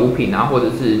括毒品啊或者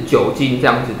是酒精这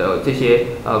样子的这些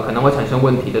可能会产生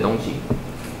问题的东西。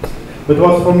But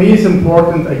what for me is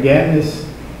important again is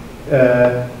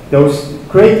those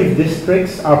creative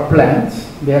districts are planned.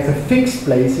 They have a fixed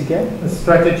place again, a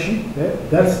strategy. Yeah?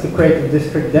 That's the creative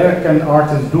district. There can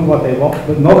artists do what they want,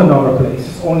 but not in other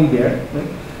places, only there. Yeah?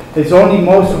 It's only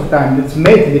most of the time it's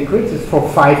made liquid. It's for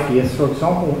 5 years, for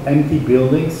example, empty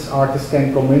buildings. Artists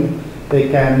can come in. They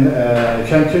can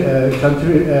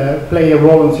play a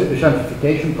role in the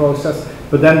gentrification process,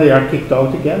 but then they are kicked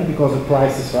out again because the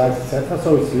prices rise, etc.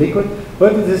 So it's liquid,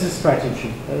 but it is a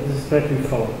strategy. It is a strategy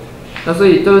followed. 那所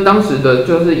以就是当时的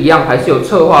就是一样，还是有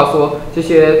策划说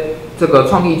这个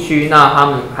创意区，那他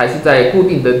们还是在固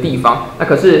定的地方。那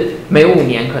可是每5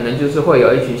年可能就是会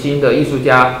有一群新的艺术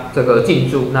家这个进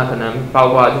驻，那可能包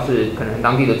括就是可能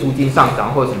当地的租金上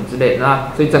涨或什么之类的。那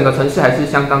所以整个城市还是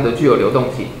相当的具有流动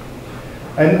性。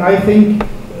And I think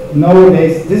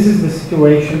nowadays this is the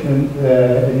situation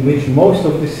in which most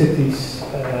of the cities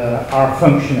are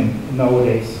functioning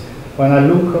nowadays. When I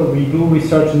look, we do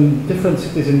research in different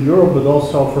cities in Europe, but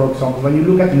also, for example, when you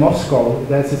look at Moscow,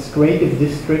 there's its creative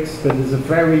districts, but there's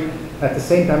at the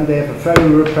same time, they have a very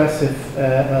repressive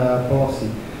policy.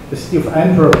 The city of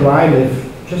Antwerp, where I live,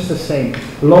 just the same.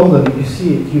 London, you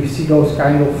see it. You see those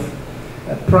kind of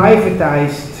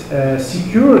privatized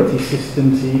security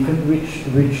systems, even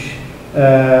which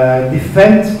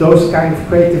defend those kind of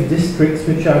creative districts,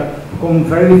 which are becoming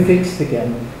very fixed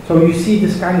again. So you see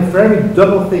this kind of very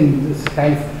double thing, this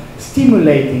kind of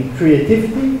stimulating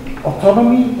creativity,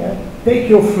 autonomy, take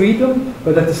your freedom,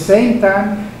 but at the same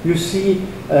time you see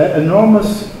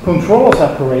enormous controls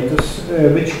apparatus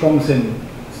which comes in.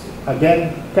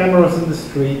 Again, cameras in the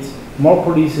street, more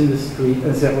police in the street,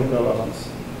 and zero tolerance.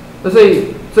 所以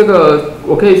这个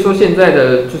我可以说，现在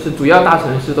的就是主要大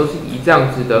城市都是以这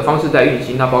样子的方式在运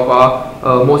行。那包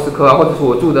括莫斯科啊，或者是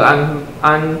我住的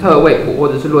安特卫普，或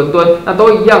者是伦敦，那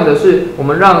都一样的是，我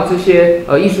们让这些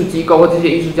艺术机构或这些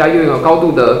艺术家拥有高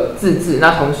度的自治。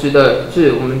那同时的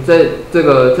是，我们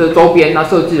这周边那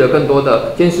设计了更多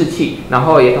的监视器，然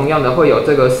后也同样的会有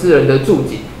这个私人的驻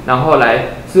警，然后来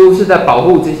似乎是在保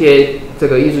护这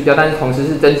个艺术家，但是同时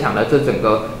是增强了这整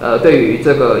个对于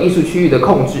这个艺术区域的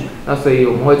控制。那所以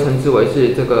我们会称之为是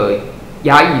这个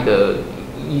压抑的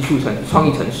创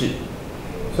意城市。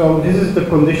So this is the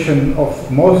condition of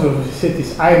most of the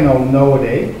cities I know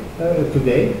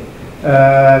today.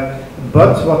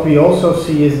 But what we also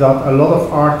see is that a lot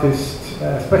of artists,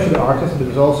 especially artists,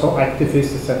 but also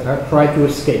activists, etc., try to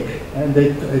escape, and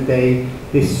they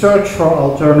search for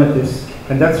alternatives,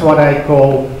 and that's what I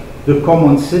call the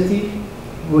common city,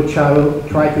 which I will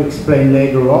try to explain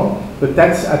later on. But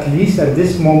that's at least at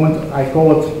this moment I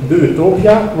call it the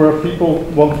utopia where people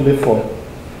want to live for.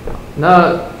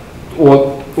 那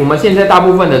我们现在大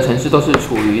部分的城市都是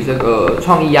处于这个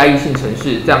创意压抑性城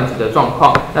市这样子的状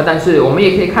况。那但是我们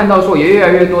也可以看到说，有越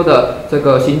来越多的这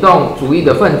个行动主义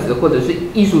的分子或者是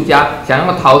艺术家想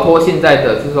要逃脱现在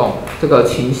的这个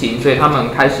情形，所以他们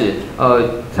开始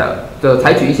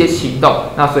采取一些行动。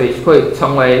那所以会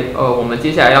成为我们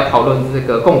接下来要讨论这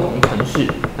个共同城市。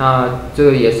那这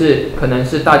个也是可能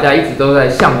是大家一直都在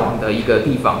向往的一个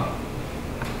地方。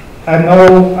And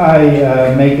now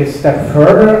I make a step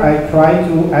further. I try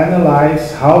to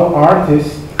analyze how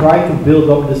artists try to build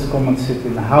up this common city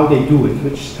and how they do it,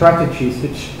 which strategies,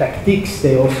 which tactics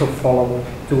they also follow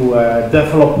to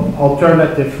develop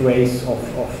alternative ways of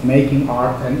making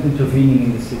art and intervening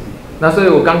in the city. 那所以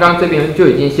我刚刚这边就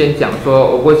已经先讲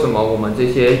说，为什么我们这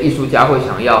些艺术家会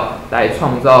想要来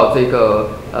创造这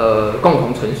个共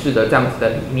同城市的这样子的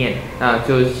理念，那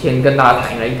就先跟大家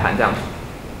谈了一谈这样子。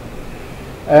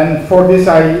And for this,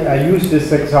 I use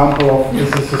this example of this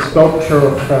is a sculpture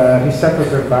of Giuseppe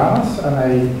Urbanus, and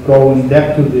I go in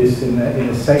depth to this in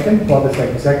a second. What is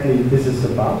exactly this is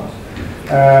about?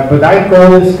 But I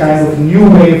call this kind of new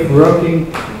way of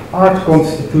working art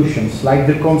constitutions, like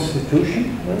the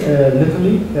Constitution,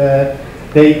 literally.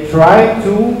 They try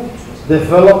to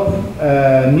develop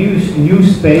new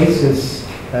spaces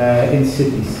in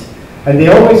cities, and they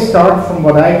always start from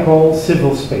what I call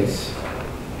civil space.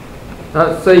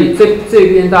 那所以这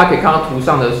边大家可以看到图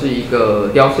上的是一个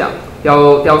雕像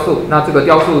雕塑，那这个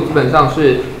雕塑基本上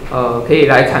是可以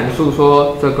来阐述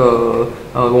说这个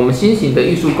我们新型的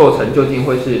艺术构成究竟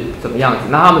会是怎么样子？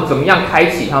那他们怎么样开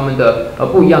启他们的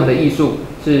不一样的艺术？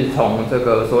是从这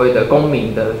个所谓的公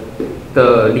民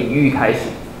的领域开始。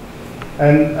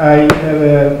And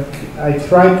I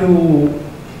try to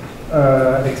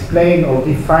explain or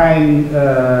define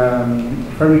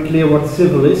very clear what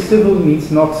civil is. Civil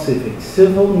means not civic.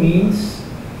 Civil means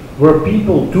where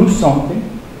people do something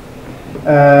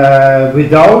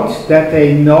without that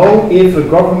they know if a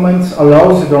government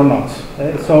allows it or not.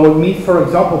 So it means, for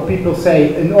example, people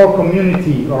say in our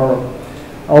community or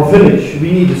our village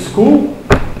we need a school,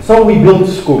 so we build a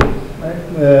school,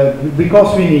 right?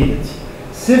 Because we need it.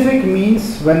 Civic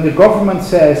means when the government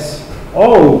says,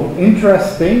 oh,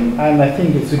 interesting, and I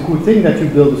think it's a good thing that you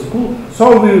build a school,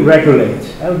 so we regulate,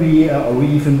 we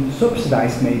even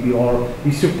subsidize maybe, or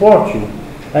we support you.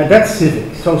 That's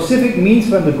civic. So civic means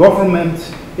when the government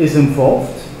is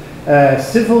involved.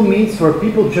 Civil means where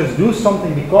people just do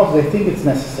something because they think it's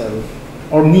necessary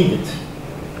or needed.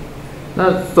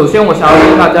 那首先我想要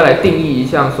跟大家来定义一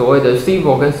下所谓的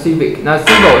civil 跟 civic。那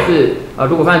civil 是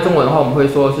如果翻译中文的话，我们会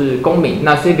说是公民。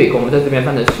那 civic 我们在这边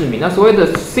翻成市民。那所谓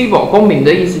的 civil 公民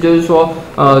的意思就是说，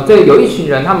这有一群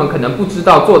人他们可能不知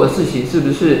道做的事情是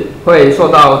不是会受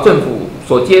到政府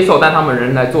所接受，但他们仍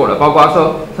然来做了。包括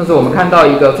说，像是我们看到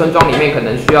一个村庄里面可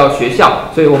能需要学校，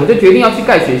所以我们就决定要去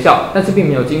盖学校，但是并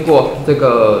没有经过这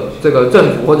个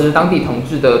政府或者是当地统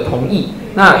治的同意。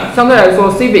那相对来说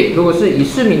 ，civic 如果是以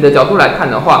市民的角度来看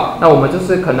的话，那我们就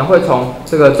是可能会从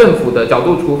这个政府的角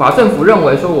度出发，政府认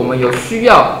为说我们有需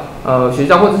要学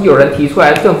校，或者是有人提出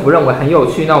来，政府认为很有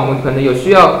趣，那我们可能有需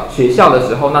要学校的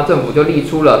时候，那政府就立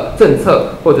出了政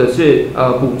策或者是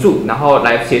补助，然后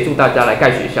来协助大家来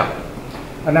盖学校。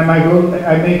And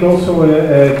I make also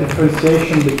a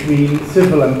differentiation between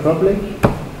civil and public.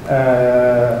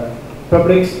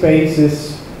 Public space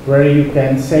is where you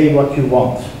can say what you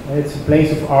want. It's a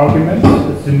place of argument.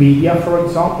 It's the media, for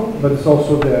example, but it's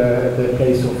also the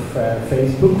place of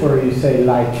Facebook where you say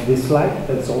like, dislike.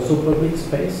 That's also public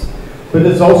space. But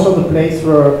it's also the place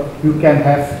where you can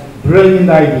have brilliant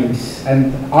ideas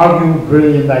and argue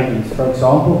brilliant ideas. For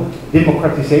example,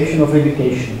 democratization of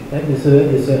education. That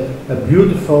is a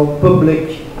beautiful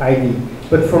public idea.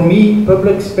 But for me,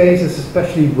 public space is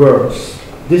especially words,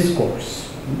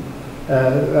 discourse,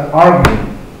 arguing.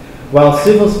 While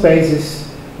civil space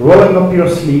is rolling up your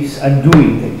sleeves and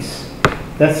doing things.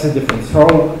 That's the difference.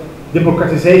 So,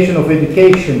 democratization of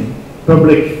education,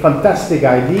 public, fantastic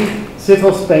idea.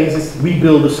 Civil space is we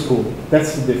build a school.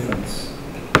 That's the difference.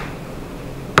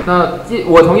 那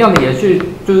我同样的也是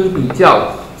就是比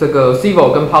较这个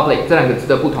civil 跟 public 这两个字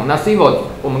的不同。那 civil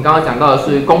我们刚刚讲到的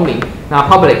是公民，那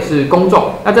public 是公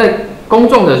众。那在公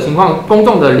众的情况、公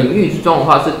众的领域之中的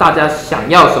话，是大家想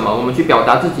要什么，我们去表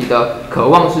达自己的渴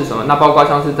望是什么。那包括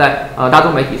像是在大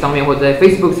众媒体上面，或者在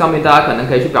Facebook 上面，大家可能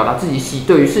可以去表达自己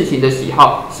对于事情的喜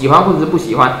好、喜欢或者是不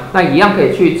喜欢。那一样可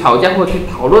以去吵架或去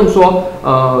讨论说，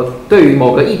对于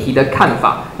某个议题的看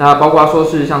法。那包括说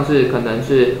是像是可能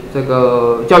是这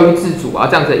个教育自主啊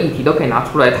这样子的议题都可以拿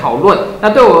出来讨论。那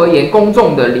对我而言，公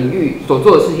众的领域所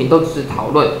做的事情都只是讨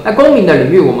论。那公民的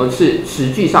领域，我们是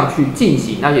实际上去进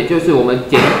行，那也就是我们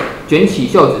卷起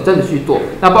袖子真的去做。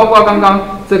那包括刚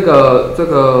刚这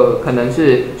个可能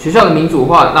是学校的民主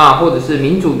化，那或者是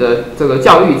民主的这个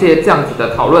教育这样子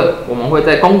的讨论，我们会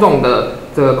在公众的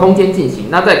这个空间进行。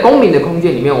那在公民的空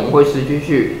间里面，我们会实际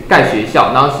去盖学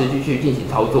校，然后实际去进行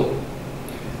操作。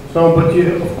So, but you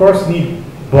of course need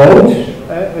both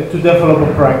to develop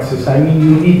a practice. I mean,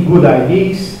 you need good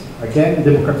ideas, again,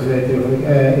 democratization of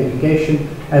education,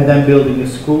 and then building a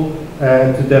school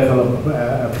to develop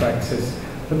a practice.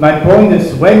 But my point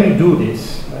is, when you do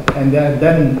this, and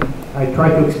then I try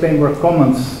to explain where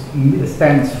commons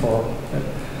stands for.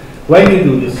 When you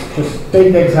do this, just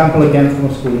take the example again from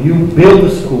a school. You build a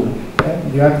school.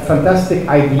 You have a fantastic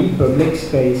idea, public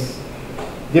space,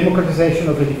 democratization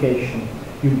of education.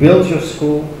 You build your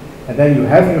school, and then you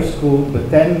have your school,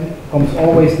 but then comes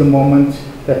always the moment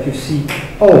that you see,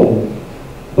 oh,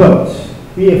 but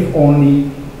we have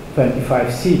only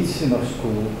 25 seats in our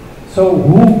school. So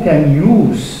who can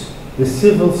use the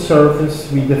civil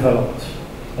service we developed?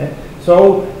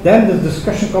 So then the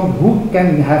discussion comes, who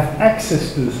can have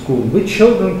access to the school? Which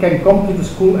children can come to the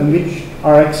school and which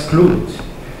are excluded?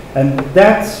 And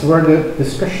that's where the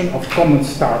discussion of commons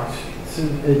starts.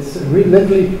 It's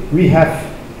literally, we have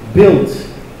built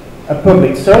a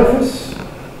public service,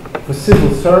 for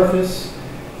civil service,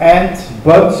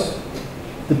 but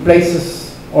the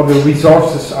places or the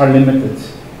resources are limited.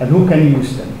 And who can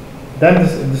use them? Then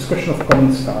the discussion of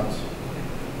commons starts.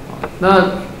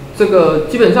 那这个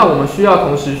基本上我们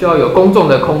同时需要有公众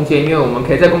的空间，因为我们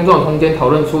可以在公众的空间讨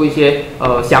论出一些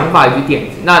想法以及点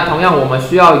子。那同样我们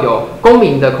需要有公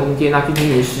民的空间，那去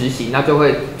进行实行，那就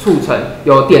会促成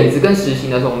有点子跟实行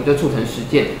的时候，我们就促成实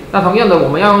践。那同样的，我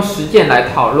们要用实践来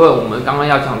讨论我们刚刚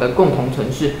要讲的共同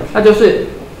城市，那就是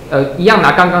一样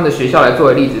拿刚刚的学校来作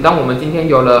为例子。当我们今天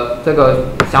有了这个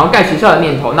想要盖学校的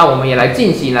念头，那我们也来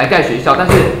进行来盖学校，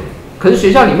可是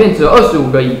学校里面只有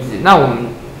25个椅子，那我们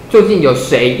究竟有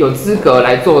谁有资格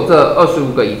来做这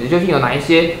25个椅子？究竟有哪一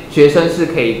些学生是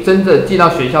可以真的进到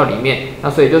学校里面？那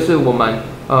所以就是我们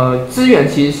资源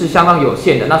其实是相当有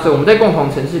限的。那所以我们在共同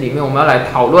城市里面，我们要来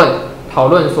讨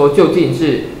论说究竟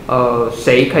是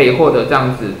谁可以获得这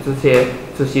样子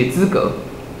这些资格。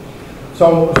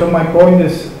So my point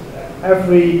is,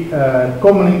 every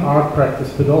common art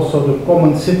practice, but also the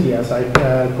common city, as I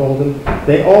call them,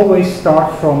 they always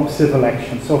start from civil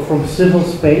action. So from civil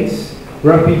space,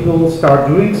 where people start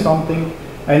doing something,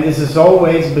 and this is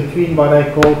always between what I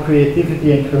call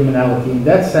creativity and criminality. In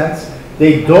that sense,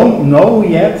 they don't know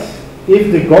yet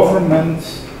if the government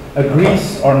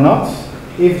agrees or not,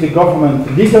 if the government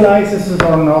legalizes it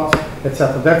or not,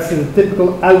 etc. That's the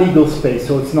typical illegal space.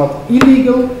 So it's not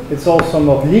illegal, it's also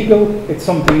not legal, it's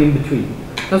something in between.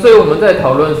 那所以我们在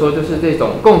讨论说，就是这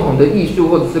种共同的艺术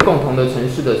或者是共同的城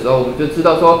市的时候，我们就知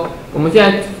道说，我们现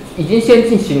在已经先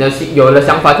有了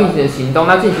想法，进行了行动。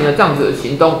那进行了这样子的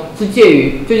行动，是介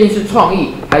于究竟是创意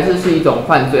还是一种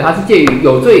犯罪？它是介于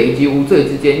有罪以及无罪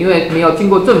之间，因为没有经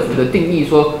过政府的定义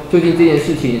说究竟这件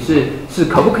事情是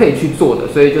可不可以去做的，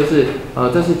所以就是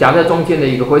这是夹在中间的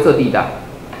一个灰色地带。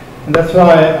And that's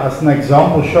why, as an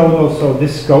example, showed also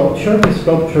this sculpture. This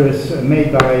sculpture is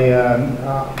made by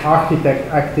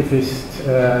architect activist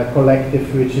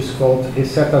collective, which is called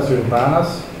Recetas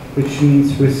Urbanas, which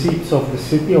means receipts of the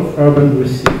city, of urban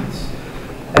receipts.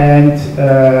 And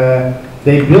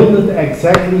they built it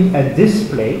exactly at this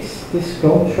place, this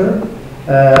sculpture,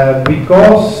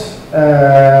 because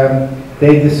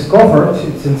they discovered,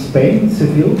 it's in Spain,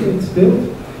 Seville, it's built,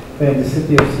 in the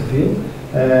city of Seville.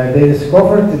 They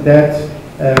discovered that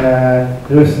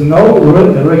there is no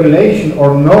regulation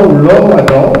or no law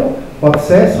at all what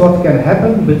says what can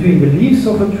happen between the leaves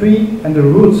of a tree and the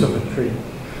roots of a tree.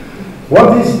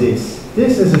 What is this?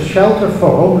 This is a shelter for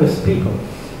homeless people.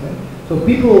 So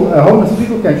homeless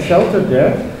people can shelter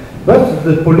there, but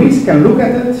the police can look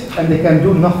at it and they can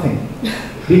do nothing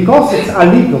because it's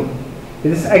illegal.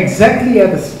 It is exactly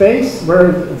at a space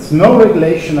where it's no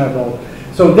regulation at all.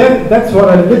 So that's what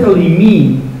I literally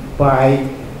mean by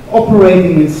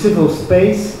operating in civil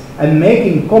space and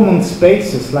making common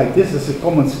spaces, like this is a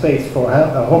common space for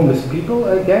homeless people.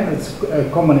 Again, it's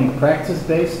common in practice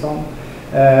based on.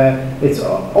 It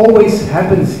always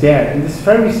happens there, in this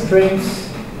very strange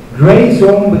gray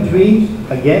zone between,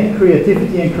 again,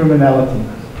 creativity and criminality.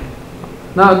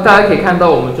 那大家可以看到，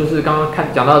我们就是刚刚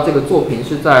讲到这个作品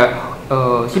是在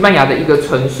西班牙的一个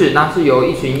城市，那是由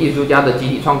一群艺术家的集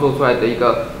体创作出来的一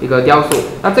个雕塑。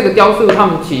那这个雕塑他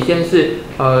们起先是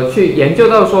去研究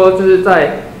到说，就是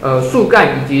在树干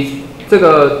以及这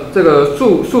个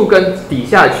树根底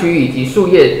下的区域以及树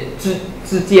叶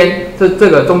之间这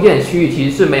个中间的区域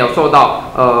其实是没有受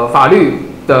到法律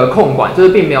的控管，就是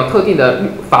并没有特定的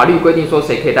法律规定说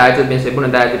谁可以待在这边，谁不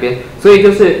能待在这边。所以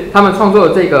就是他们创作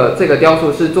的这个雕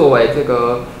塑是作为这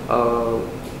个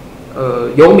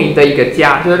游民的一个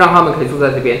家，就是让他们可以住在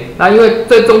这边。那因为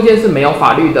这中间是没有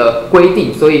法律的规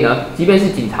定，所以呢，即便是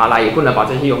警察来，也不能把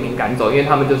这些游民赶走，因为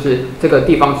他们就是这个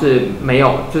地方是没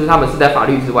有，就是他们是在法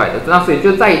律之外的。那所以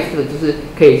就再一次的就是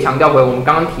可以强调回我们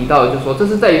刚刚提到的，就是说这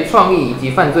是在于创意以及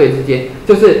犯罪之间，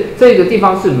就是这个地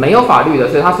方是没有法律的，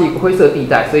所以它是一个灰色地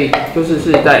带，所以就是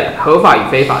在合法与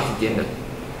非法之间的。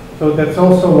So that's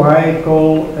also why I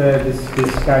call this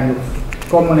kind of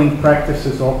commoning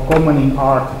practices or commoning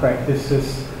art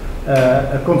practices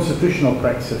a constitutional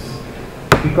practice,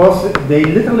 because they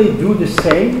literally do the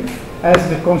same as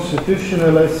the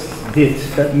constitutionalists did.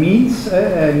 That means,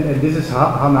 and this is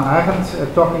Hannah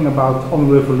Arendt talking about on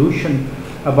revolution,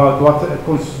 about what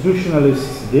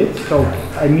constitutionalists did. So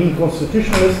I mean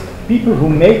constitutionalists, people who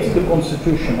made the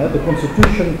Constitution, the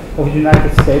Constitution of the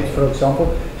United States, for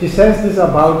example. She says this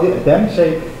about them.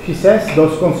 She says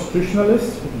those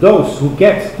constitutionalists, those who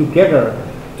get together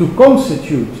to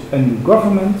constitute a new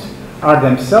government, are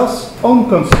themselves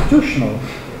unconstitutional.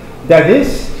 That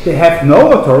is, they have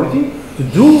no authority to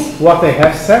do what they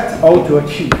have set out to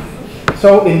achieve.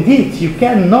 So indeed, you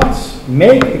cannot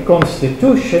make a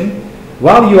constitution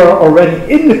while you are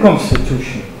already in the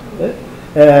constitution.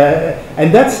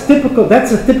 And that's typical,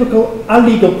 that's a typical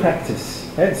illegal practice.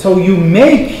 So you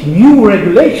make new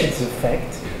regulations in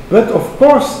fact, but of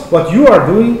course what you are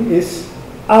doing is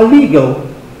illegal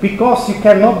because you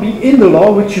cannot be in the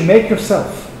law which you make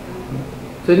yourself.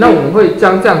 所以那我们会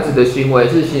将这样子的行为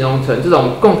是形容成这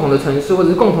种共同的城市或者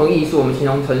是共同意识，我们形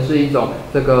容成是一种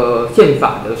这个宪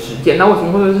法的实践。那为什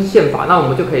么会说是宪法？那我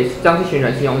们就可以将这群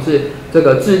人形容是这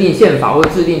个制定宪法或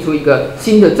制定出一个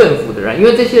新的政府的人，因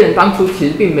为这些人当初其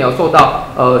实并没有受到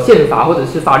宪法或者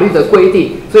是法律的规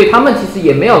定，所以他们其实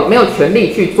也没有权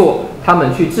利去做他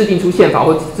们去制定出宪法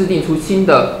或制定出新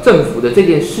的政府的这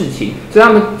件事情，所以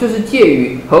他们就是介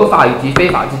于合法以及非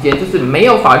法之间，就是没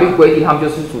有法律规定，他们就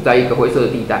是处在一个灰色的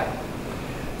地带。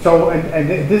So,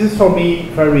 and this is for me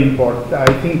very important. I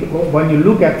think when you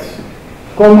look at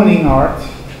commoning art,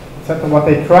 what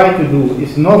they try to do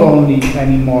is not only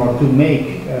anymore to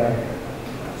make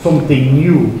something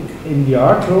new in the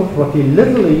art world. What they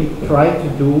literally try to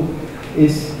do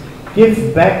is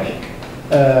give back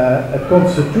a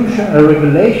constitution, a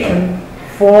regulation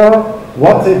for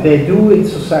what they do in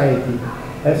society.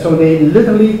 So they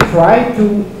literally try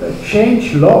to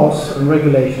change laws and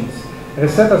regulations.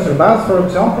 Resetters Urbaans, for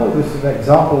example, this is an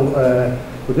example,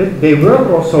 they work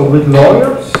also with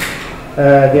lawyers.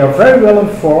 They are very well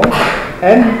informed,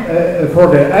 and for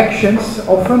their actions,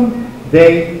 often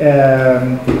they,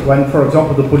 when, for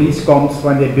example, the police comes,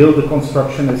 when they build a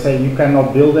construction, they say you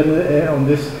cannot build on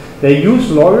this. They use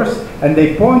lawyers, and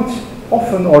they point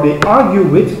often, or they argue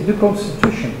with the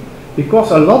Constitution,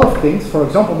 because a lot of things, for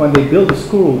example, when they build a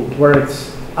school where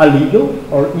it's illegal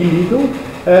or illegal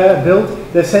built,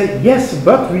 they say yes,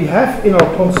 but we have in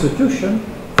our Constitution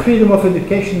freedom of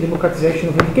education, democratization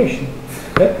of education.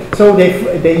 So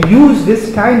they use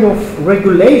this kind of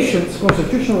regulations,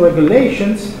 constitutional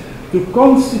regulations, to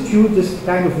constitute this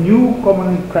kind of new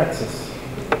common praxis.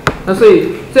 那所以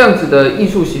这样子的艺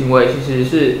术行为其实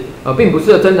是并不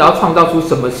是真的要创造出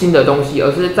什么新的东西，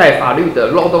而是在法律的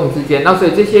漏洞之间。那所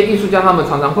以这些艺术家他们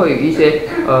常常会与一些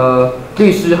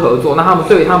律师合作，那他们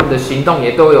对于他们的行动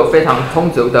也都有非常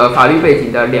充足的法律背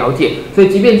景的了解。所以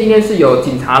即便今天是有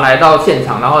警察来到现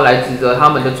场，然后来指责他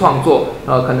们的创作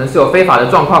可能是有非法的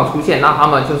状况出现，那他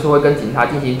们就是会跟警察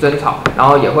进行争吵，然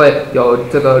后也会有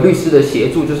这个律师的协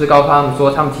助，就是告诉他们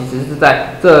说他们其实是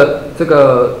在这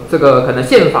个可能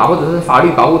宪法或者是法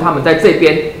律保护他们在这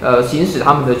边行使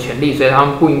他们的权利，所以他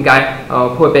们不应该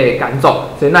会被赶走。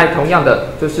所以那同样的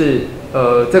就是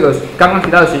这个刚刚提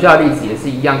到的学校的例子也是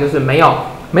一样，就是没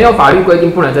有法律规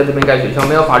定不能在这边盖学校，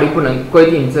没有法律不能规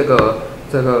定这个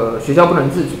学校不能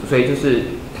自主，所以就是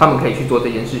他们可以去做这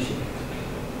件事情。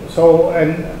So,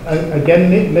 and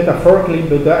again, metaphorically,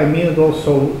 but I mean it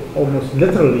also almost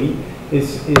literally,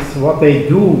 is what they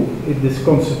do in this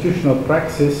constitutional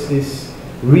praxis is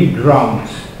reground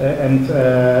and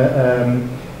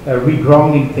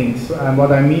regrounding things. And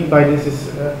what I mean by this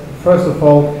is, first of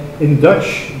all, in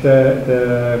Dutch,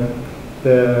 the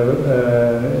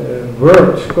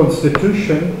word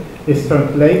constitution is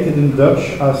translated in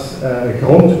Dutch as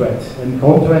grondwet. And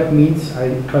grondwet means, I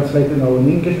translate it now in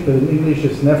English, but in English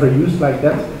it's never used like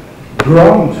that,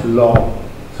 ground law.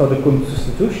 So the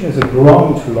constitution is a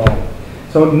ground law.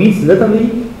 So it means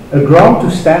literally a ground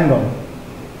to stand on.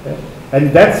 Okay?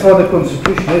 And that's what the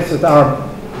constitution is. It are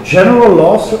general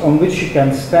laws on which you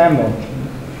can stand on.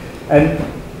 And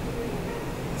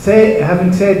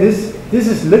having said this, this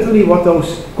is literally what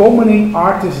those commoning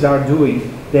artists are doing.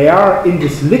 They are in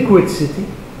this liquid city,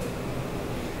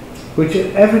 which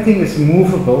everything is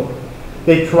movable.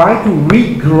 They try to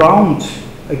reground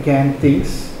again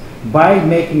things by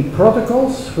making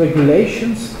protocols,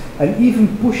 regulations, and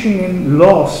even pushing in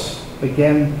laws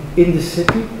again in the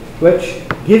city, which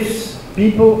gives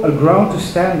people a ground to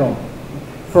stand on.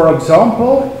 For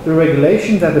example, the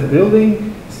regulation that a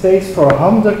building stays for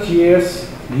 100 years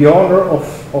the order of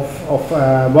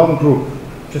one group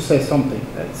just say something.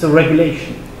 It's a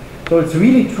regulation. So it's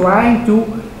really trying to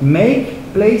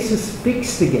make places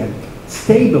fixed again,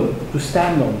 stable to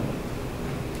stand on.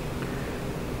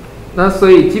 那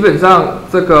所以基本上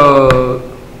这个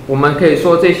我们可以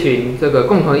说这群这个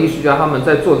共同的艺术家他们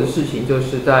在做的事情就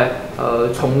是在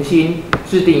重新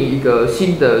制定一个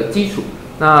新的基础。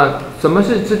那什么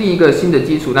是制定一个新的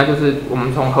基础？那就是我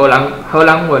们从荷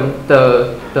兰文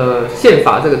的宪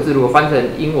法这个字如果翻成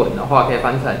英文的话，可以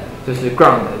翻成就是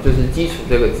ground， 就是基础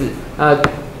这个字。那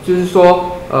就是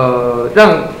说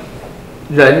让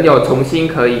人有重新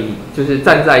可以就是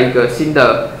站在一个新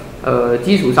的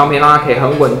基础上面，让他可以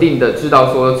很稳定的知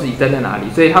道说自己站在哪里。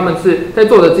所以他们是在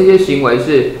做的这些行为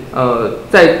是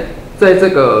在这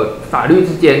个法律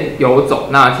之间游走，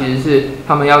那其实是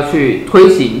他们要去推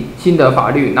行新的法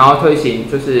律，然后推行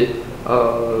就是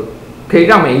可以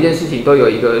让每一件事情都有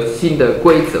一个新的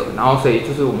规则，然后所以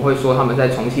就是我们会说他们在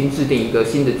重新制定一个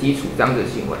新的基础这样子的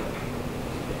行为。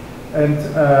And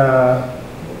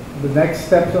the next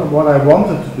step of what I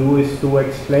wanted to do is to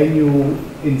explain you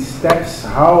in steps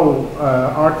how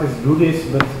artists do this,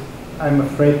 but I'm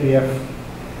afraid we have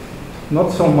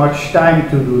not so much time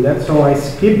to do that, so I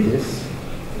skip this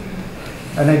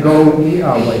and I go. Oh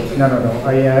wait, no.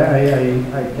 I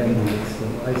can do it still.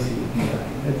 I see it in time.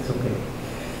 It's okay.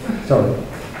 Sorry.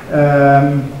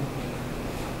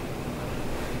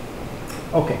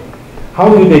 Okay. How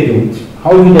do they do it?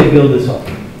 How do they build this up?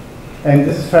 And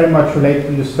this is very much related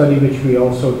to the study which we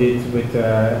also did with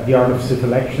the Art of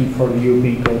Civil Action for the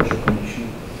European Culture Commission.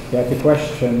 They had the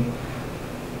question,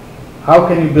 how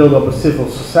can you build up a civil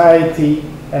society,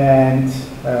 and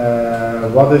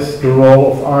what is the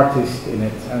role of artists in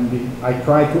it? And I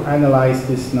try to analyze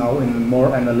this now in a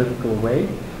more analytical way.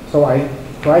 So I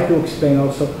try to explain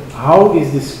also how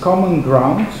is this common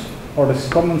ground or this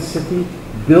common city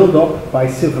built up by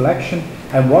civil action,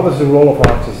 and what is the role of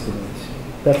artists in it?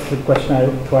 That's the question I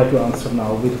try to answer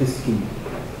now with this scheme.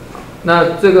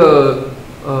 那这个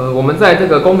我们在这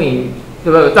个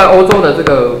在欧洲的这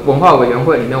个文化委员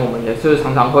会里面，我们也是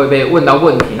常常会被问到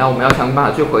问题，那我们要想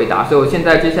办法去回答。所以我现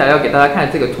在接下来要给大家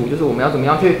看这个图，就是我们要怎么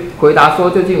样去回答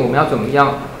说，究竟我们要怎么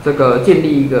样这个建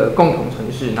立一个共同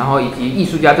城市，然后以及艺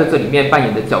术家在这里面扮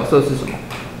演的角色是什么。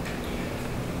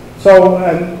So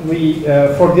we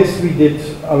for this we did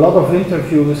a lot of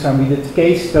interviews and we did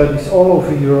case studies all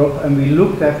over Europe, and we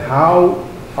looked at how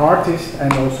artists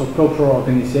and also cultural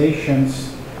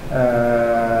organizations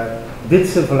did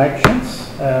civil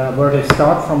actions, where they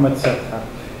start from, etc.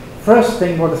 First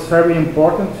thing, what is very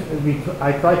important,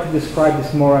 I try to describe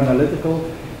this more analytical,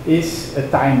 is a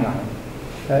timeline.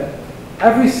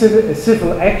 Every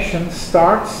civil action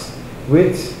starts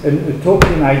with an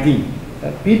utopian idea.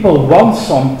 People want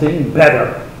something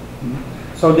better.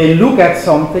 So they look at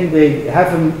something, they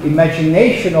have an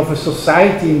imagination of a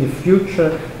society in the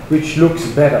future which looks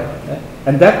better.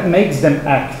 And that makes them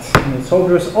act. So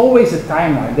there's always a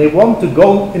timeline. They want to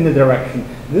go in the direction.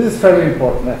 This is very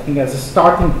important, I think, as a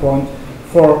starting point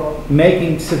for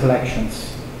making civil actions.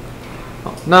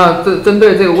 那针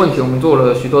对这个问题，我们做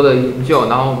了许多的研究，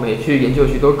然后我们也去研究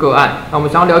许多个案。那我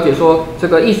们想要了解说，这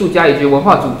个艺术家以及文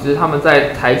化组织他们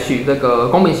在采取这个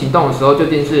公民行动的时候，究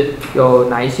竟是有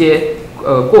哪一些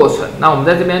过程？那我们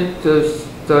在这边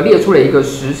就列出了一个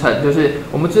时程，就是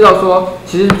我们知道说，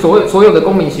其实所有的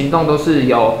公民行动都是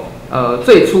有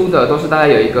最初的都是大家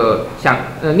有一个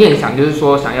念想，就是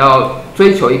说想要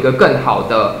追求一个更好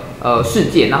的世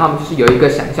界，那他们就是有一个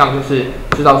想象，就是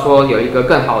知道说有一个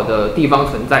更好的地方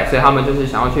存在，所以他们就是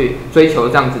想要去追求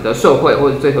这样子的社会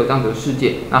或者追求这样子的世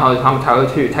界，然后他们才会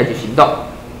去采取行动。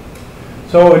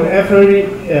So in every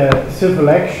civil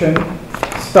action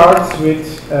starts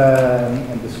with,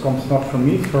 and this comes not from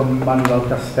me, it's from Manuel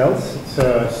Castells, it's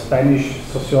a Spanish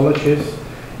sociologist.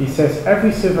 He says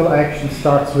every civil action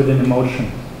starts with an emotion.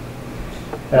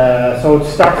 So it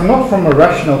starts not from a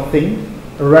rational thing,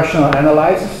 a rational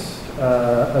analysis,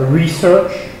 a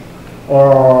research,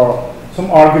 or some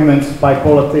arguments by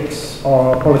politics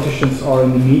or politicians or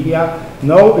in the media.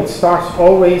 No, it starts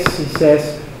always, he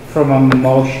says, from an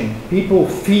emotion. People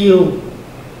feel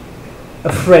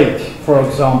afraid, for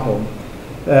example.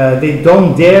 They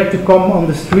don't dare to come on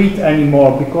the street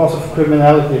anymore because of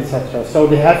criminality, etc. So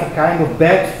they have a kind of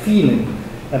bad feeling.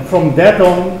 And from that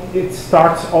on, it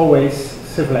starts always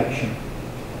civil action.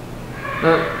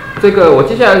 这个我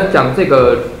接下来讲这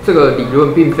个理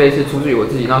论，并非是出自于我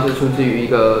自己，那是出自于一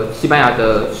个西班牙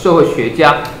的社会学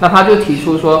家。那他就提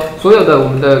出说，所有的我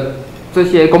们的这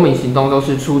些公民行动都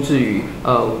是出自于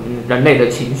人类的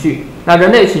情绪。那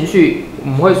人类情绪，我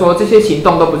们会说这些行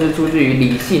动都不是出自于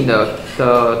理性的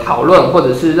的讨论，或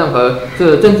者是任何这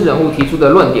个政治人物提出的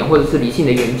论点，或者是理性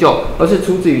的研究，而是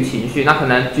出自于情绪。那可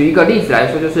能举一个例子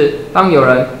来说，就是当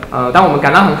我们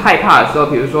感到很害怕的时候，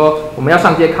比如说我们要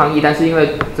上街抗议，但是因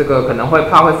为这个可能会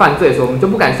怕会犯罪的时候，我们就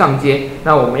不敢上街。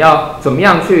那我们要怎么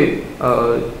样去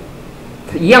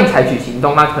一样采取行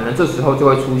动？那可能这时候就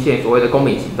会出现所谓的公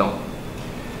民行动。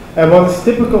What is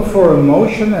typical for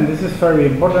emotion, and this is very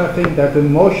important, I think that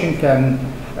emotion can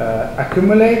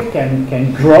accumulate,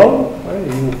 can grow. Right?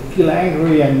 You feel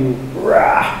angry and you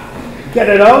get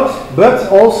it out,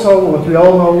 but also what we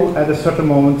all know, at a certain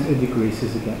moment it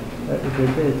decreases again.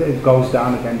 It goes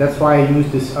down again. That's why I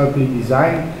use this ugly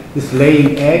design, this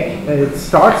laying egg. It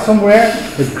starts somewhere,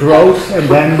 it grows, and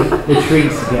then it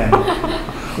shrinks again.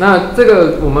 那这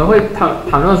个我们会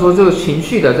谈论说，这个情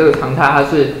绪的这个常态，它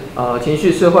是情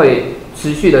绪是会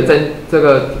持续的这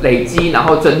个累积，然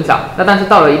后增长。那但是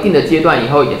到了一定的阶段以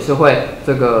后，也是会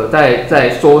这个在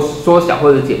缩小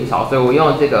或者减少。所以我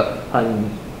用这个很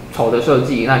丑的设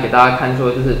计，那给大家看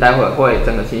说，就是待会会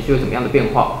整个情绪有怎么样的变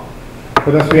化。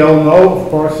But as we all know,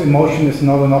 of course, emotion is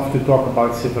not enough to talk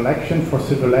about civil action. For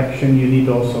civil action, you need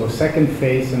also a second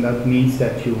phase, and that means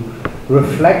that you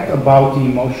reflect about the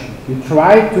emotion. You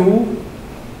try to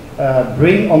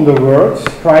bring on the words,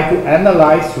 try to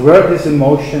analyze where this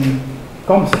emotion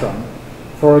comes from.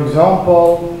 For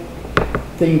example,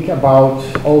 think about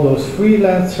all those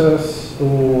freelancers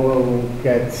who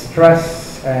get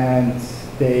stressed and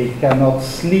they cannot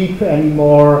sleep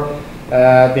anymore.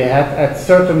 They have at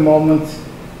certain moments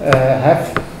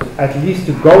have at least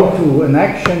to go to an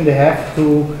action. They have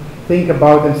to think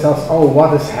about themselves, oh,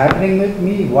 what is happening with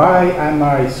me? Why am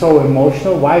I so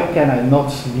emotional? Why can I not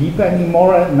sleep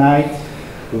anymore at night?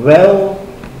 Well,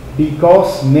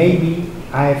 because maybe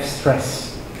I have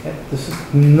stress. This is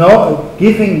not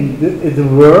giving the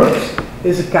words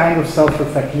is a kind of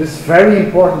self-reflection. This is very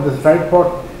important. This is very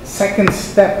important second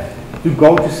step to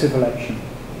go to civil action.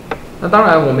 那当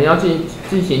然，我们要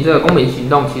进行这个公民行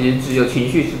动，其实只有情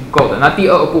绪是不够的。那第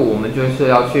二步，我们就是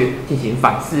要去进行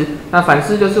反思。那反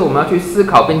思就是我们要去思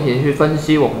考，并且去分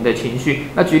析我们的情绪。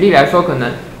那举例来说，可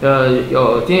能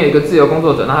今天有一个自由工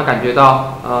作者，那他感觉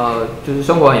到就是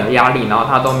生活很有压力，然后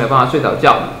他都没有办法睡着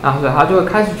觉，那所以他就会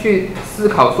开始去思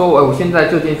考说，我现在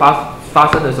究竟发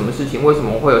生了什么事情？为什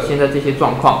么会有现在这些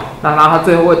状况？那他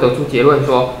最后会得出结论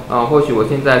说，或许我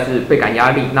现在是倍感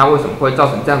压力。那为什么会造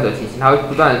成这样的情形？他会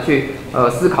不断的去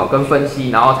思考跟分析，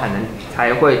然后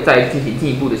才会再进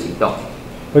一步的行动。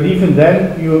But even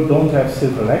then, you don't have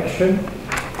civil action.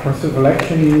 For civil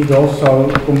action, you need also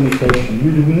communication.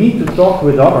 You need to talk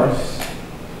with others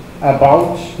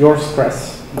about your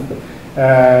stress.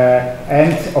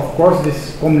 And of course,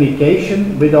 this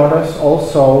communication with others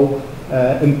also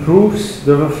improves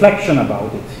the reflection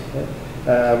about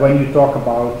it. When you talk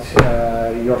about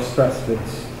your stress with,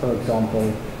 for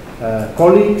example,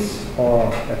 colleagues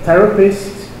or a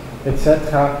therapist,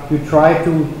 etc., you try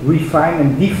to refine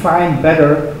and define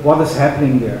better what is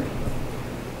happening there.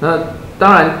 那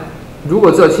当然，如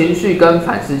果只有情绪跟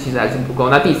反思，其实还是不够。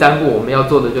那第三步我们要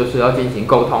做的就是要进行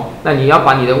沟通。那你要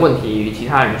把你的问题与其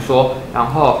他人说，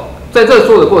然后在这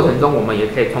说的过程中，我们也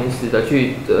可以同时的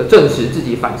去证实自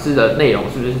己反思的内容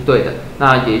是不是对的。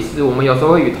那也是我们有时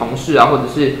候会与同事啊，或者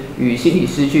是与心理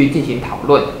师去进行讨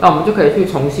论，那我们就可以去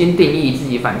重新定义自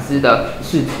己反思的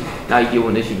事情，那以及我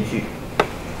们的情绪。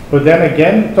But then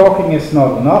again, talking is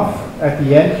not enough. At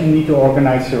the end, you need to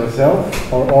organize yourself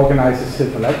or organize a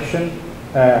civil action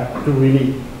to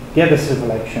really get a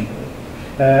civil action.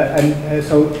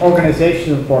 So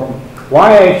organization is important.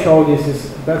 Why I show this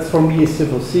is that's for me a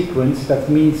civil sequence. That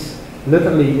means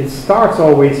literally it starts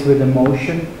always with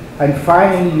emotion, and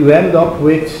finally you end up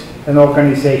with an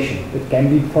organization. It can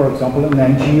be, for example, an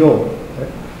NGO,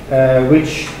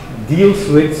 which deals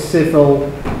with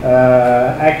civil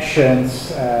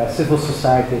actions, civil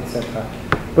society, etc.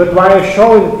 But why I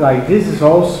show it like this is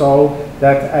also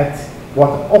that what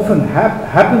often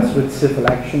happens with civil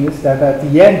action is that at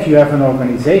the end you have an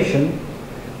organization,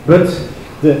 but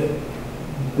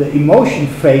the emotion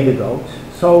faded out,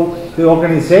 so the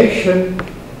organization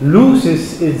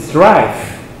loses its drive.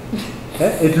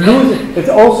 It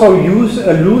also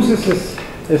loses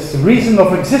its reason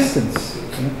of existence.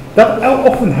 That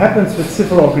often happens with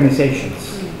civil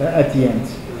organizations at the end.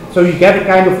 So you get a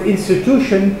kind of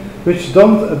institution which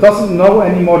doesn't know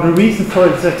anymore the reason for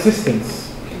its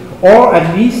existence, or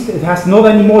at least it has not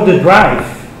anymore the drive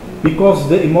because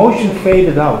the emotion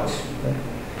faded out.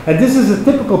 And this is a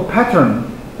typical pattern.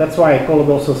 That's why I call it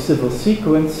also civil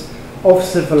sequence of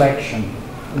civil action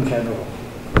in general.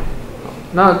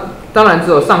 那当然，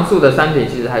只有上述的3点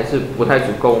其实还是不太足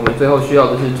够。我们最后需要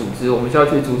的是组织，我们需要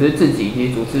去组织自己，以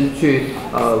及组织去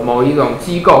某一种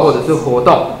机构或者是活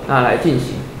动，来进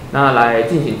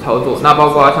行操作。那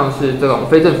包括像是这种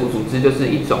非政府组织就是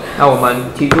一种。那我们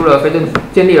建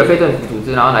立了非政府组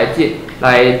织，然后来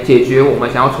解决我们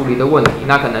想要处理的问题。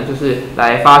那可能就是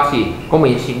来发起公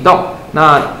民行动。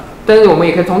但是我们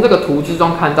也可以从这个图之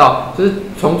中看到，就是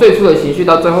从最初的情绪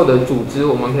到最后的组织，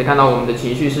我们可以看到我们的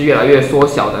情绪是越来越缩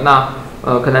小的。那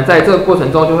可能在这个过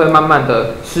程中就会慢慢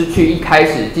的失去一开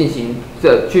始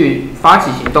去发起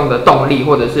行动的动力，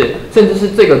或者是甚至是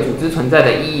这个组织存在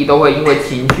的意义，都会因为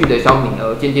情绪的消弭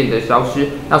而渐渐的消失。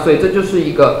那所以这就是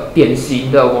一个典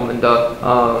型的我们的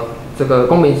这个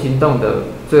公民行动的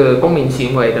这个公民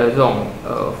行为的这种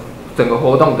整个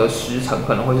活动的时程，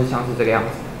可能会是像是这个样子。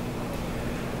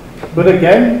But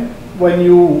again, when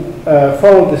you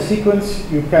follow the sequence,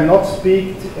 you cannot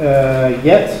speak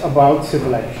yet about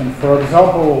civil action. For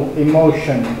example,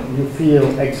 emotion, you feel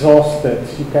exhausted,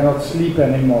 you cannot sleep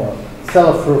anymore.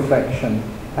 Self-reflection,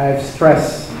 I have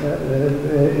stress,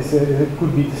 it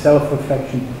could be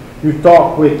self-reflection. You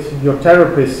talk with your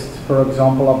therapist, for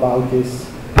example, about this,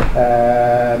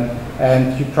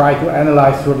 and you try to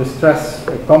analyze where the stress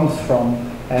comes from.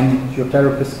 And your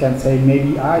therapist can say,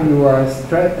 maybe you are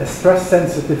a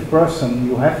stress-sensitive person.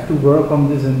 You have to work on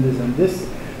this and this and this.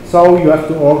 So you have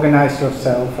to organize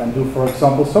yourself and do, for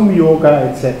example, some yoga,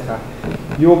 etc.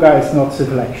 Yoga is not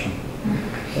civil action.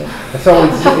 So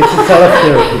it's a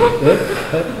self-therapy.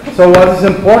 So what is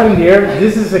important here,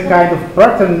 this is a kind of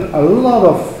pattern a lot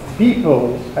of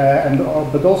people,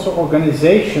 but also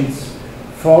organizations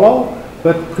follow.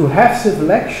 But to have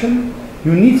civil action,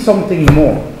 you need something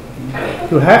more.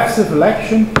 To have civil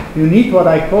action, you need what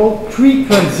I call 3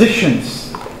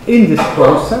 transitions in this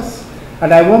process.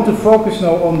 And I want to focus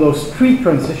now on those 3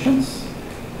 transitions.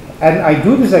 And I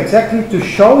do this exactly to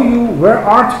show you where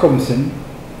art comes in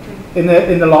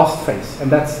the last phase. And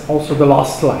that's also the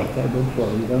last slide. Don't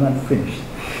worry, then I'm finished.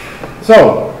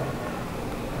 So,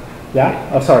 yeah?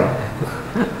 Oh, sorry.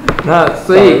 那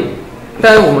所以。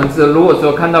但是我们如果只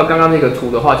有看到刚刚那个图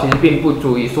的话，其实并不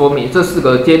足以说明这4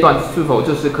个阶段是否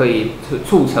就是可以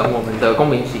促成我们的公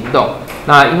民行动。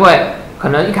那因为可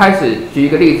能一开始，举一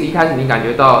个例子，一开始你感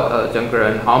觉到整个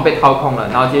人好像被掏空了，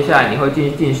然后接下来你会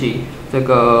进行这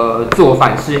个自我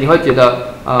反思，你会觉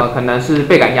得可能是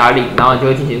倍感压力，然后你就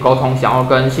会进行沟通，想要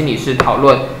跟心理师讨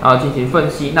论，然后进行分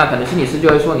析。那可能心理师就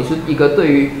会说你是一个对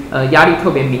于压力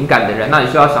特别敏感的人，那你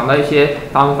需要想到一些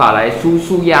方法来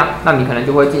舒压，那你可能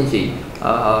就会进行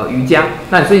瑜伽。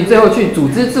那所以最后去组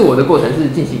织自我的过程是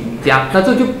进行瑜伽，那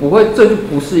这就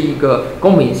不是一个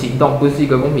公民行动，不是一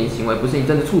个公民行为，不是你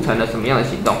真的促成了什么样的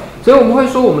行动。所以我们会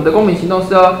说我们的公民行动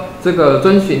是要这个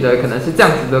遵循的可能是这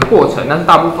样子的过程，但是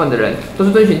大部分的人都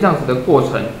是遵循这样子的过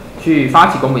程去发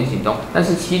起公民行动，但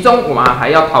是其中我们还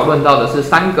要讨论到的是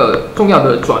3个重要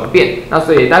的转变。那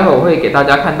所以待会我会给大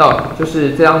家看到就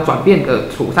是这张转变的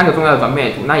图，3个重要的转变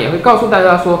的图，那也会告诉大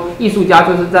家说艺术家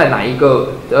就是在哪一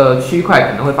个区块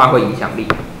可能会发挥影响力。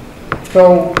So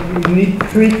you need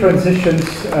 3 transitions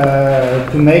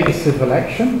to make a civil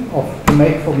action, or to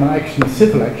make from an action a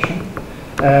civil action,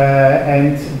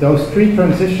 and those 3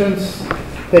 transitions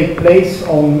take place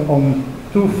on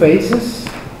 2 phases.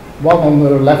 1 on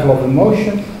the level of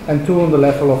emotion and 2 on the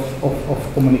level of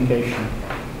communication.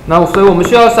 那所以我们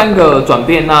需要3个转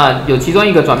变，那有其中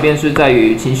一个转变是在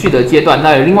于情绪的阶段，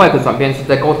那有另外一个转变是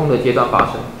在沟通的阶段发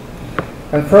生。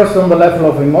And first on the level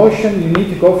of emotion, you need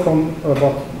to go from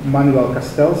what Manuel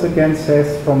Castells again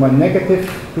says, from a negative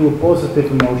to a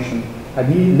positive emotion.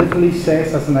 And he literally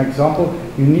says, as an example,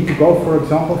 you need to go, for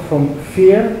example, from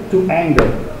fear to anger.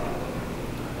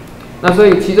 那所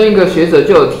以其中一个学者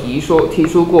就有提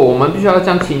出过，我们必须要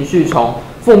将情绪从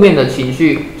负面的情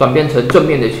绪转变成正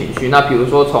面的情绪。那比如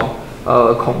说从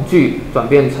恐惧转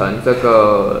变成这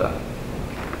个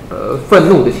愤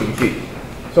怒的情绪。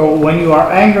So when you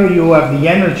are angry, you have the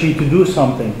energy to do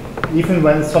something, even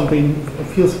when something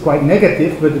feels quite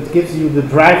negative, but it gives you the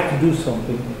drive to do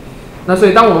something. 那所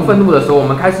以当我们愤怒的时候，我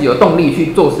们开始有动力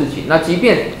去做事情。那即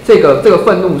便这个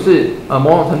愤怒是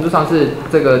某种程度上是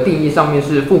这个定义上面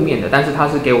是负面的，但是它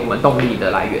是给我们动力的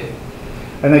来源。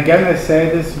And again, I say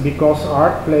this because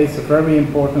art plays a very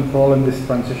important role in this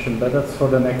transition. But that's for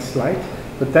the next slide.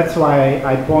 But that's why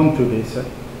I point to this.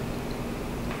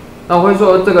 那我会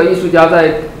说，这个艺术家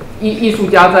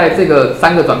在这个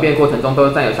3个转变过程中都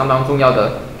占有相当重要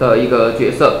的一个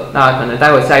角色。那可能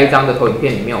待会下一张的投影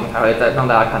片里面，我们才会再让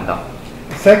大家看到。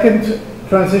Second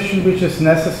transition which is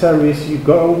necessary is you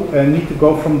need to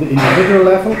go from the individual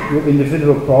level, your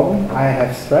individual problem. I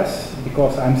have stress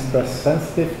because I'm stress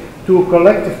sensitive, to a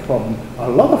collective problem. A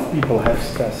lot of people have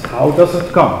stress. How does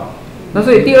it come? 那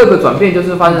所以第二个转变就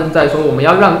是发生在说，我们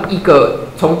要让一个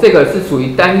从这个是属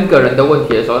于单一个人的问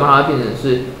题的时候，让它变成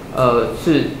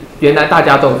是原来大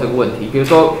家都有这个问题。比如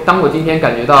说，当我今天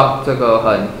感觉到这个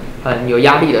很有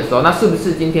压力的时候，那是不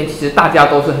是今天其实大家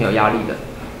都是很有压力的？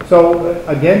 So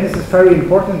again, this is very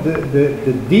important.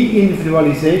 The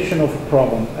de-individualization of a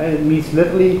problem. It means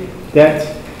literally that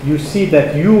you see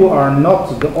that you are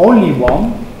not the only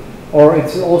one. Or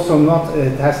it's also not,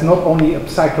 it has not only a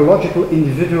psychological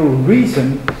individual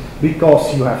reason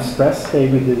because you have stress, stay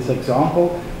with this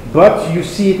example, but you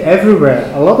see it everywhere.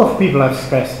 A lot of people have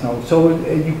stress now, so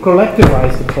you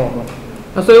collectivize the problem.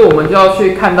 那所以我们就要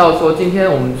去看到说，今天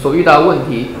我们所遇到的问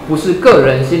题，不是个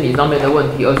人心理上面的问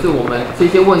题，而是我们这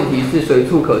些问题是随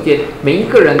处可见，每一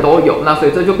个人都有。那所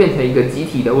以这就变成一个集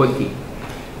体的问题。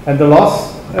And the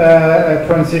last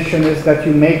transition is that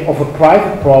you make of a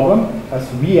private problem, as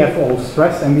we have all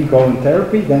stress and we go in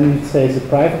therapy, then it stays a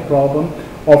private problem.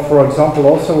 Or for example,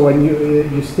 also when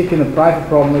you stick in a private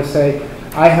problem, you say,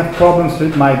 I have problems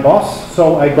with my boss,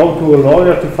 so I go to a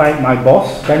lawyer to find my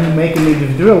boss. Then you make an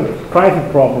individual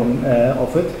private problem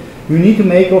of it. You need to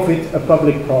make of it a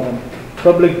public problem.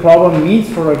 Public problem means,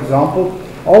 for example,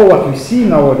 all what we see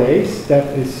nowadays, that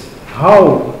is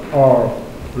how our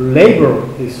labor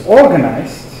is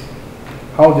organized,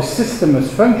 how the system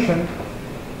is functioned,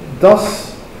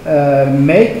 does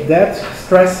make that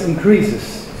stress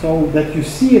increases. So that you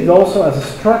see it also as a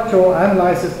structural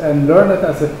analysis and learn it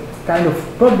as a kind of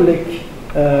public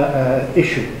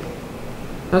issue.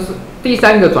 但是第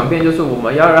三个转变就是我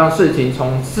们要让事情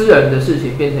从私人的事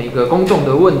情变成一个公众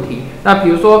的问题。那比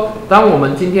如说，当我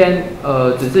们今天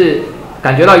只是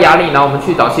感觉到压力，然后我们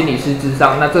去找心理师咨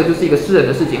商，那这就是一个私人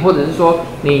的事情，或者是说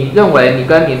你认为你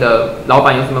跟你的老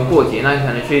板有什么过节，那你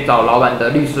可能去找老板的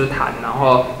律师谈，然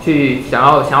后去想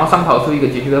要商讨出一个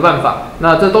解决的办法，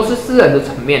那这都是私人的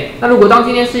层面。那如果当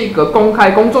今天是一个公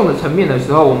开公众的层面的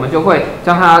时候，我们就会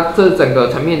将它这整个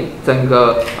层面整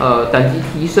个等级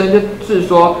提升，就是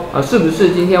说是不是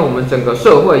今天我们整个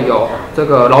社会有这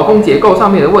个劳工结构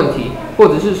上面的问题，或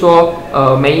者是说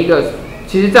每一个。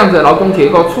其实这样子的劳工结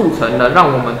构促成了让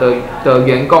我们的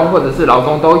员工或者是劳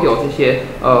工都有这些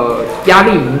压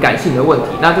力敏感性的问题，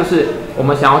那就是我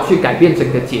们想要去改变整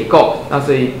个结构，那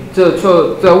所以这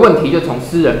个问题就从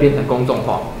私人变成公众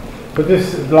化。But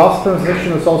this last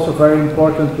transition is also very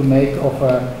important to make of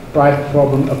a private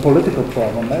problem a political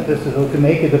problem. This is to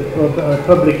make it a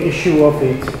public issue of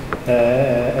it,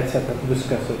 etc. To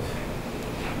discuss it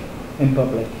in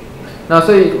public. 那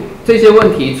所以这些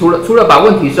问题除了把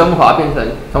问题升华变成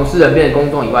从私人变成公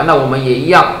众以外，那我们也一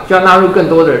样需要纳入更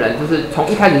多的人，就是从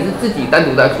一开始是自己单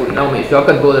独在处理，那我们也需要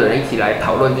更多的人一起来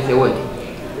讨论这些问题。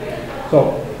So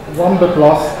one but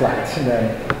last slide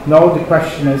then. Now the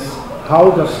question is,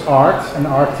 how does art and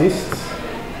artists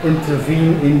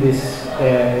intervene in this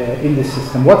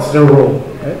system? What's their role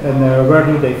and where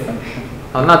do they function?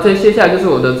 好，那接下来就是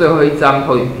我的最后一张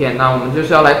投影片。那我们就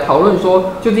是要来讨论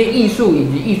说，究竟艺术以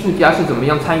及艺术家是怎么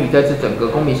样参与在这整个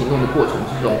公民行动的过程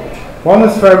之中。One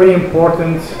is very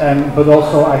important, but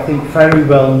also I think very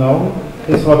well known,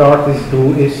 is what artists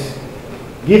do is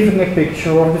giving a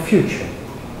picture of the future.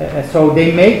 So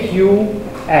they make you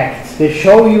act. They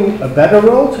show you a better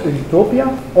world, a utopia,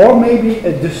 or maybe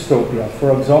a dystopia.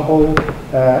 For example,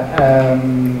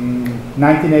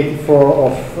 1984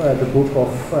 of the book of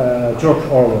George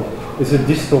Orwell is a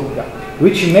dystopia,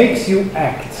 which makes you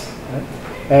act.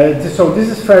 So this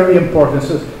is very important.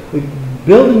 So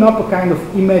building up a kind of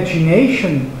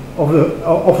imagination of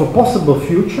a possible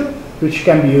future, which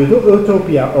can be a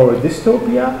utopia or a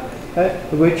dystopia,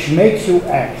 which makes you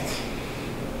act.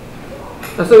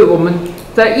 那所以我们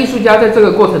在艺术家在这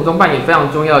个过程中扮演非常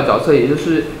重要的角色，也就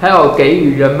是他要给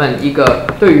予人们一个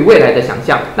对于未来的想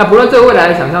象。那不论这个未来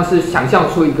的想象是想象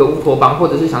出一个乌托邦，或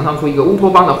者是想象出一个乌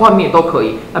托邦的幻灭都可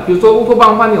以。那比如说乌托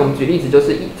邦幻灭，我们举例子就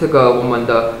是这个我们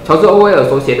的乔治·欧威尔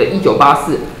所写的《1984》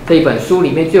这一本书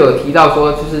里面就有提到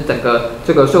说，就是整个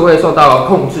这个社会受到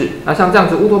控制。那像这样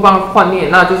子乌托邦幻灭，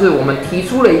那就是我们提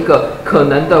出了一个可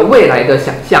能的未来的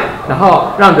想象，然后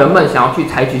让人们想要去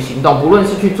采取行动，不论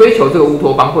是去追求这个乌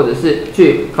托邦，或者是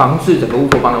去防治整个乌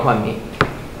托邦的幻灭。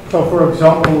So, for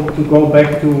example, to go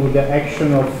back to the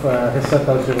action of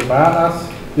Recetas Urbanas,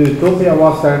 the utopia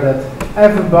was there that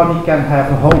everybody can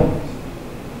have a home.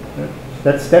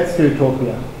 That's the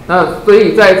utopia. 那所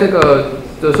以在这个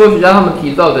社会学家他们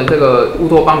提到的这个乌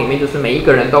托邦里面，就是每一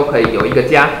个人都可以有一个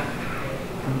家。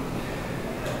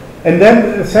And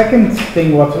then the second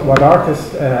thing what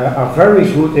artists are very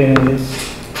good in is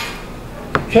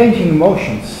changing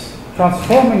emotions,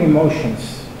 transforming emotions.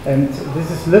 And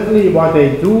this is literally what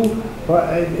they do.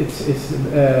 It's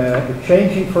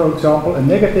changing, for example, a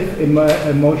negative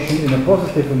emotion in a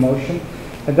positive emotion.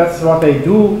 And that's what they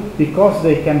do because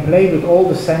they can play with all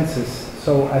the senses.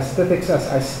 So aesthetics as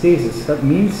aesthesis. That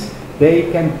means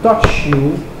they can touch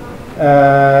you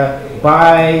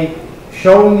by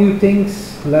showing you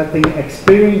things, letting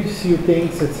experience you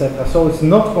things, etc. So it's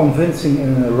not convincing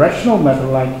in a rational matter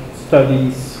like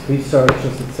studies,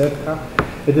 researches, etc.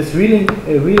 It is really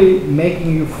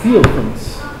making you feel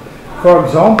things. For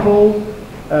example,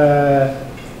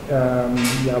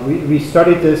 we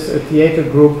studied this theater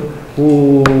group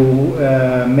who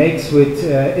makes with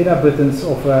inhabitants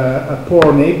of a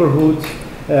poor neighborhood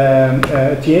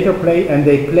a theater play, and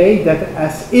they play that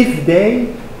as if they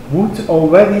would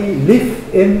already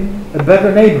live in a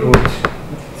better neighborhood.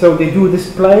 So they do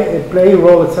this play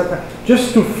role, etc.,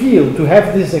 just to feel, to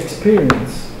have this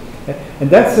experience. And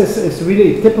that's is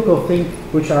really a typical thing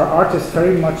which our artists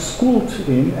very much schooled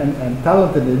in and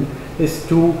talented in, is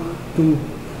to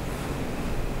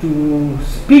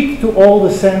speak to all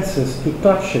the senses, to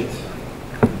touch it.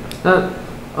 那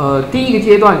第一个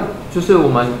阶段就是我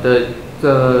们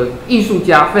的艺术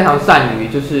家非常善于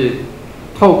就是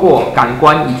透过感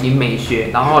官以及美学，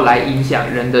然后来影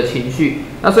响人的情绪。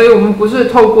那所以我们不是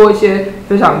透过一些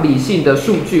非常理性的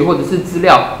数据或者是资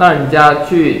料让人家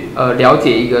去了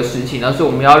解一个事情，而是我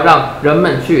们要让人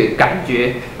们去感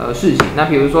觉事情。那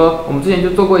比如说我们之前就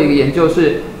做过一个研究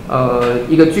是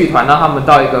一个剧团让他们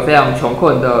到一个非常穷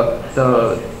困的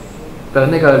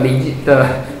那个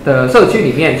的社区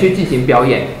里面去进行表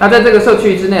演。那在这个社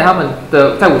区之内，他们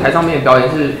在舞台上面的表演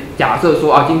是假设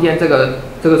说啊，今天这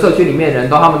个社区里面的人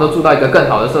他们都住到一个更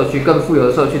好的社区、更富有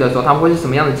的社区的时候，他们会是什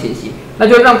么样的情形？那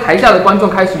就让台下的观众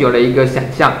开始有了一个想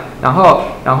象，然后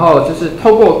就是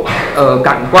透过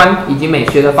感官以及美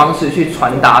学的方式去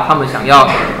传达他们想要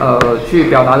去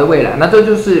表达的未来。那这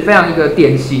就是非常一个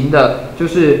典型的，就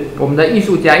是我们的艺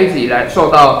术家一直以来受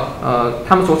到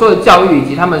他们所受的教育以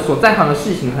及他们所在行的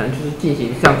事情，可能就是进行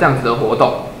像这样子的活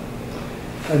动。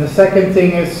And the second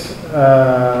thing is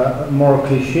more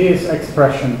cliché is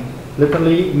expression.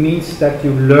 Literally means that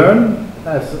you learn,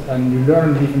 and you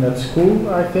learn even at school,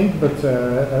 I think, but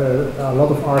a lot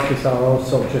of artists are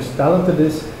also just talented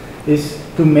is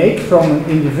to make from an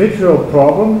individual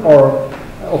problem or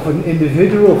of an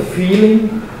individual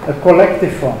feeling a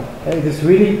collective one. It is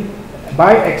really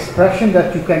by expression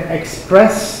that you can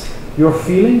express your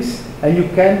feelings and you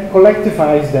can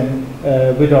collectivize them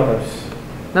with others.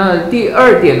 那第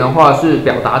二点的话是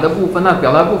表达的部分，那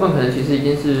表达部分可能其实已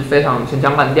经是非常陈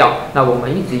腔滥调。那我们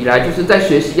一直以来就是在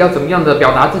学习要怎么样的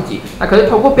表达自己。那可是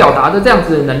透过表达的这样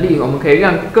子的能力，我们可以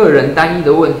让个人单一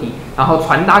的问题，然后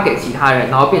传达给其他人，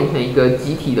然后变成一个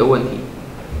集体的问题。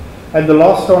And the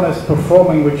last one is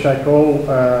performing, which I call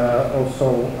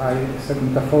also, I said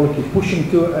metaphorically, pushing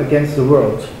against the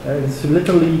world. It's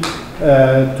literally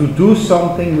to do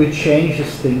something which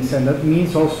changes things, and that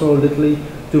means also literally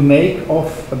to make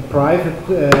of a private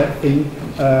thing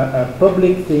a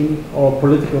public thing or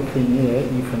political thing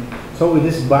even. So it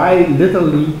is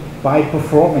literally by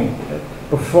performing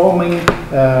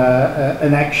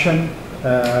an action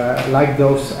like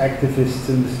those activists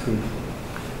in the street.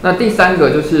 那第三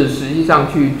个就是实际上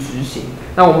去执行。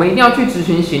那我们一定要去执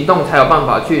行行动，才有办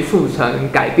法去促成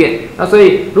改变。那所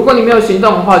以，如果你没有行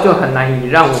动的话，就很难以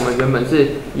让我们原本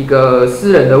是一个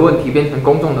私人的问题变成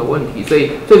公众的问题。所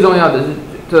以最重要的是，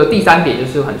这第三点就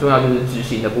是很重要，就是执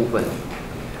行的部分。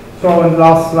So in the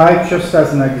last slide, just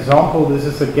as an example, this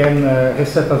is again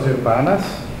recetas urbanas.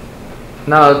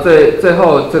 那最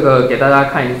后这个给大家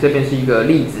看，这边是一个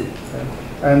例子。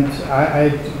And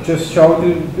I just showed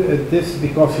you this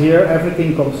because here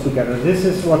everything comes together. This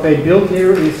is what they built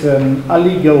here is an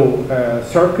illegal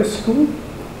circus school.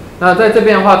 那在这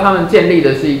边的话，他们建立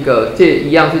的是一个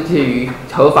一样是介于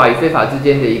合法与非法之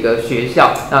间的一个学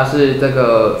校，那是这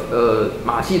个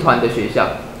马戏团的学校。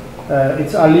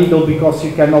It's illegal because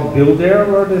you cannot build there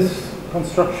where this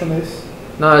construction is.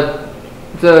 那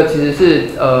这其实是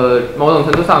某种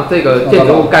程度上，这个建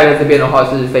筑物盖在这边的话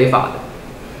是非法的。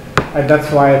And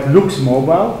that's why it looks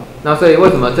mobile. 那所以为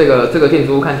什么这个建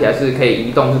筑物看起来是可以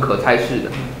移动、是可拆式的？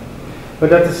 But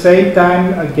at the same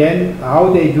time, again,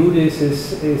 how they do this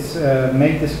is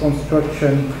make this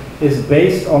construction is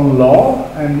based on law,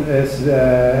 and as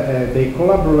they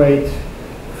collaborate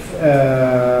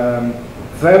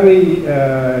very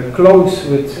close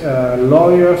with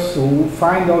lawyers who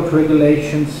find out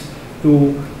regulations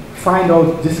to find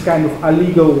out this kind of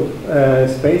illegal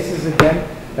spaces again.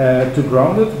 To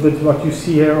ground it, but what you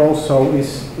see here also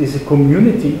is a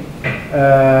community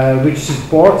which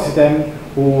supports them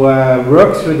who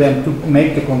works with them to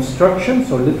make the construction.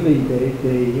 So literally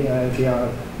they are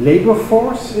labor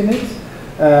force in it,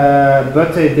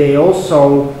 but they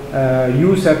also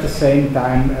use at the same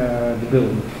time the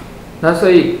building. 那所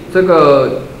以这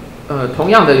个同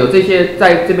样的有这些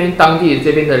在这边当地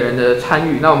这边的人的参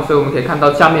与，所以我们可以看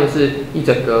到下面是一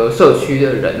整个社区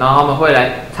的人，然后他们会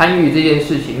来参与这件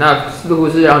事情，那似乎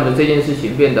是让这件事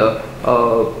情变得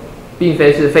并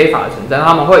非是非法的存在，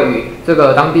他们会与这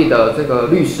个当地的这个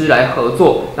律师来合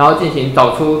作，然后进行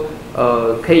找出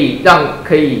可以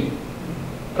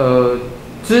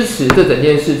支持这整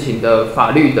件事情的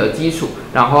法律的基础，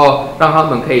然后让他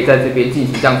们可以在这边进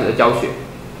行这样子的教学。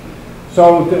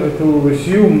So to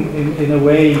resume, in a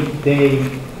way, they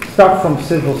start from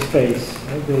civil space.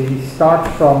 They start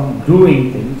from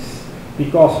doing things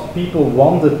because people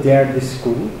wanted this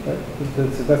school.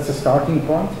 That's the starting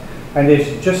point. And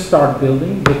they just start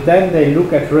building, but then they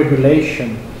look at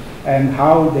regulation and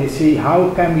how they see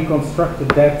how can we construct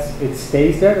it that it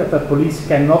stays there, that the police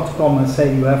cannot come and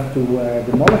say you have to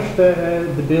demolish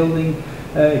the building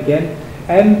again.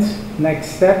 And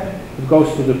next step, it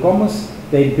goes to the commons.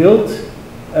 They build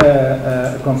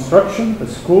a construction, a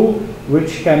school,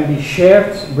 which can be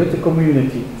shared with the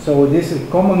community. So this is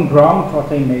common ground what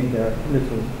they made there,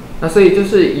 literally. 那所以就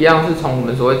是一样是从我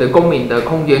们所谓的公民的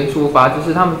空间出发，就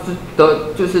是他们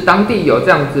就是当地有这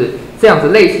样子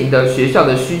类型的学校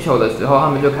的需求的时候，他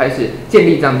们就开始建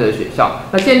立这样的学校。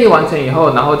那建立完成以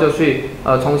后，然后就去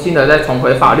重新的再重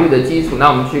回法律的基础。那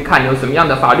我们去看有什么样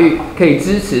的法律可以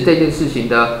支持这件事情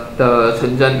的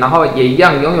成真，然后也一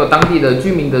样拥有当地的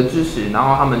居民的支持，然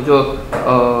后他们就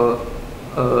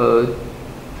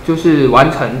就是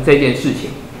完成这件事情。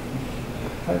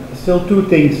Still two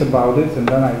things about it, and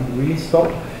then I really stop.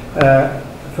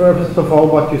 First of all,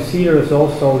 what you see here is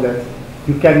also that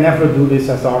you can never do this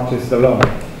as artists alone.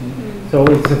 So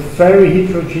it's a very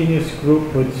heterogeneous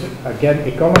group with, again,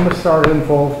 economists are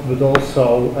involved, but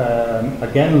also,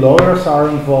 again, lawyers are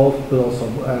involved, but also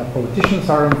politicians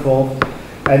are involved.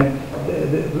 And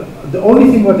the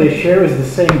only thing what they share is the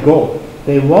same goal.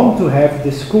 They want to have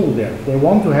this school there. They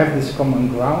want to have this common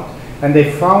ground. And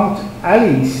they found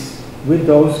allies with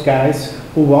those guys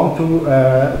who want to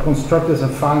construct this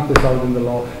and find this out in the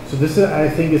law. So this, I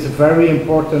think, is a very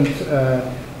important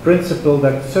principle,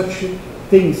 that such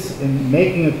things in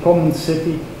making a common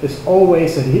city is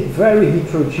always a very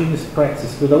heterogeneous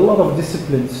practice with a lot of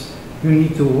disciplines you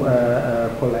need to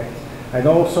collect. And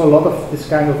also a lot of this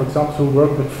kind of examples who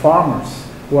work with farmers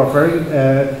who are very,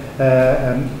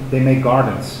 they make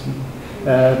gardens.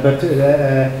 But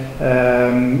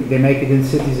they make it in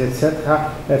cities, etc.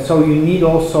 So you need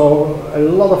also a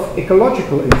lot of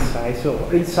ecological insights, or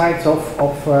insights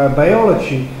of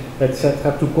biology,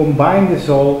 etc. to combine this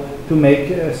all to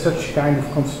make such kind of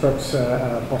constructs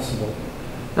possible.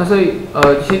 那所以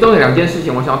其中有两件事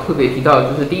情我想要特别提到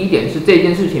的，就是第一点是这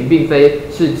件事情并非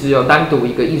是只有单独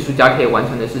一个艺术家可以完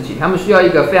成的事情，他们需要一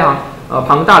个非常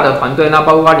庞大的团队，那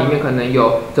包括它里面可能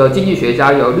有经济学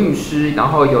家、有律师，然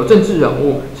后有政治人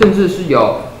物，甚至是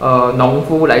有农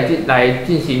夫来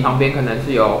进行，旁边可能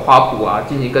是有花圃啊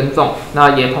进行耕种，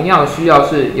那也同样需要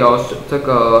是有这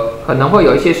个可能会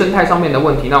有一些生态上面的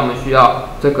问题，那我们需要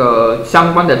这个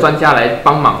相关的专家来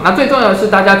帮忙。那最重要的是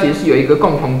大家其实是有一个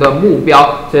共同的目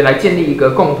标，所以来建立一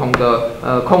个共同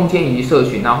的空间以及社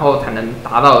群，然后才能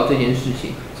达到这件事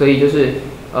情。所以就是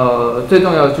最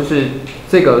重要的就是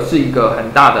这个是一个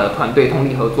很大的团队通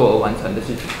力合作而完成的事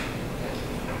情。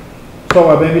So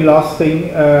maybe last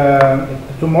thing,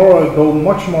 tomorrow I'll go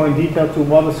much more in detail to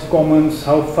what is commons,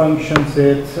 how functions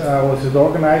it, how is it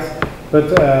organized, but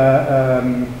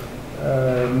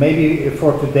maybe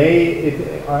for today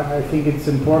I think it's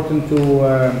important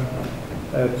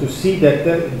to see that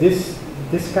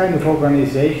this kind of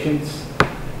organizations,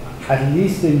 at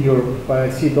least in Europe, but I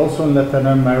see it also in Latin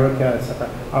America, etc.,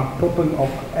 are popping up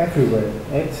everywhere.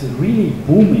 It's really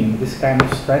booming, this kind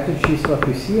of strategies what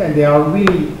we see, and they are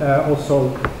really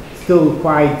also still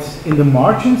quite in the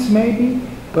margins maybe,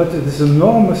 but it is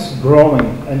enormous growing,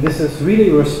 and this is really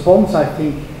a response, I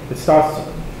think. It starts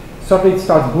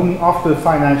booming after the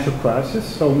financial crisis,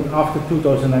 so after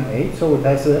 2008, so it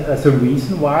has a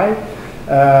reason why.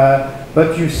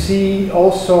 But you see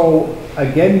also,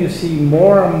 again, you see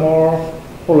more and more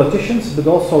politicians, but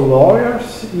also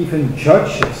lawyers, even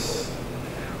judges,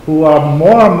 who are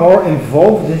more and more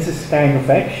involved in this kind of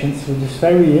actions, which is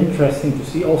very interesting to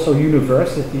see. Also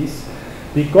universities,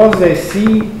 because they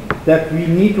see that we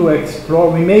need to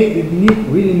explore, we need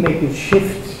really make a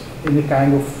shift in the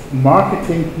kind of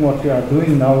marketing what we are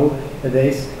doing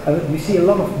nowadays. We see a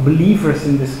lot of believers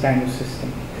in this kind of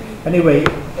system. Anyway,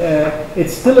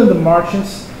 it's still in the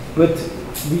margins, but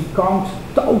we count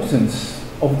thousands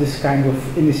of this kind of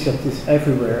initiatives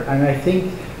everywhere, and I think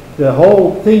the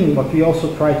whole thing, what we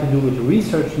also try to do with the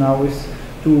research now, is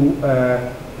to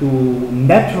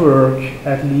network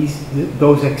at least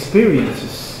those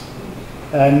experiences.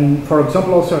 And for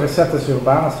example, also Resetas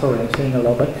Urbanas, sorry I'm saying a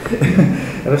lot, but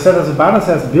Resetas Urbanas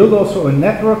has built also a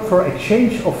network for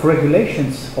exchange of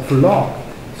regulations of law,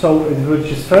 so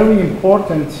which is very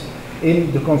important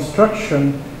in the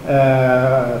construction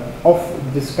of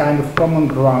this kind of common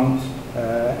ground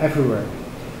everywhere.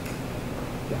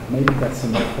 Yeah, maybe that's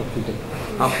enough for today.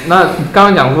 好，那刚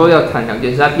刚讲说要谈两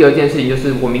件事，那第二件事情就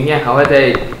是我明天还会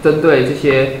再针对这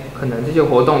些可能这些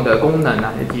活动的功能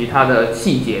啊，以及它的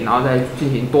细节，然后再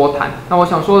进行多谈。那我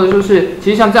想说的就是，其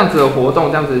实像这样子的活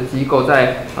动，这样子的机构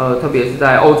在特别是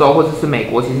在欧洲或者是美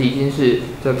国，其实已经是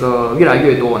这个越来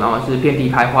越多，然后是遍地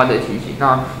开花的情形。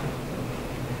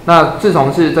那自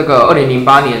从是这个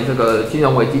2008年这个金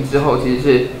融危机之后，其实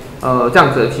是这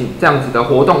样子的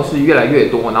活动是越来越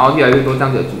多，然后越来越多这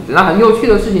样子的组织。那很有趣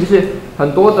的事情是，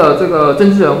很多的这个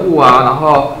政治人物啊，然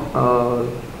后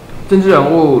政治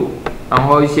人物，然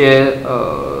后一些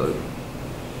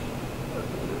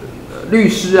律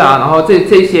师啊，然后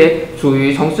这些属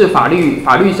于从事法律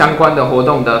相关的活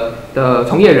动的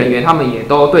从业人员，他们也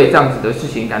都对这样子的事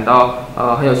情感到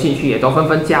很有兴趣，也都纷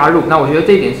纷加入。那我觉得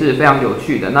这一点是非常有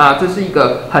趣的。那这是一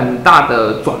个很大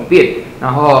的转变，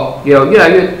然后有越来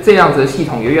越这样子的系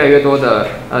统，有越来越多的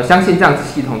相信这样子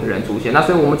系统的人出现。那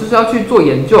所以我们就是要去做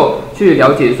研究，去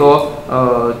了解说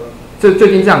这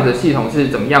最近这样的系统是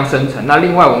怎么样生成。那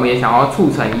另外我们也想要促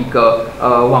成一个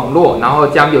网络，然后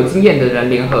将有经验的人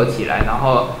联合起来，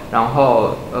然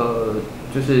后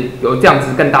就是有这样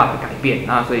子更大的改变。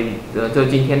那所以这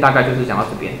今天大概就是讲到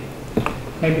这边。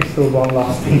Maybe still one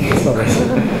last thing. Sorry.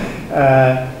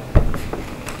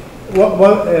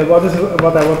 What I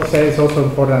want to say is also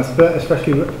important,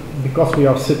 especially because we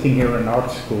are sitting here in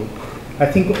art school. I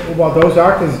think what those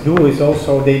artists do is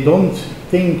also they don't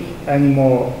think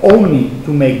anymore only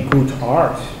to make good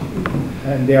art,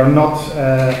 and they are not.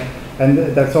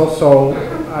 And that's also,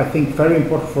 I think, very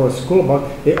important for a school. But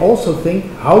they also think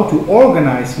how to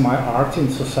organize my art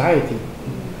in society,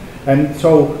 and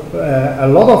so a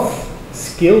lot of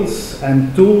skills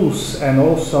and tools, and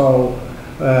also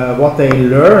what they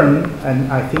learn,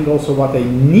 and I think also what they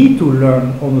need to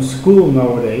learn on a school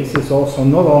nowadays is also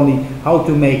not only how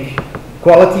to make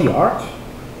quality art,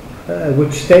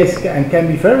 which stays and can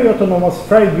be very autonomous,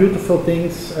 very beautiful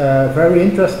things, very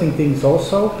interesting things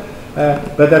also,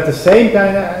 but at the same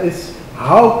time is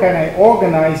how can I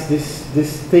organize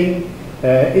this thing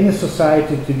in a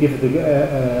society to give it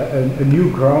a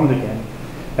new ground again.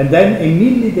 And then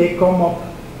immediately they come up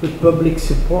with public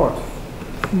support,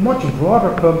 much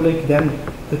broader public than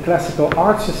the classical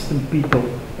art system people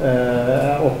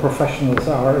or professionals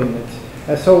are in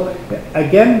it. So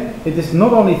again, it is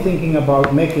not only thinking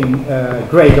about making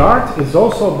great art, it's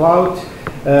also about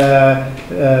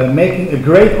making a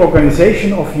great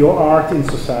organization of your art in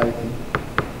society.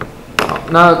 好，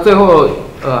那最后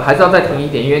还是要再提一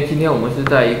点，因为今天我们是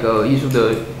在一个艺术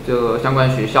的这个相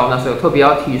关学校，那所以特别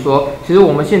要提说，其实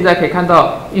我们现在可以看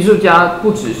到，艺术家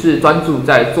不只是专注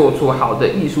在做出好的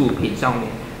艺术品上面，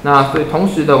那所以同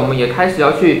时的，我们也开始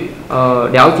要去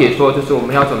了解说，就是我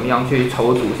们要怎么样去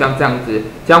筹组像这样子，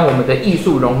将我们的艺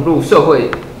术融入社会，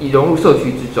融入社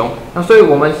区之中。那所以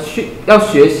我们要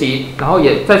学习，然后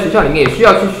也在学校里面也需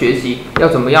要去学习要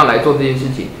怎么样来做这件事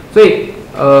情。所以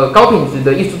高品质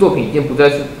的艺术作品已经不再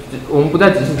是我们不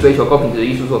再只是追求高品质的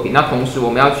艺术作品，那同时我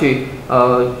们要去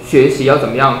学习要怎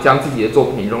么样将自己的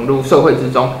作品融入社会之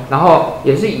中，然后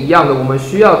也是一样的，我们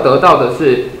需要得到的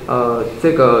是这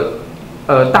个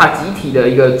大集体的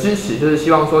一个支持，就是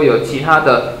希望说有其他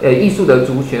的艺术的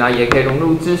族群啊，也可以融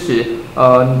入支持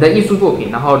你的艺术作品，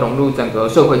然后融入整个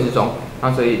社会之中。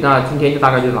那所以那今天就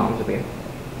大概就讲到这边。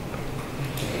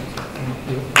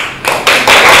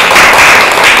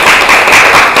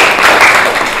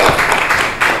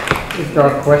If there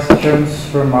are questions,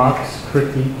 remarks,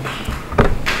 critique.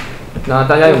 那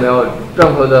大家有没有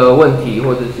任何的问题，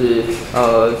或者是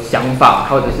想法，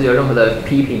或者是有任何的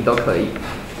批评都可以。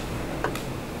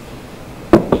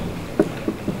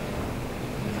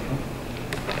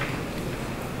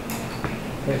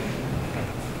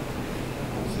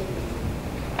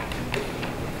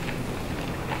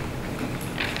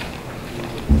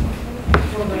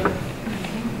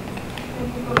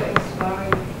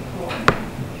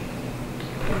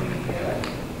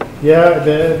Yeah,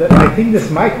 I think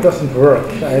this mic doesn't work.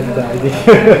 I have the idea.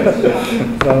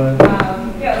 So,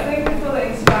 yeah, thank you for the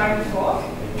inspiring talk.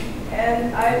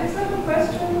 And I just have a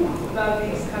question about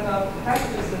these kind of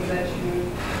practices that you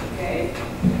gave.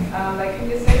 Like, can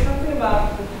you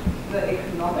about the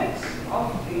economics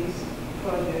of these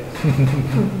projects?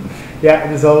 Yeah,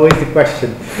 there's always the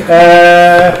question.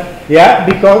 Yeah,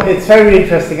 because it's very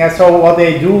interesting. And so what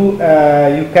they do,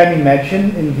 you can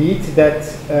imagine indeed that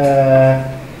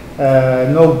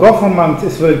no government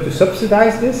is willing to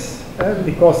subsidize this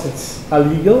because it's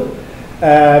illegal.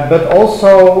 But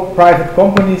also private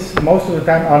companies most of the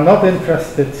time are not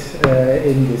interested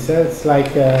in this. It's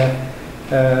like,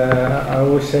 I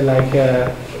always say like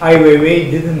Ai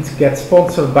Weiwei didn't get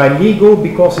sponsored by Lego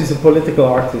because he's a political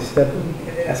artist. That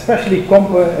especially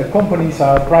private companies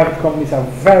are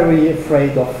very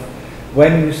afraid of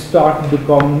when you start to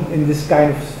become in this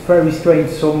kind of very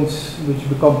strange zones which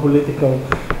become political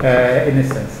in a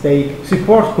sense. They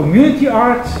support community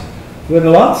art with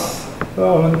lots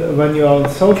when you're on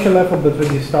social level, but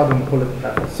when you start on political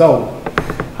level. So,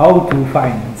 how to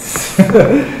finance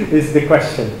is the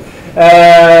question.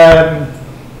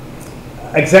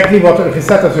 Exactly what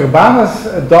Recetas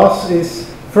Urbanas does is,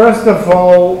 first of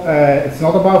all, it's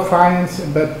not about finance,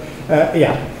 but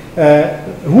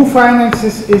who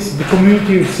finances is the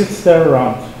community who sits there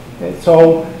around.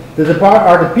 So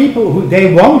the people who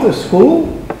they want a school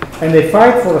and they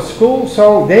fight for a school,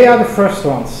 so they are the first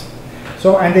ones.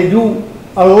 So and they do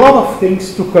a lot of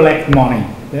things to collect money.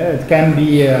 It can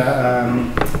be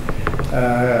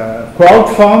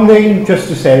crowdfunding, just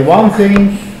to say one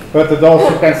thing. But it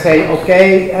also can say,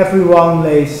 okay, everyone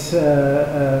lays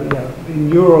in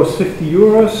euros, 50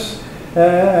 euros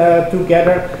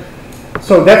together.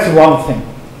 So that's one thing.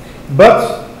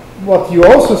 But what you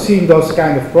also see in those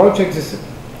kind of projects is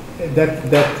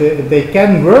that they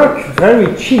can work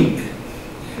very cheap,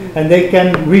 and they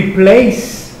can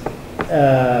replace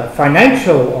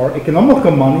financial or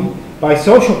economical money by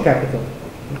social capital.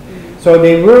 So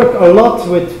they work a lot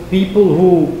with people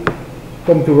who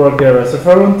come to work there as a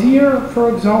volunteer, for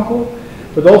example,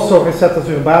 but also Recetas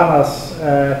Urbanas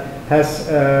has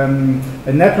a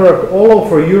network all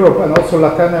over Europe and also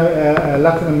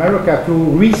Latin America to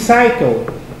recycle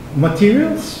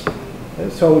materials,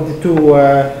 so to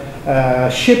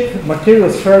ship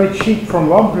materials very cheap from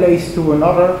one place to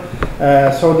another.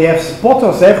 So they have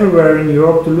spotters everywhere in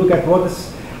Europe to look at what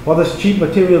is cheap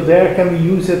material there, can we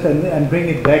use it and bring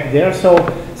it back there. So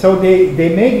they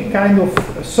make a kind of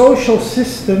social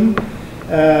system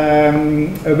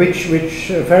which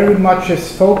very much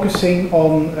is focusing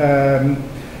on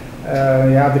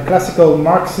the classical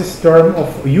Marxist term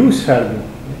of use value.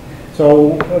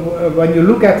 So when you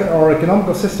look at our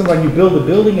economical system, when you build a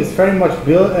building, it's very much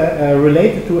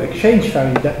related to exchange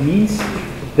value. That means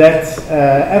that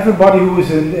everybody who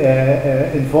is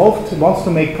involved wants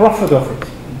to make profit of it.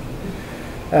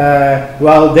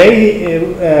 While they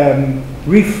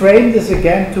reframe this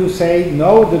again to say,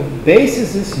 no, the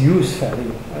basis is use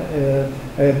value.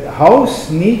 A house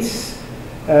needs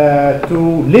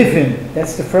to live in.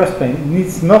 That's the first thing. It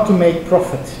needs not to make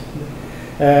profit.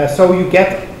 So you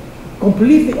get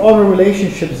completely other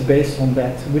relationships based on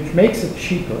that, which makes it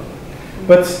cheaper.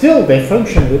 But still, they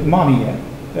function with money,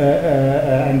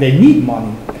 and they need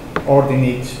money. Or they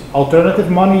need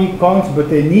alternative money coins, but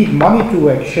they need money to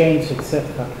exchange,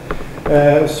 etc.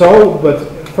 But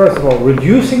first of all,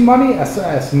 reducing money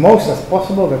as most as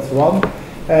possible, that's one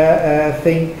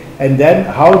thing. And then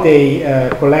how they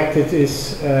collect it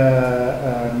is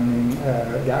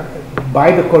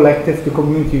by the collective, the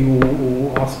community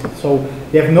who ask it. So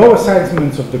they have no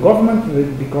assignments of the government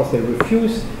because they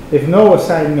refuse. They have no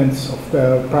assignments of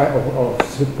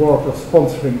support or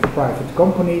sponsoring private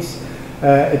companies.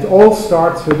 It all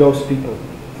starts with those people.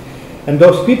 And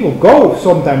those people go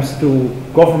sometimes to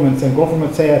governments, and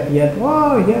governments say at the end,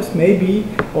 well, yes, maybe,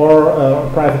 or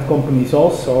private companies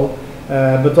also.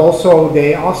 But also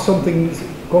they ask sometimes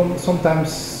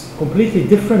completely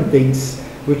different things,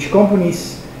 which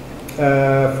companies,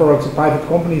 for example, private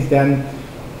companies then,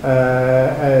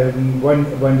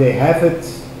 when they have it,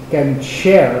 can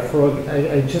share.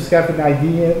 I just have an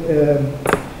idea,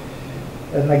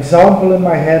 an example in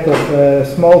my head of a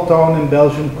small town in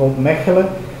Belgium called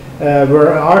Mechelen,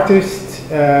 where an artist,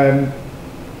 I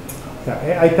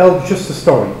tell just a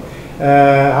story.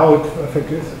 How it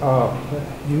affects,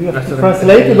 you have to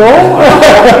translate it all?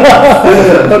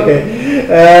 Okay.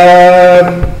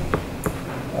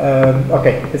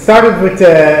 Okay, it started with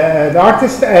an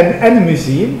artist and a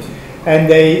museum, and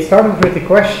they started with the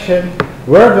question,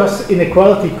 where does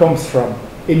inequality comes from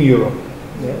in Europe?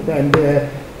 And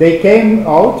they came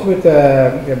out with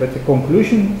the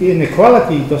conclusion,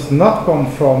 inequality does not come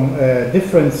from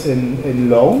difference in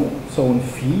loan, so in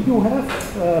fee you have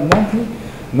monthly.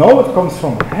 No, it comes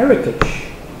from heritage.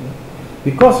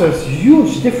 because there's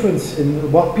huge difference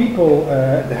in what people,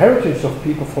 the heritage of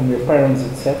people from your parents,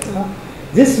 etc.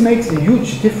 This makes a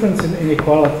huge difference in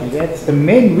inequality. That's the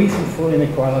main reason for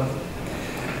inequality.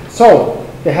 So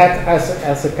they had,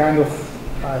 as a kind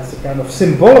of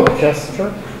symbolic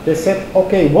gesture, they said,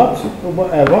 okay,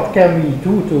 what can we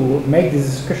do to make this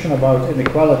discussion about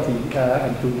inequality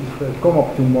and to come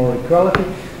up to more equality?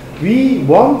 We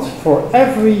want for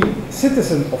every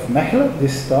citizen of Mechelen,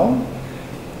 this town,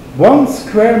 1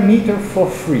 square meter for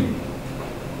free.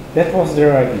 That was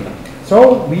their idea.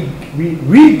 So we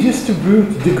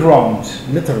redistribute the ground,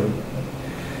 literally.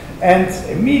 And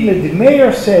immediately the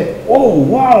mayor said, oh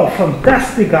wow,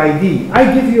 fantastic idea.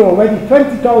 I give you already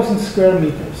 20,000 square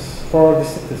meters for the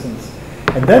citizens.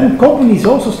 And then companies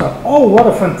also start, oh, what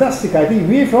a fantastic idea.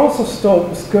 We have also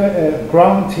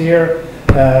ground here,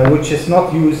 which is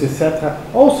not used, etc.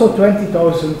 Also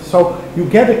 20,000. So you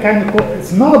get a kind of,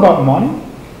 it's not about money.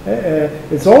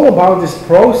 It's all about this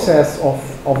process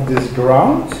of this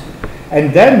ground.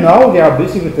 And then now they are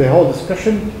busy with the whole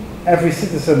discussion. Every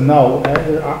citizen now,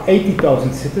 there are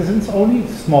 80,000 citizens only,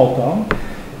 small town,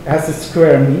 has a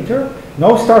square meter.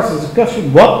 Now starts the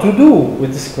discussion what to do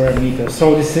with the square meter.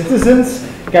 So the citizens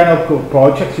can have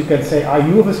projects. You can say,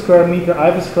 you have a square meter,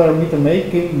 I have a square meter,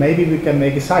 maybe we can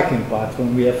make a cycling path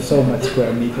when we have so much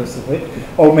square meters of it,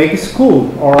 or make a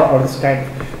school, or this kind of.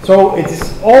 So it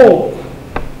is all,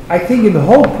 I think in the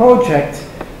whole project,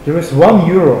 there is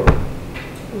 €1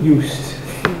 used.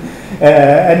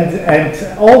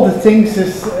 And all the things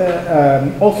is,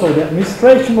 also the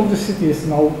administration of the city is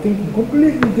now thinking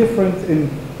completely different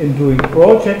in doing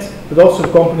projects, but also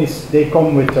companies, they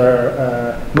come with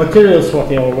their materials, what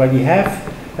they already have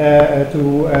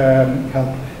to help,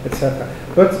 etc.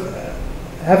 But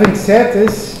having said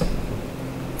this,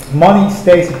 money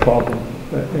stays a problem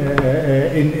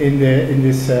in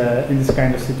this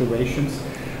kind of situations.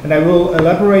 And I will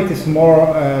elaborate this more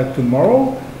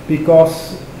tomorrow,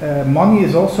 because money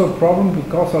is also a problem,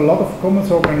 because a lot of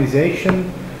commons organizations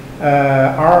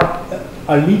are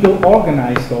illegal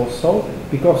organized also,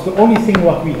 because the only thing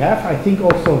what we have, I think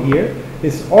also here,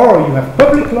 is or you have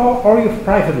public law or you have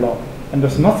private law, and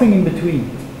there's nothing in between.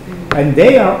 And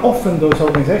they are often, those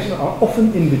organizations are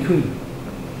often in between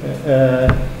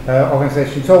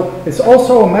organizations. So it's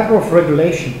also a matter of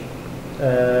regulation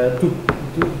to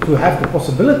have the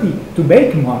possibility to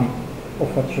make money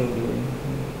of what you're doing.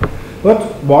 But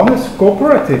one is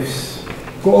cooperatives.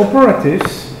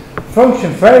 Cooperatives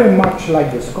function very much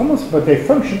like those commons, but they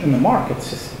function in the market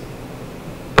system.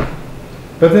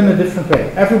 But in a different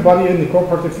way. Everybody in the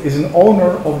cooperative is an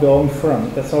owner of their own firm.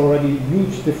 That's already a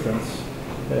huge difference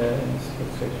in this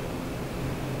situation.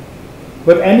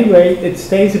 But anyway, it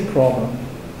stays a problem.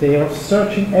 They are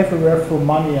searching everywhere for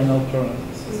money and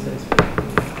alternatives. It stays a problem.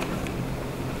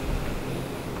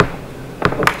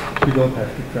 You don't have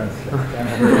to translate.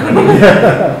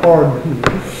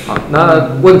 好，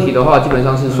那问题的话，基本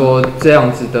上是说这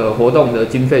样子的活动的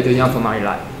经费究竟要从哪里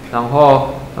来？然后，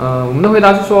我们的回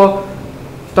答是说，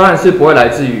当然是不会来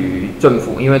自于政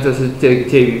府，因为这是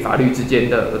介于法律之间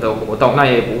的活动，那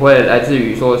也不会来自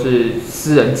于说是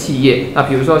私人企业。那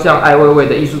比如说像艾未未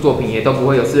的艺术作品，也都不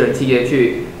会有私人企业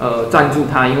去赞助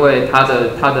他，因为他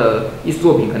的艺术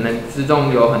作品可能之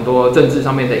中有很多政治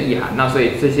上面的意涵，那所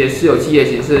以这些私有企业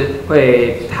其实是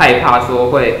会害怕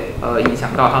说会影响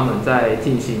到他们在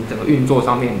进行整个运作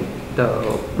上面的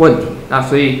问题。那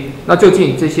所以那究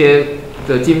竟这些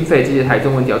的经费，这些财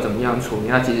政问题要怎么样处理？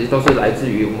那其实都是来自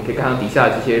于我们可以看到底下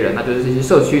的这些人，那就是这些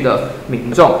社区的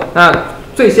民众。那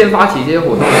最先发起这些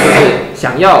活动的就是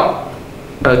想要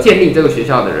建立这个学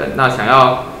校的人，那想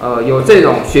要有这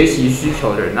种学习需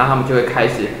求的人，那他们就会开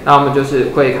始，那他们就是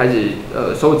会开始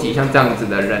收集像这样子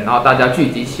的人，然后大家聚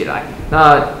集起来，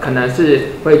那可能是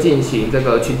会进行这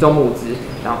个群众募资，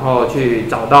然后去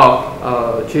找到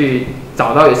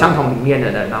有相同理念的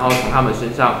人，然后从他们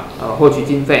身上获取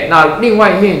经费。那另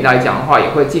外一面来讲的话，也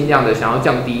会尽量的想要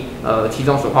降低其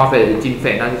中所花费的经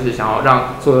费，那就是想要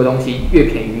让所有东西越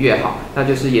便宜越好。那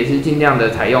就是也是尽量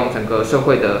的采用整个社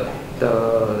会的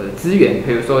资源，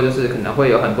比如说就是可能会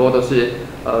有很多都是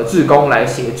志工来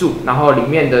协助，然后里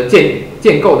面的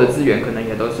建构的资源可能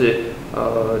也都是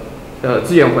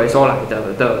资源回收来的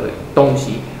东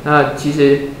西。那其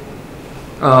实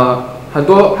很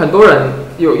多人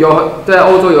有在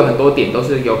欧洲有很多点都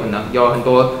是有可能有很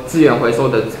多资源回收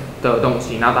的东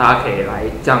西，那大家可以来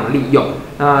这样利用。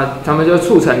那他们就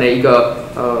促成了一个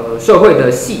社会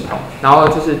的系统，然后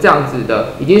就是这样子的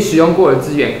已经使用过的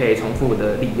资源可以重复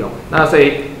的利用。那所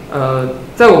以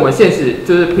在我们现实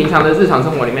就是平常的日常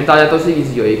生活里面，大家都是一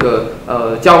直有一个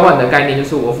交换的概念，就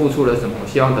是我付出了什么，我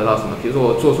希望得到什么。比如说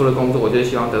我做出了工作，我就是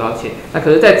希望得到钱。那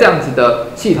可是，在这样子的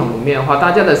系统里面的话，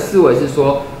大家的思维是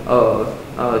说，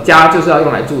家就是要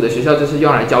用来住的，学校就是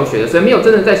用来教学的，所以没有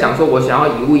真的在想说我想要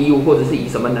以物易物，或者是以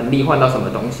什么能力换到什么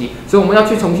东西。所以我们要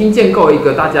去重新建构一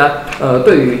个大家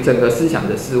对于整个思想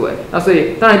的思维。那所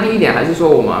以当然第一点还是说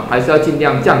我们还是要尽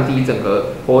量降低整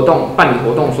个办理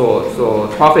活动所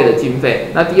花费的经费。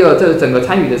那第二，这整个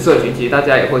参与的社群，其实大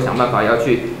家也会想办法要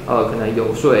去可能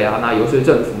游说啊，那游说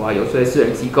政府啊，游说私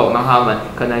人机构，让他们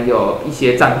可能有一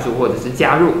些赞助或者是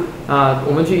加入。那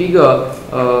我们举一个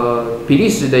比利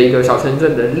时的一个小城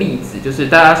镇的例子，就是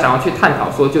大家想要去探讨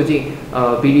说，究竟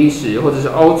比利时或者是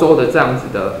欧洲的这样子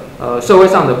的社会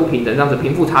上的不平等，这样子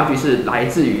贫富差距是来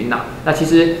自于哪？那其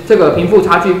实这个贫富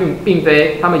差距并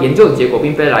非他们研究的结果，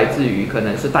并非来自于可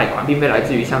能是贷款，并非来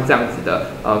自于像这样子的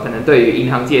可能对于银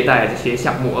行借贷这些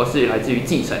项目，而是来自于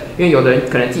继承。因为有的人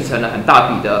可能继承了很大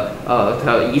笔的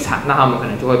遗产，那他们可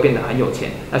能就会变得很有钱。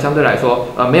那相对来说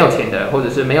没有钱的人或者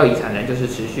是没有遗产的人，就是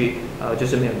持续就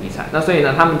是没有遗产。那所以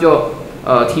呢，他们就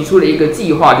提出了一个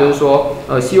计划，就是说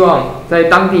希望在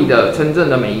当地的村镇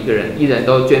的每一个人，一人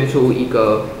都捐出一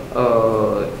个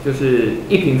就是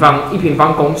一平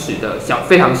方公尺的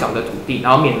非常小的土地，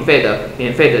然后免费的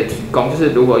提供，就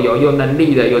是如果有能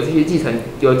力的，有这些继承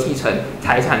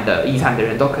财产的遗产的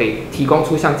人，都可以提供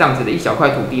出像这样子的一小块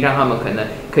土地，让他们可能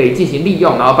可以进行利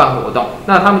用，然后办活动。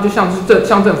那他们就向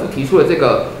政府提出了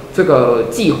这个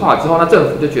计划之后，那政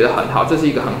府就觉得很好，这是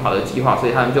一个很好的计划，所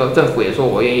以政府也说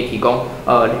我愿意提供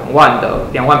2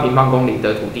万平方公里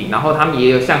的土地，然后他们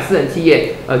也有向私人企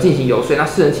业进行游说，那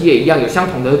私人企业一样有相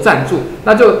同的赞助，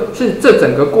那就是这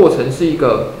整个过程是一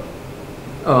个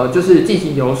就是进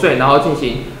行游说，然后进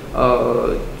行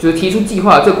就是提出计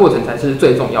划，这个过程才是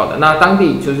最重要的。那当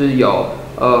地就是有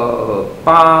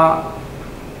80,000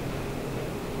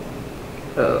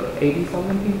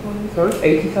 people there? Sorry,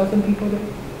 80,000 people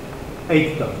there?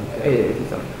 80,000.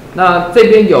 那这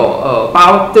边有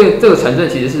这个城镇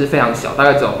其实是非常小，大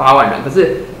概只有8万人。可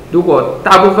是如果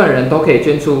大部分人都可以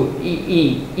捐出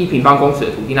一平方公尺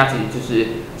的土地，那其实就是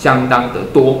相当的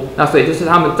多。那所以就是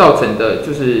他们造成的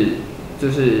就是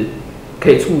可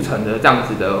以促成的这样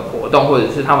子的活动，或者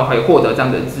是他们可以获得这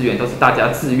样的资源，都是大家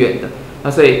自愿的。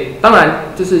那所以当然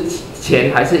就是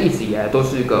钱还是一直以来都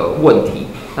是个问题。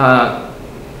那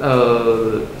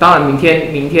当然明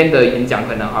天的演讲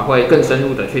可能还会更深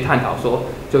入的去探讨说，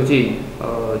究竟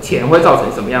钱会造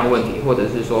成什么样的问题，或者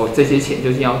是说这些钱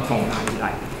究竟要从哪里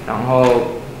来，然后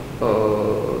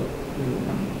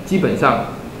基本上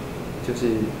就是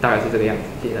大概是这个样子。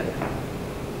谢谢大家。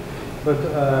But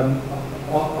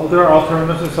other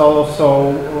alternatives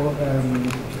also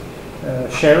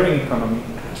sharing economy.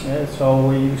 Yeah,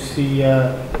 so you see,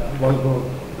 well,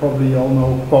 probably all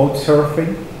know boat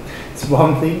surfing. It's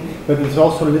one thing, but it's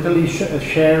also literally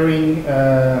sharing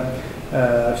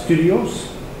studios.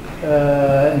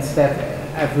 Instead,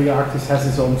 every artist has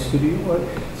his own studio.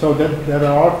 So that there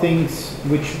are things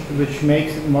which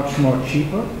makes it much more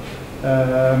cheaper.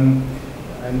 And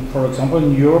for example,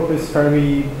 in Europe, it's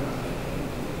very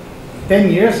 10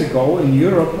 years ago in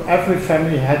Europe, every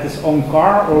family had its own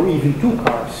car or even 2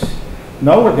 cars.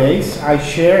 Nowadays, I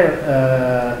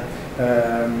share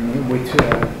with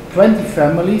 20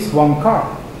 families 1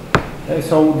 car.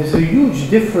 So there's a huge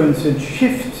difference and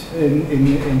shift in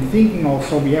thinking.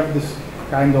 Also, we have this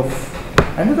kind of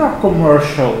another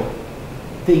commercial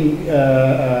thing.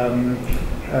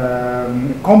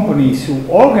 Companies who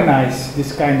organize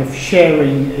this kind of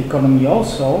sharing economy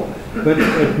also. But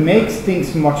it makes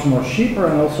things much more cheaper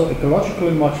and also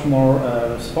ecologically much more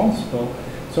responsible.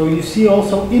 So you see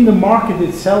also in the market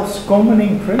itself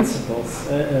common principles.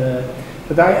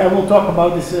 But I will talk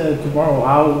about this tomorrow.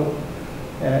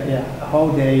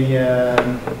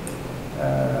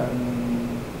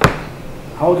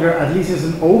 How there at least is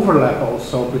an overlap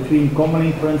also between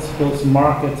common principles,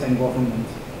 markets, and government.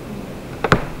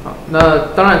 好，那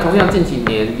当然，同样近几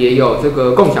年也有这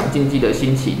个共享经济的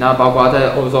兴起。那包括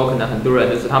在欧洲，可能很多人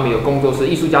就是他们有工作室，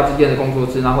艺术家之间的工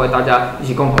作室，那会大家一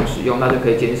起共同使用，那就可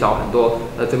以减少很多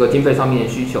这个经费上面的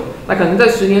需求。那可能在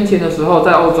10年前的时候，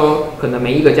在欧洲，可能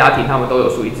每一个家庭他们都有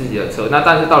属于自己的车。那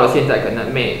但是到了现在，可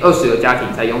能每20个家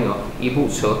庭才拥有一部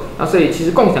车。那所以其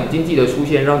实共享经济的出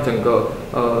现，让整个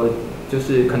就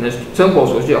是可能生活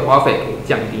所需的花费可以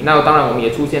降低。那当然，我们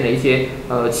也出现了一些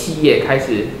企业开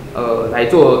始来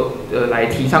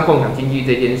提倡共享经济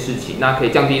这件事情，那可以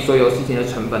降低所有事情的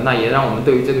成本，那也让我们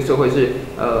对于这个社会是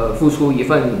付出一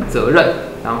份责任。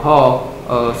然后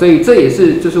所以这也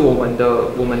是就是我们的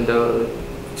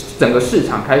整个市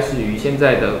场开始与现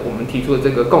在的我们提出的这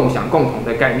个共享共同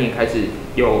的概念开始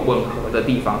有吻合的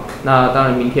地方。那当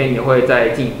然，明天也会再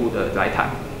进一步的来谈。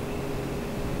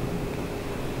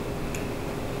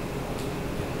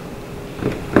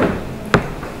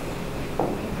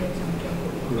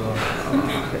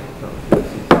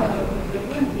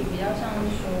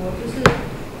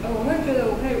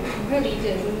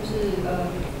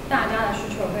大家的需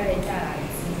求会带来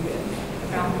资源，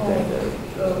然后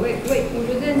我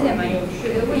觉得这件事也蛮有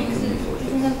趣的。问题是，就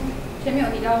是那前面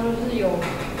有提到说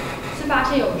是发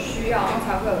现有需要，然后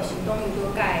才会有行动，比如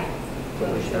说盖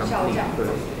学校这样子。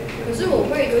可是我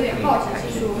会有点好奇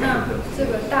是说，那这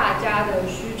个大家的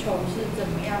需求是怎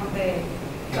么样被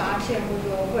发现或者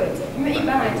说汇整？因为一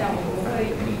般来讲，我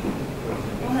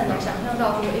很难想象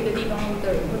到说一个地方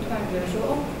的人会突然觉得说，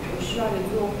哦，我需要一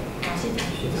座马戏团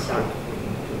学校。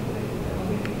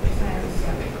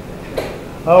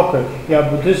Okay, yeah,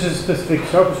 but this is specific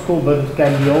circus school, but it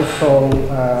can be also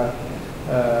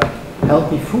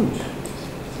healthy food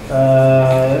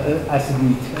as a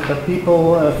need. That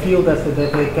people feel that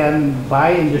they can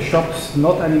buy in the shops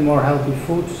not anymore healthy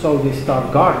food, so they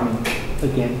start gardening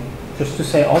again. Just to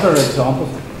say other examples,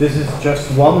 this is just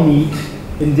one need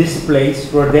in this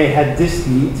place where they had this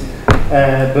need,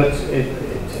 but it's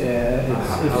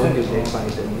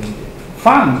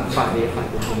fun.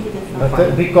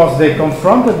 But because they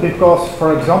confronted, because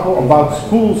for example about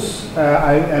schools,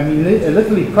 I mean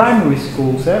literally primary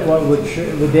schools, which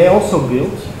they also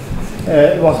built.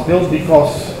 It was built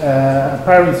because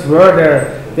parents were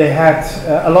there, they had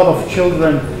a lot of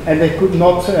children and they could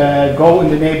not go in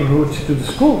the neighborhood to the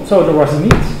school, so there was a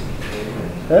need.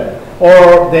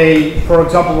 Or they, for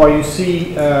example, what you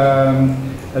see,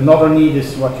 another need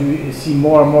is what you see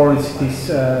more and more is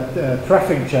these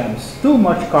traffic jams. Too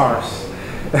much cars.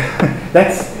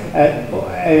 That's at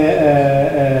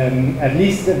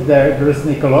least there is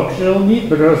an ecological need,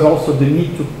 but there is also the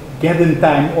need to get in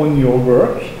time on your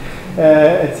work,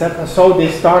 etc. So they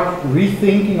start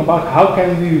rethinking about how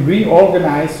can we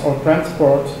reorganize our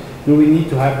transport. Do we need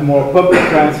to have more public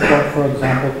transport, for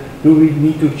example? Do we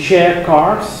need to share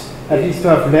cars? At least to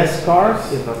have less cars.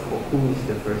 Yeah, but who is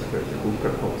the first person who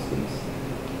proposed this?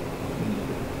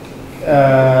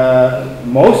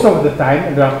 Most of the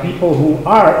time there are people who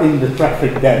are in the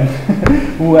traffic then,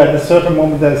 who at a certain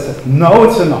moment they say, no,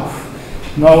 it's enough.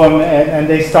 No, and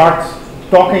they start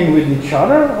talking with each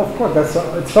other. Of course,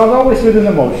 it's not always with an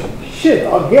emotion. Shit,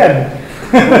 again.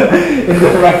 In the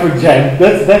traffic jam.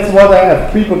 That's what I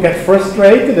have. People get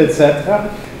frustrated, etc.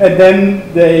 And then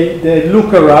they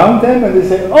look around them and they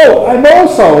say, oh, I'm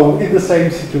also in the same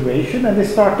situation, and they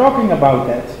start talking about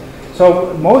that.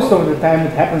 So most of the time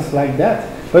it happens like that.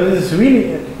 But it is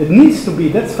really, it needs to be,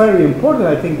 that's very important.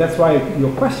 I think that's why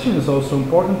your question is also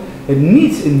important. It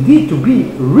needs indeed to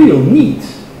be real need,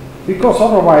 because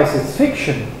otherwise it's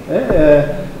fiction.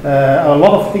 A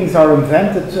lot of things are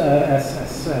invented as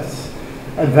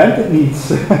invented needs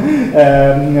to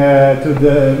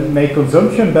make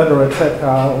consumption better,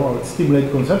 etc., or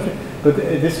stimulate consumption. But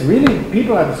it is really,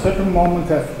 people at a certain moment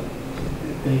have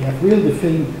really the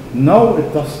feeling, no,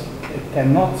 it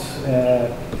cannot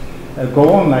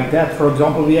go on like that. For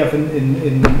example, we have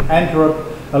in Antwerp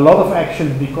a lot of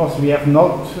actions because we have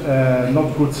not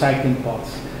good cycling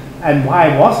paths. And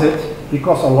why was it?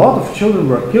 Because a lot of children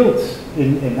were killed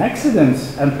in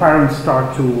accidents, and parents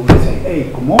start to say,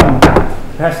 hey, come on,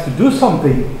 it has to do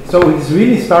something. So it's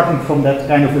really starting from that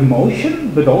kind of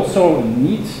emotion, but also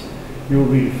needs you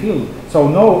really feel. So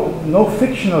no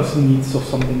fictional needs or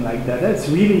something like that. It's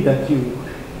really that you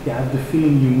have the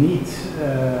feeling you need,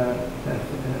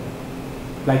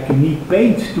 like you need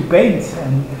paint to paint,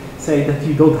 and say that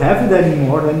you don't have it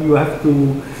anymore, then you have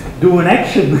to do an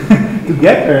action to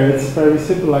get there. It's very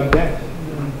simple like that.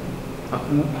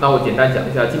 那我简单讲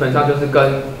一下，基本上就是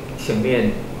跟前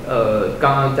面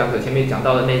刚刚讲者前面讲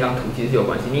到的那张图其实有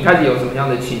关系。你一开始有什么样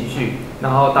的情绪，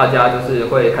然后大家就是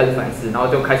会开始反思，然后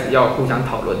就开始要互相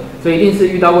讨论。所以一定是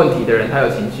遇到问题的人他有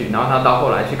情绪，然后他到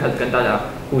后来去开始跟大家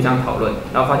互相讨论，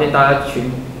然后发现大家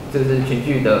群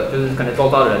聚的，就是可能周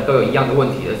遭的人都有一样的问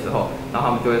题的时候，然后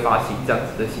他们就会发起这样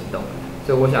子的行动。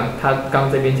所以我想他刚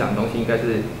这边讲的东西应该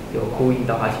是有呼应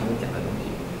到他前面讲的东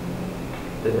西。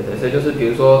对，所以就是比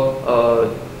如说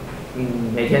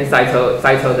每天塞车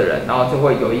的人，然后就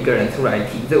会有一个人出来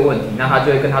提这个问题，那他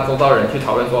就会跟他周遭的人去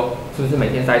讨论说，是不是每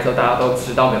天塞车大家都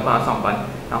迟到没有办法上班，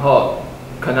然后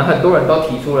可能很多人都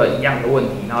提出了一样的问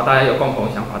题，然后大家有共同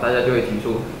的想法，大家就会提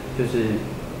出就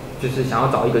是想要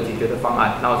找一个解决的方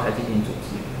案，然后才进行组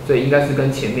织，所以应该是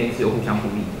跟前面是有互相呼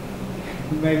应。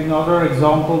Maybe another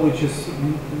example, which is,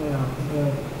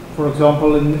 for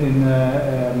example,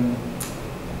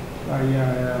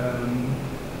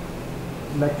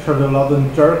 lectured a lot in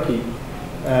Turkey,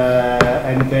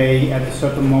 and they, at a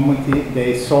certain moment,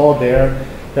 they saw there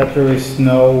that there is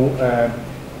no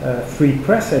free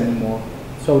press anymore,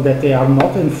 so that they are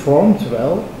not informed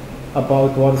well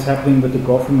about what is happening with the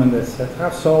government,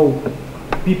 etc. So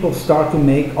people start to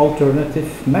make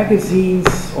alternative magazines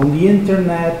on the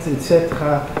internet,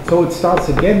 etc. So it starts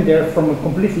again there from a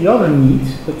completely other need,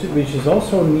 but which is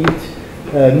also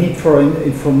need for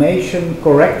information,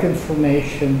 correct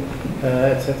information,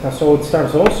 etc. So it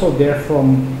starts also there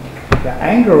from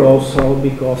anger also,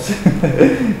 because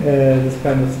this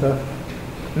kind of stuff.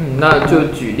 那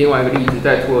就举另外一个例子，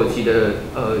在土耳其的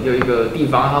有一个地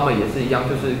方，他们也是一样，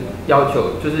就是要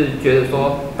求，就是觉得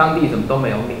说当地怎么都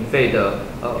没有免费的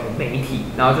媒体，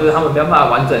然后就是他们没有办法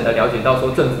完整的了解到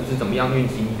说政府是怎么样运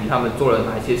行，以及他们做了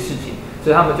哪一些事情，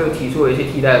所以他们就提出了一些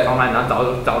替代的方案，然后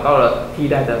找到了替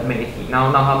代的媒体，然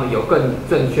后让他们有更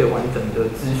正确完整的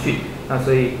资讯。那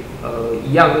所以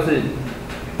一样就是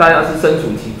大家是身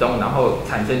处其中，然后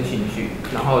产生情绪，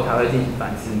然后才会进行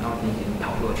反思，然后进行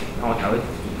讨论，然后才会付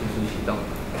出行动。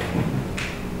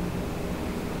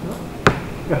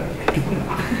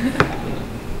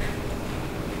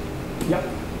Yeah.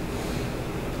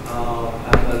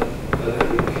 I'm a little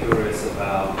bit curious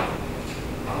about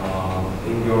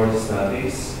in your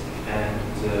studies, and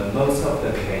most of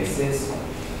the cases,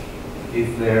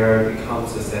 if they become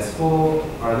successful,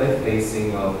 are they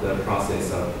facing of the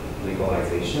process of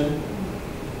legalization?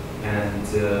 And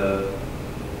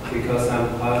because I'm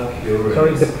quite curious.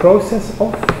 Sorry, the process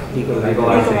of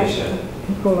legalization.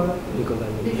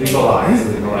 Legalization.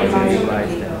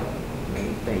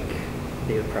 Make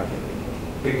their product.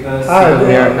 Because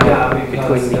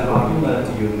because the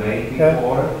argument you made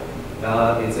before,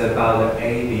 it's about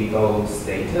the legal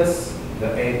status. The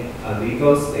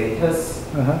legal status.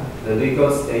 The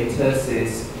legal status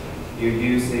is, you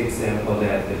use the example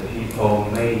that the people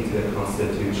made the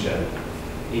constitution.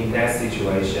 In that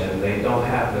situation, they don't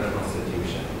have the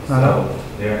constitution, so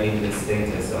they're in the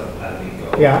status of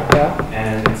illegal.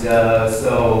 And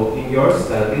so in your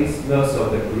studies, most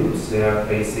of the groups, they are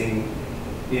facing,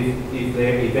 if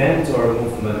their event or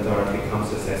movement are become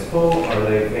successful, are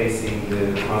they facing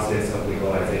the process of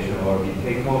legalization or be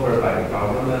taken over by the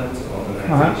government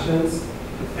organizations,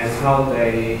 and how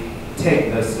they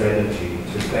take the strategy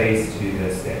to face to the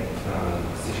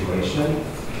situation,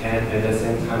 and at the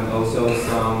same time also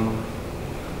some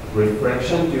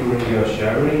reflection during your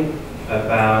sharing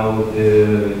about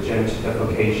the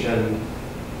gentrification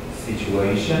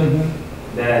situation,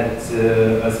 that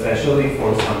especially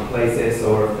for some places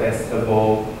or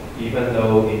festival, even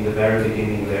though in the very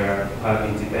beginning they are quite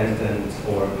independent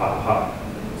or pop-up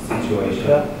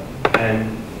situation, and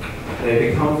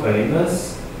they become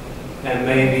famous, and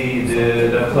maybe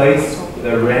the place,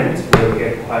 the rent will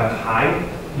get quite high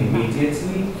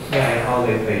immediately, and how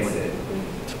they face it.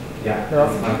 Yeah,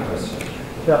 that's my question.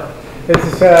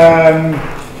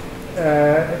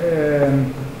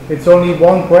 It's only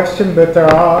one question, but there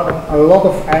are a lot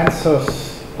of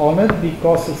answers on it,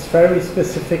 because it's very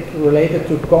specific, related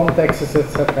to contexts,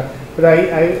 etc. But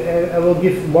I will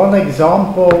give one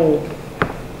example,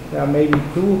 maybe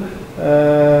two.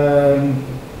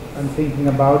 I'm thinking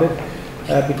about it,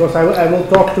 because I will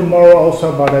talk tomorrow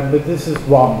also about it, but this is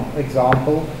one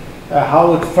example,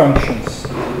 how it functions.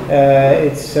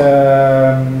 It's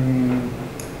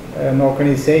an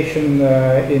organization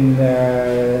in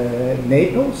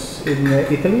Naples, in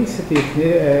Italy.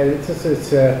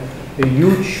 It's a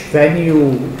huge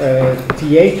venue,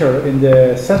 theater in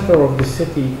the center of the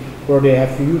city, where they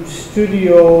have huge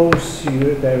studios.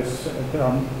 There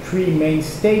are 3 main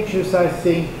stages, I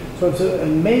think. So it's an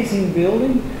amazing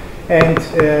building, and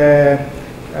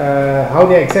how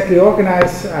they exactly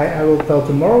organize, I will tell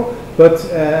tomorrow. But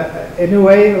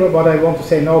anyway, what I want to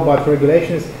say now about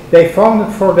regulation is they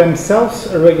founded for themselves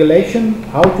a regulation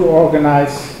how to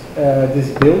organize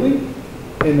this building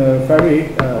in a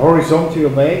very horizontal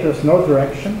way. There's no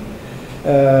direction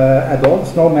at all.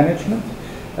 There's no management.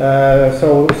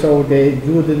 So they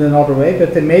do it in another way,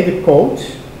 but they made a code,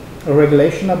 a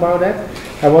regulation about that.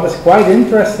 And what is quite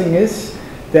interesting is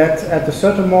that at a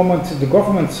certain moment the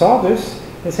government saw this.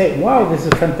 They say, wow, this is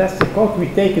a fantastic code, we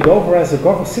take it over as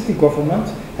a city government,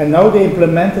 and now they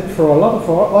implement it for a lot of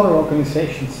other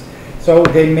organizations. So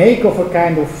they make of a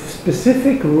kind of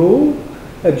specific rule,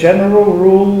 a general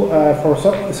rule,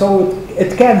 so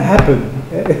it can happen,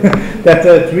 that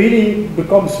it really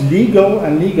becomes legal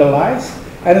and legalized,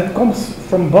 and it comes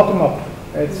from bottom up.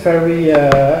 It's very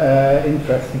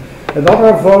interesting.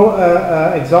 Another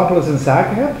example is in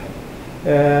Zagreb,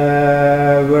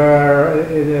 where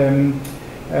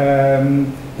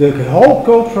the whole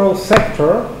cultural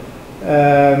sector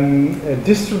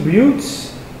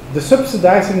distributes the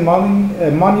subsidizing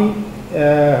money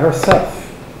herself.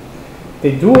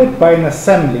 They do it by an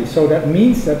assembly, so that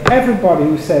means that everybody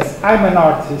who says I'm an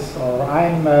artist or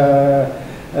I'm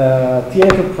a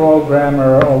theater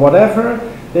programmer or whatever,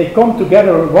 they come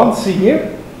together once a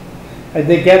year and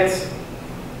they get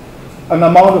an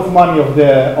amount of money of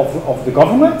the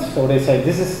government. So they say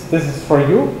this is for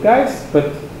you guys,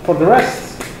 but for the rest,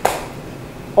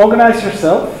 organize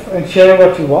yourself and share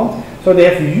what you want. So they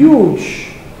have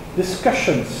huge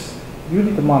discussions. You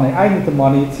need the money, I need the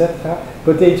money, etc.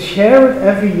 But they share it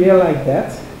every year like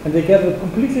that, and they get a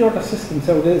completely other system.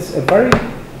 So there's a very,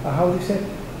 how do you say,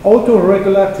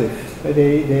 auto-regulative.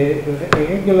 They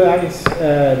regularize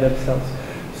themselves.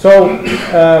 So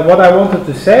what I wanted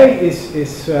to say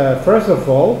is first of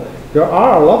all, there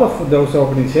are a lot of those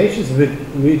organizations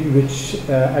which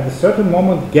at a certain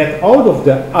moment get out of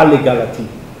the illegality.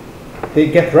 They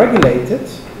get regulated,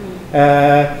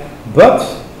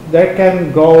 but there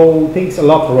can go things a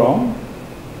lot wrong.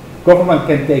 Government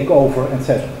can take over and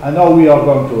say, I know we are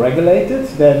going to regulate it,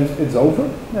 then it's over,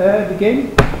 the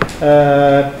game.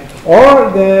 Or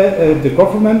the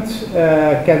government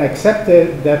can accept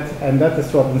that, and that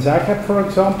is what in Zagreb, for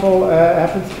example,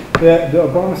 happens. The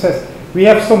government says, we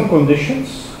have some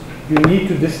conditions. You need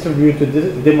to distribute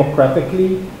it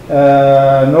democratically.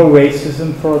 No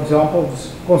racism, for example.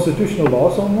 It's constitutional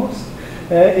laws almost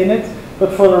in it.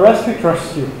 But for the rest, we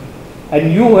trust you.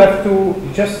 And you have to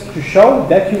just to show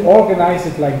that you organize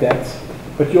it like that.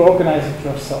 But you organize it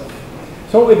yourself.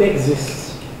 So it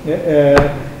exists.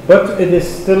 But it is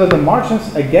still in the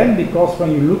margins, again, because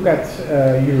when you look at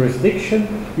jurisdiction,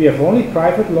 we have only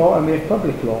private law and we have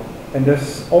public law. And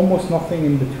there's almost nothing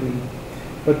in between.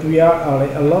 But we are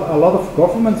a lot of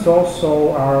governments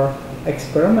also are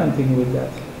experimenting with that.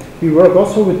 We work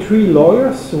also with 3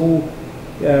 lawyers who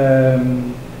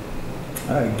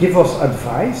give us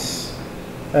advice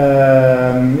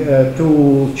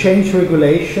to change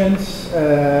regulations,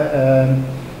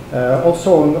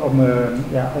 also on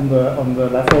the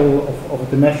level of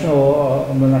the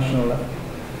national level.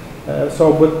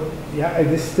 But yeah, it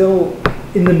is still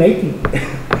in the making.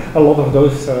 A lot of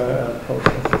those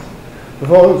processes. So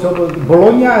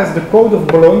Bologna is the Code of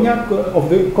Bologna,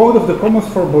 the Code of the Commons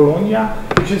for Bologna,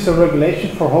 which is a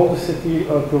regulation for whole the city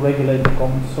to regulate the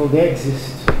commons. So they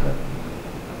exist.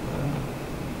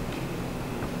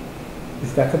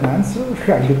 Is that an answer?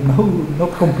 I don't know,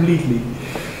 not completely.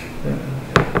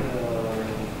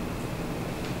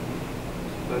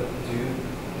 But do you,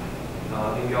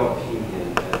 in your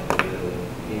opinion, that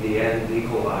in the end,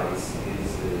 legalize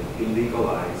is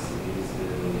illegalize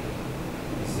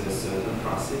is a certain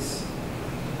process,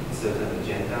 certain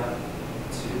agenda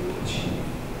to achieve?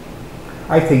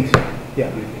 I think so.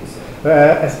 Yeah. You think so?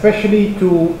 Especially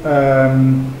to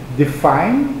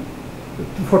define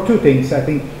for 2 things. I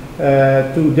think.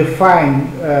 To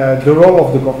define the role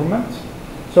of the government.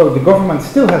 So the government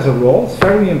still has a role, it's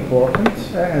very important,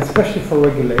 and especially for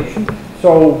regulation.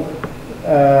 So,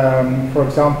 for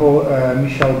example,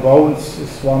 Michel Bones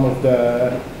is one of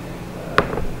the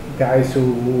guys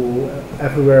who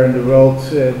everywhere in the world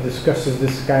discusses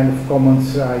this kind of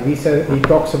commons. He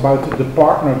talks about the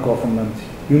partner government.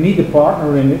 You need a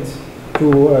partner in it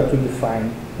to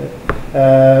define.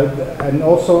 And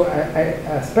also,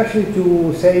 especially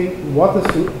to say what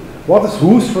is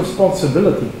whose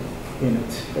responsibility in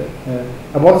it,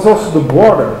 and what is also the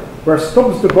border, where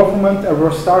stops the government and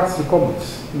where starts the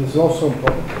commons. This is also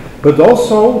important. But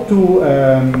also to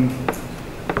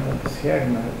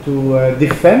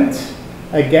defend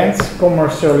against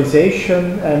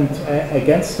commercialization and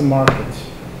against the market.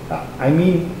 I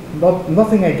mean,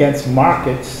 nothing against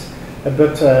markets,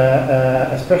 but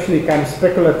especially kind of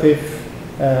speculative.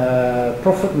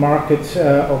 Profit market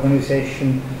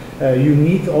organization, you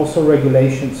need also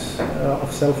regulations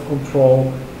of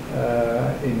self-control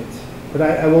in it. But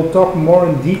I will talk more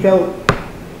in detail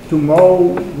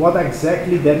tomorrow what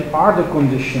exactly then are the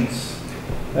conditions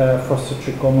for such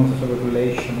a commons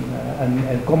regulation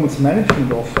and commons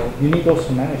management also. You need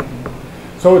also management.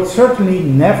 So it's certainly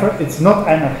it's not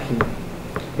anarchy.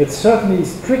 It's certainly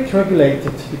strict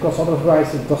regulated because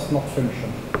otherwise it does not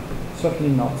function.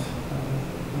 Certainly not.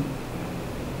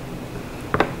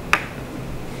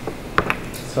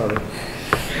 Sorry.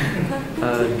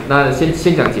 那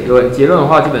先讲结论。结论的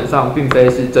话，基本上并非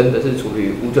是真的是处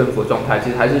于无政府状态，其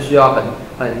实还是需要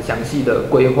很详细的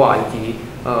规划，以及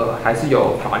还是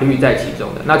有法律在其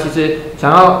中的。那其实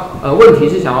问题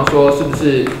是想要说，是不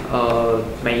是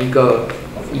每一个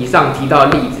以上提到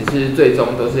的例子是最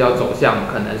终都是要走向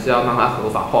可能是要让它合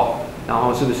法化？然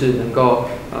后是不是能够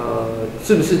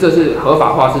是不是这是合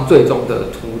法化是最终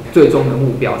的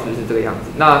目标，是不是这个样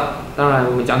子？那当然，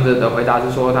我们讲者的回答是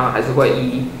说，当然还是会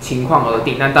依情况而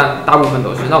定，但大部分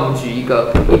都是。那我们举一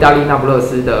个意大利那不勒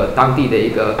斯的当地的一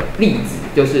个例子，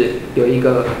就是有一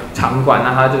个场馆，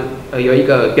那它就有一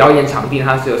个表演场地，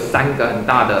它是有3个很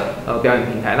大的表演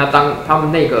平台。那当他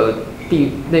们那个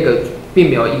并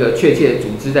没有一个确切的组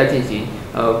织在进行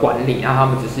管理，然后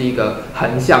他们只是一个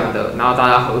横向的，然后大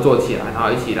家合作起来，然后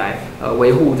一起来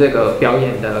维护这个表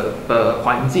演的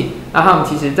环境。那他们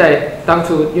其实，在当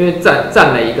初因为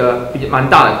占了一个蛮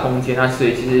大的空间，那所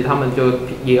以其实他们就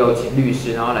也有请律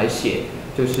师，然后来写，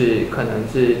就是可能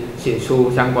是写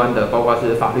出相关的，包括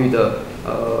是法律的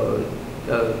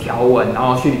条文，然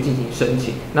后去进行申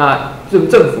请。那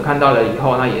政府看到了以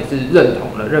后，那也是认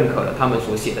可了他们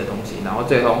所写的东西，然后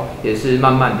最后也是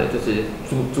慢慢的就是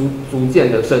逐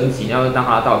渐的升级，然后让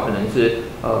它到可能是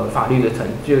法律的层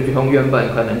次，就从原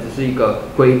本可能只是一个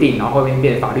规定，然后后面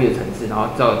变法律的层次，然后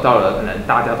到了可能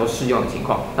大家都适用的情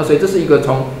况。那所以这是一个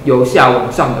从由下往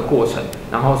上的过程，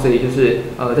然后所以就是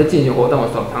在进行活动的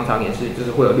时候，常常也是就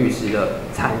是会有律师的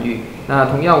参与。那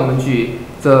同样我们举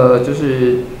这就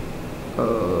是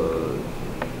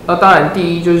那当然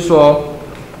第一就是说，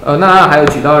那还有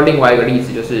举到另外一个例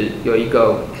子，就是有一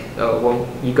个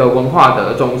文化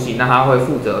的中心，那他会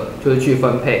负责就是去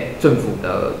分配政府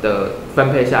的分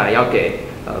配下来要给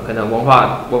可能文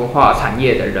化产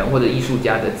业的人或者艺术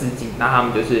家的资金，那他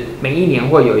们就是每一年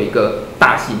会有一个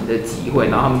大型的集会，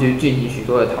然后他们就进行许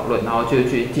多的讨论，然后就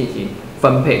去进行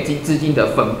分配资金的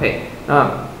分配。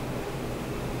那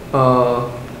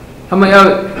他们要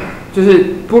就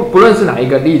是不论是哪一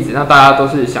个例子，那大家都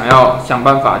是想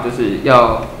办法，就是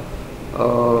要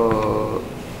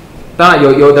当然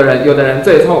有的人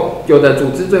最后有的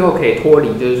组织最后可以脱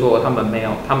离，就是说他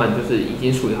们就是已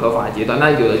经属于合法的阶段。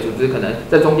那有的组织可能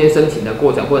在中间申请的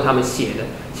过程，或者他们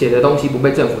写的东西不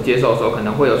被政府接受的时候，可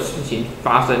能会有事情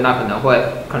发生，那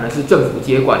可能是政府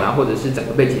接管啊，或者是整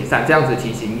个被解散，这样子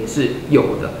情形也是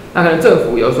有的。那可能政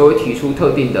府有时候会提出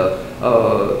特定的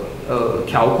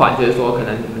条款，就是说可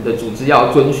能你们的组织要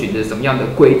遵循的什么样的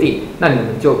规定，那你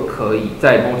们就可以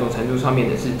在某种程度上面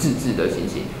的是自治的情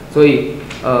形。所以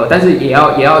但是也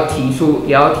要提出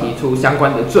相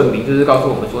关的证明，就是告诉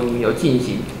我们说你们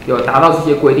有达到这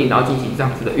些规定，然后进行这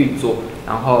样子的运作，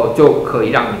然后就可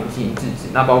以让你们进行自治。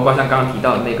那包括像刚刚提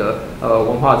到的那个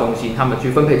文化中心，他们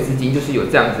去分配资金，就是有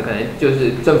这样子，可能就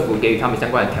是政府给予他们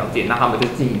相关的条件，那他们就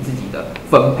进行自己的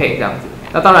分配这样子。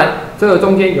那当然这个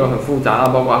中间有很复杂，那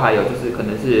包括还有就是可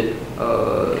能是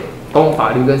公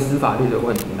法律跟私法律的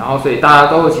问题，然后所以大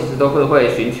家其实都会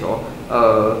寻求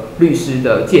律师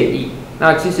的建议。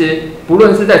那其实不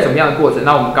论是在怎么样的过程，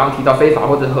那我们刚刚提到非法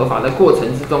或者合法的过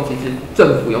程之中，其实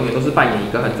政府永远都是扮演一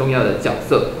个很重要的角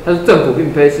色。但是政府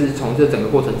并非是从这整个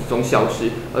过程之中消失，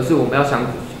而是我们要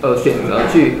选择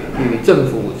去与政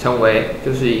府成为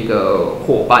就是一个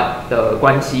伙伴的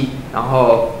关系，然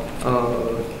后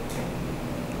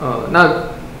那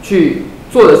去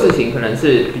做的事情可能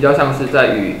是比较像是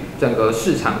在与整个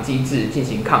市场机制进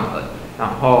行抗衡，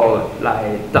然后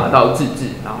来达到自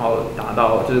治，然后达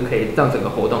到就是可以让整个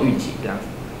活动运行这样子。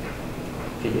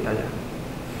谢谢大家。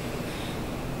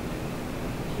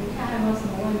请问还有没有什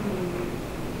么问题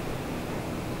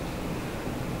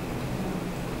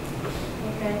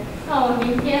？OK， 那我们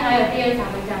明天还有第2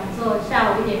场的讲座，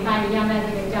下午1点半一样在这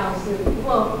个教室。如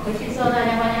果回去之后大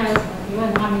家发现还有什么提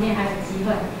问的话，明天还有机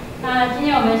会。那今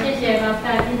天我们谢谢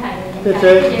Pascal 精彩的演讲，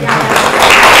谢谢大家。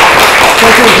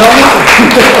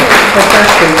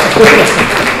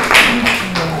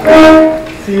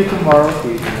See you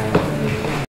tomorrow.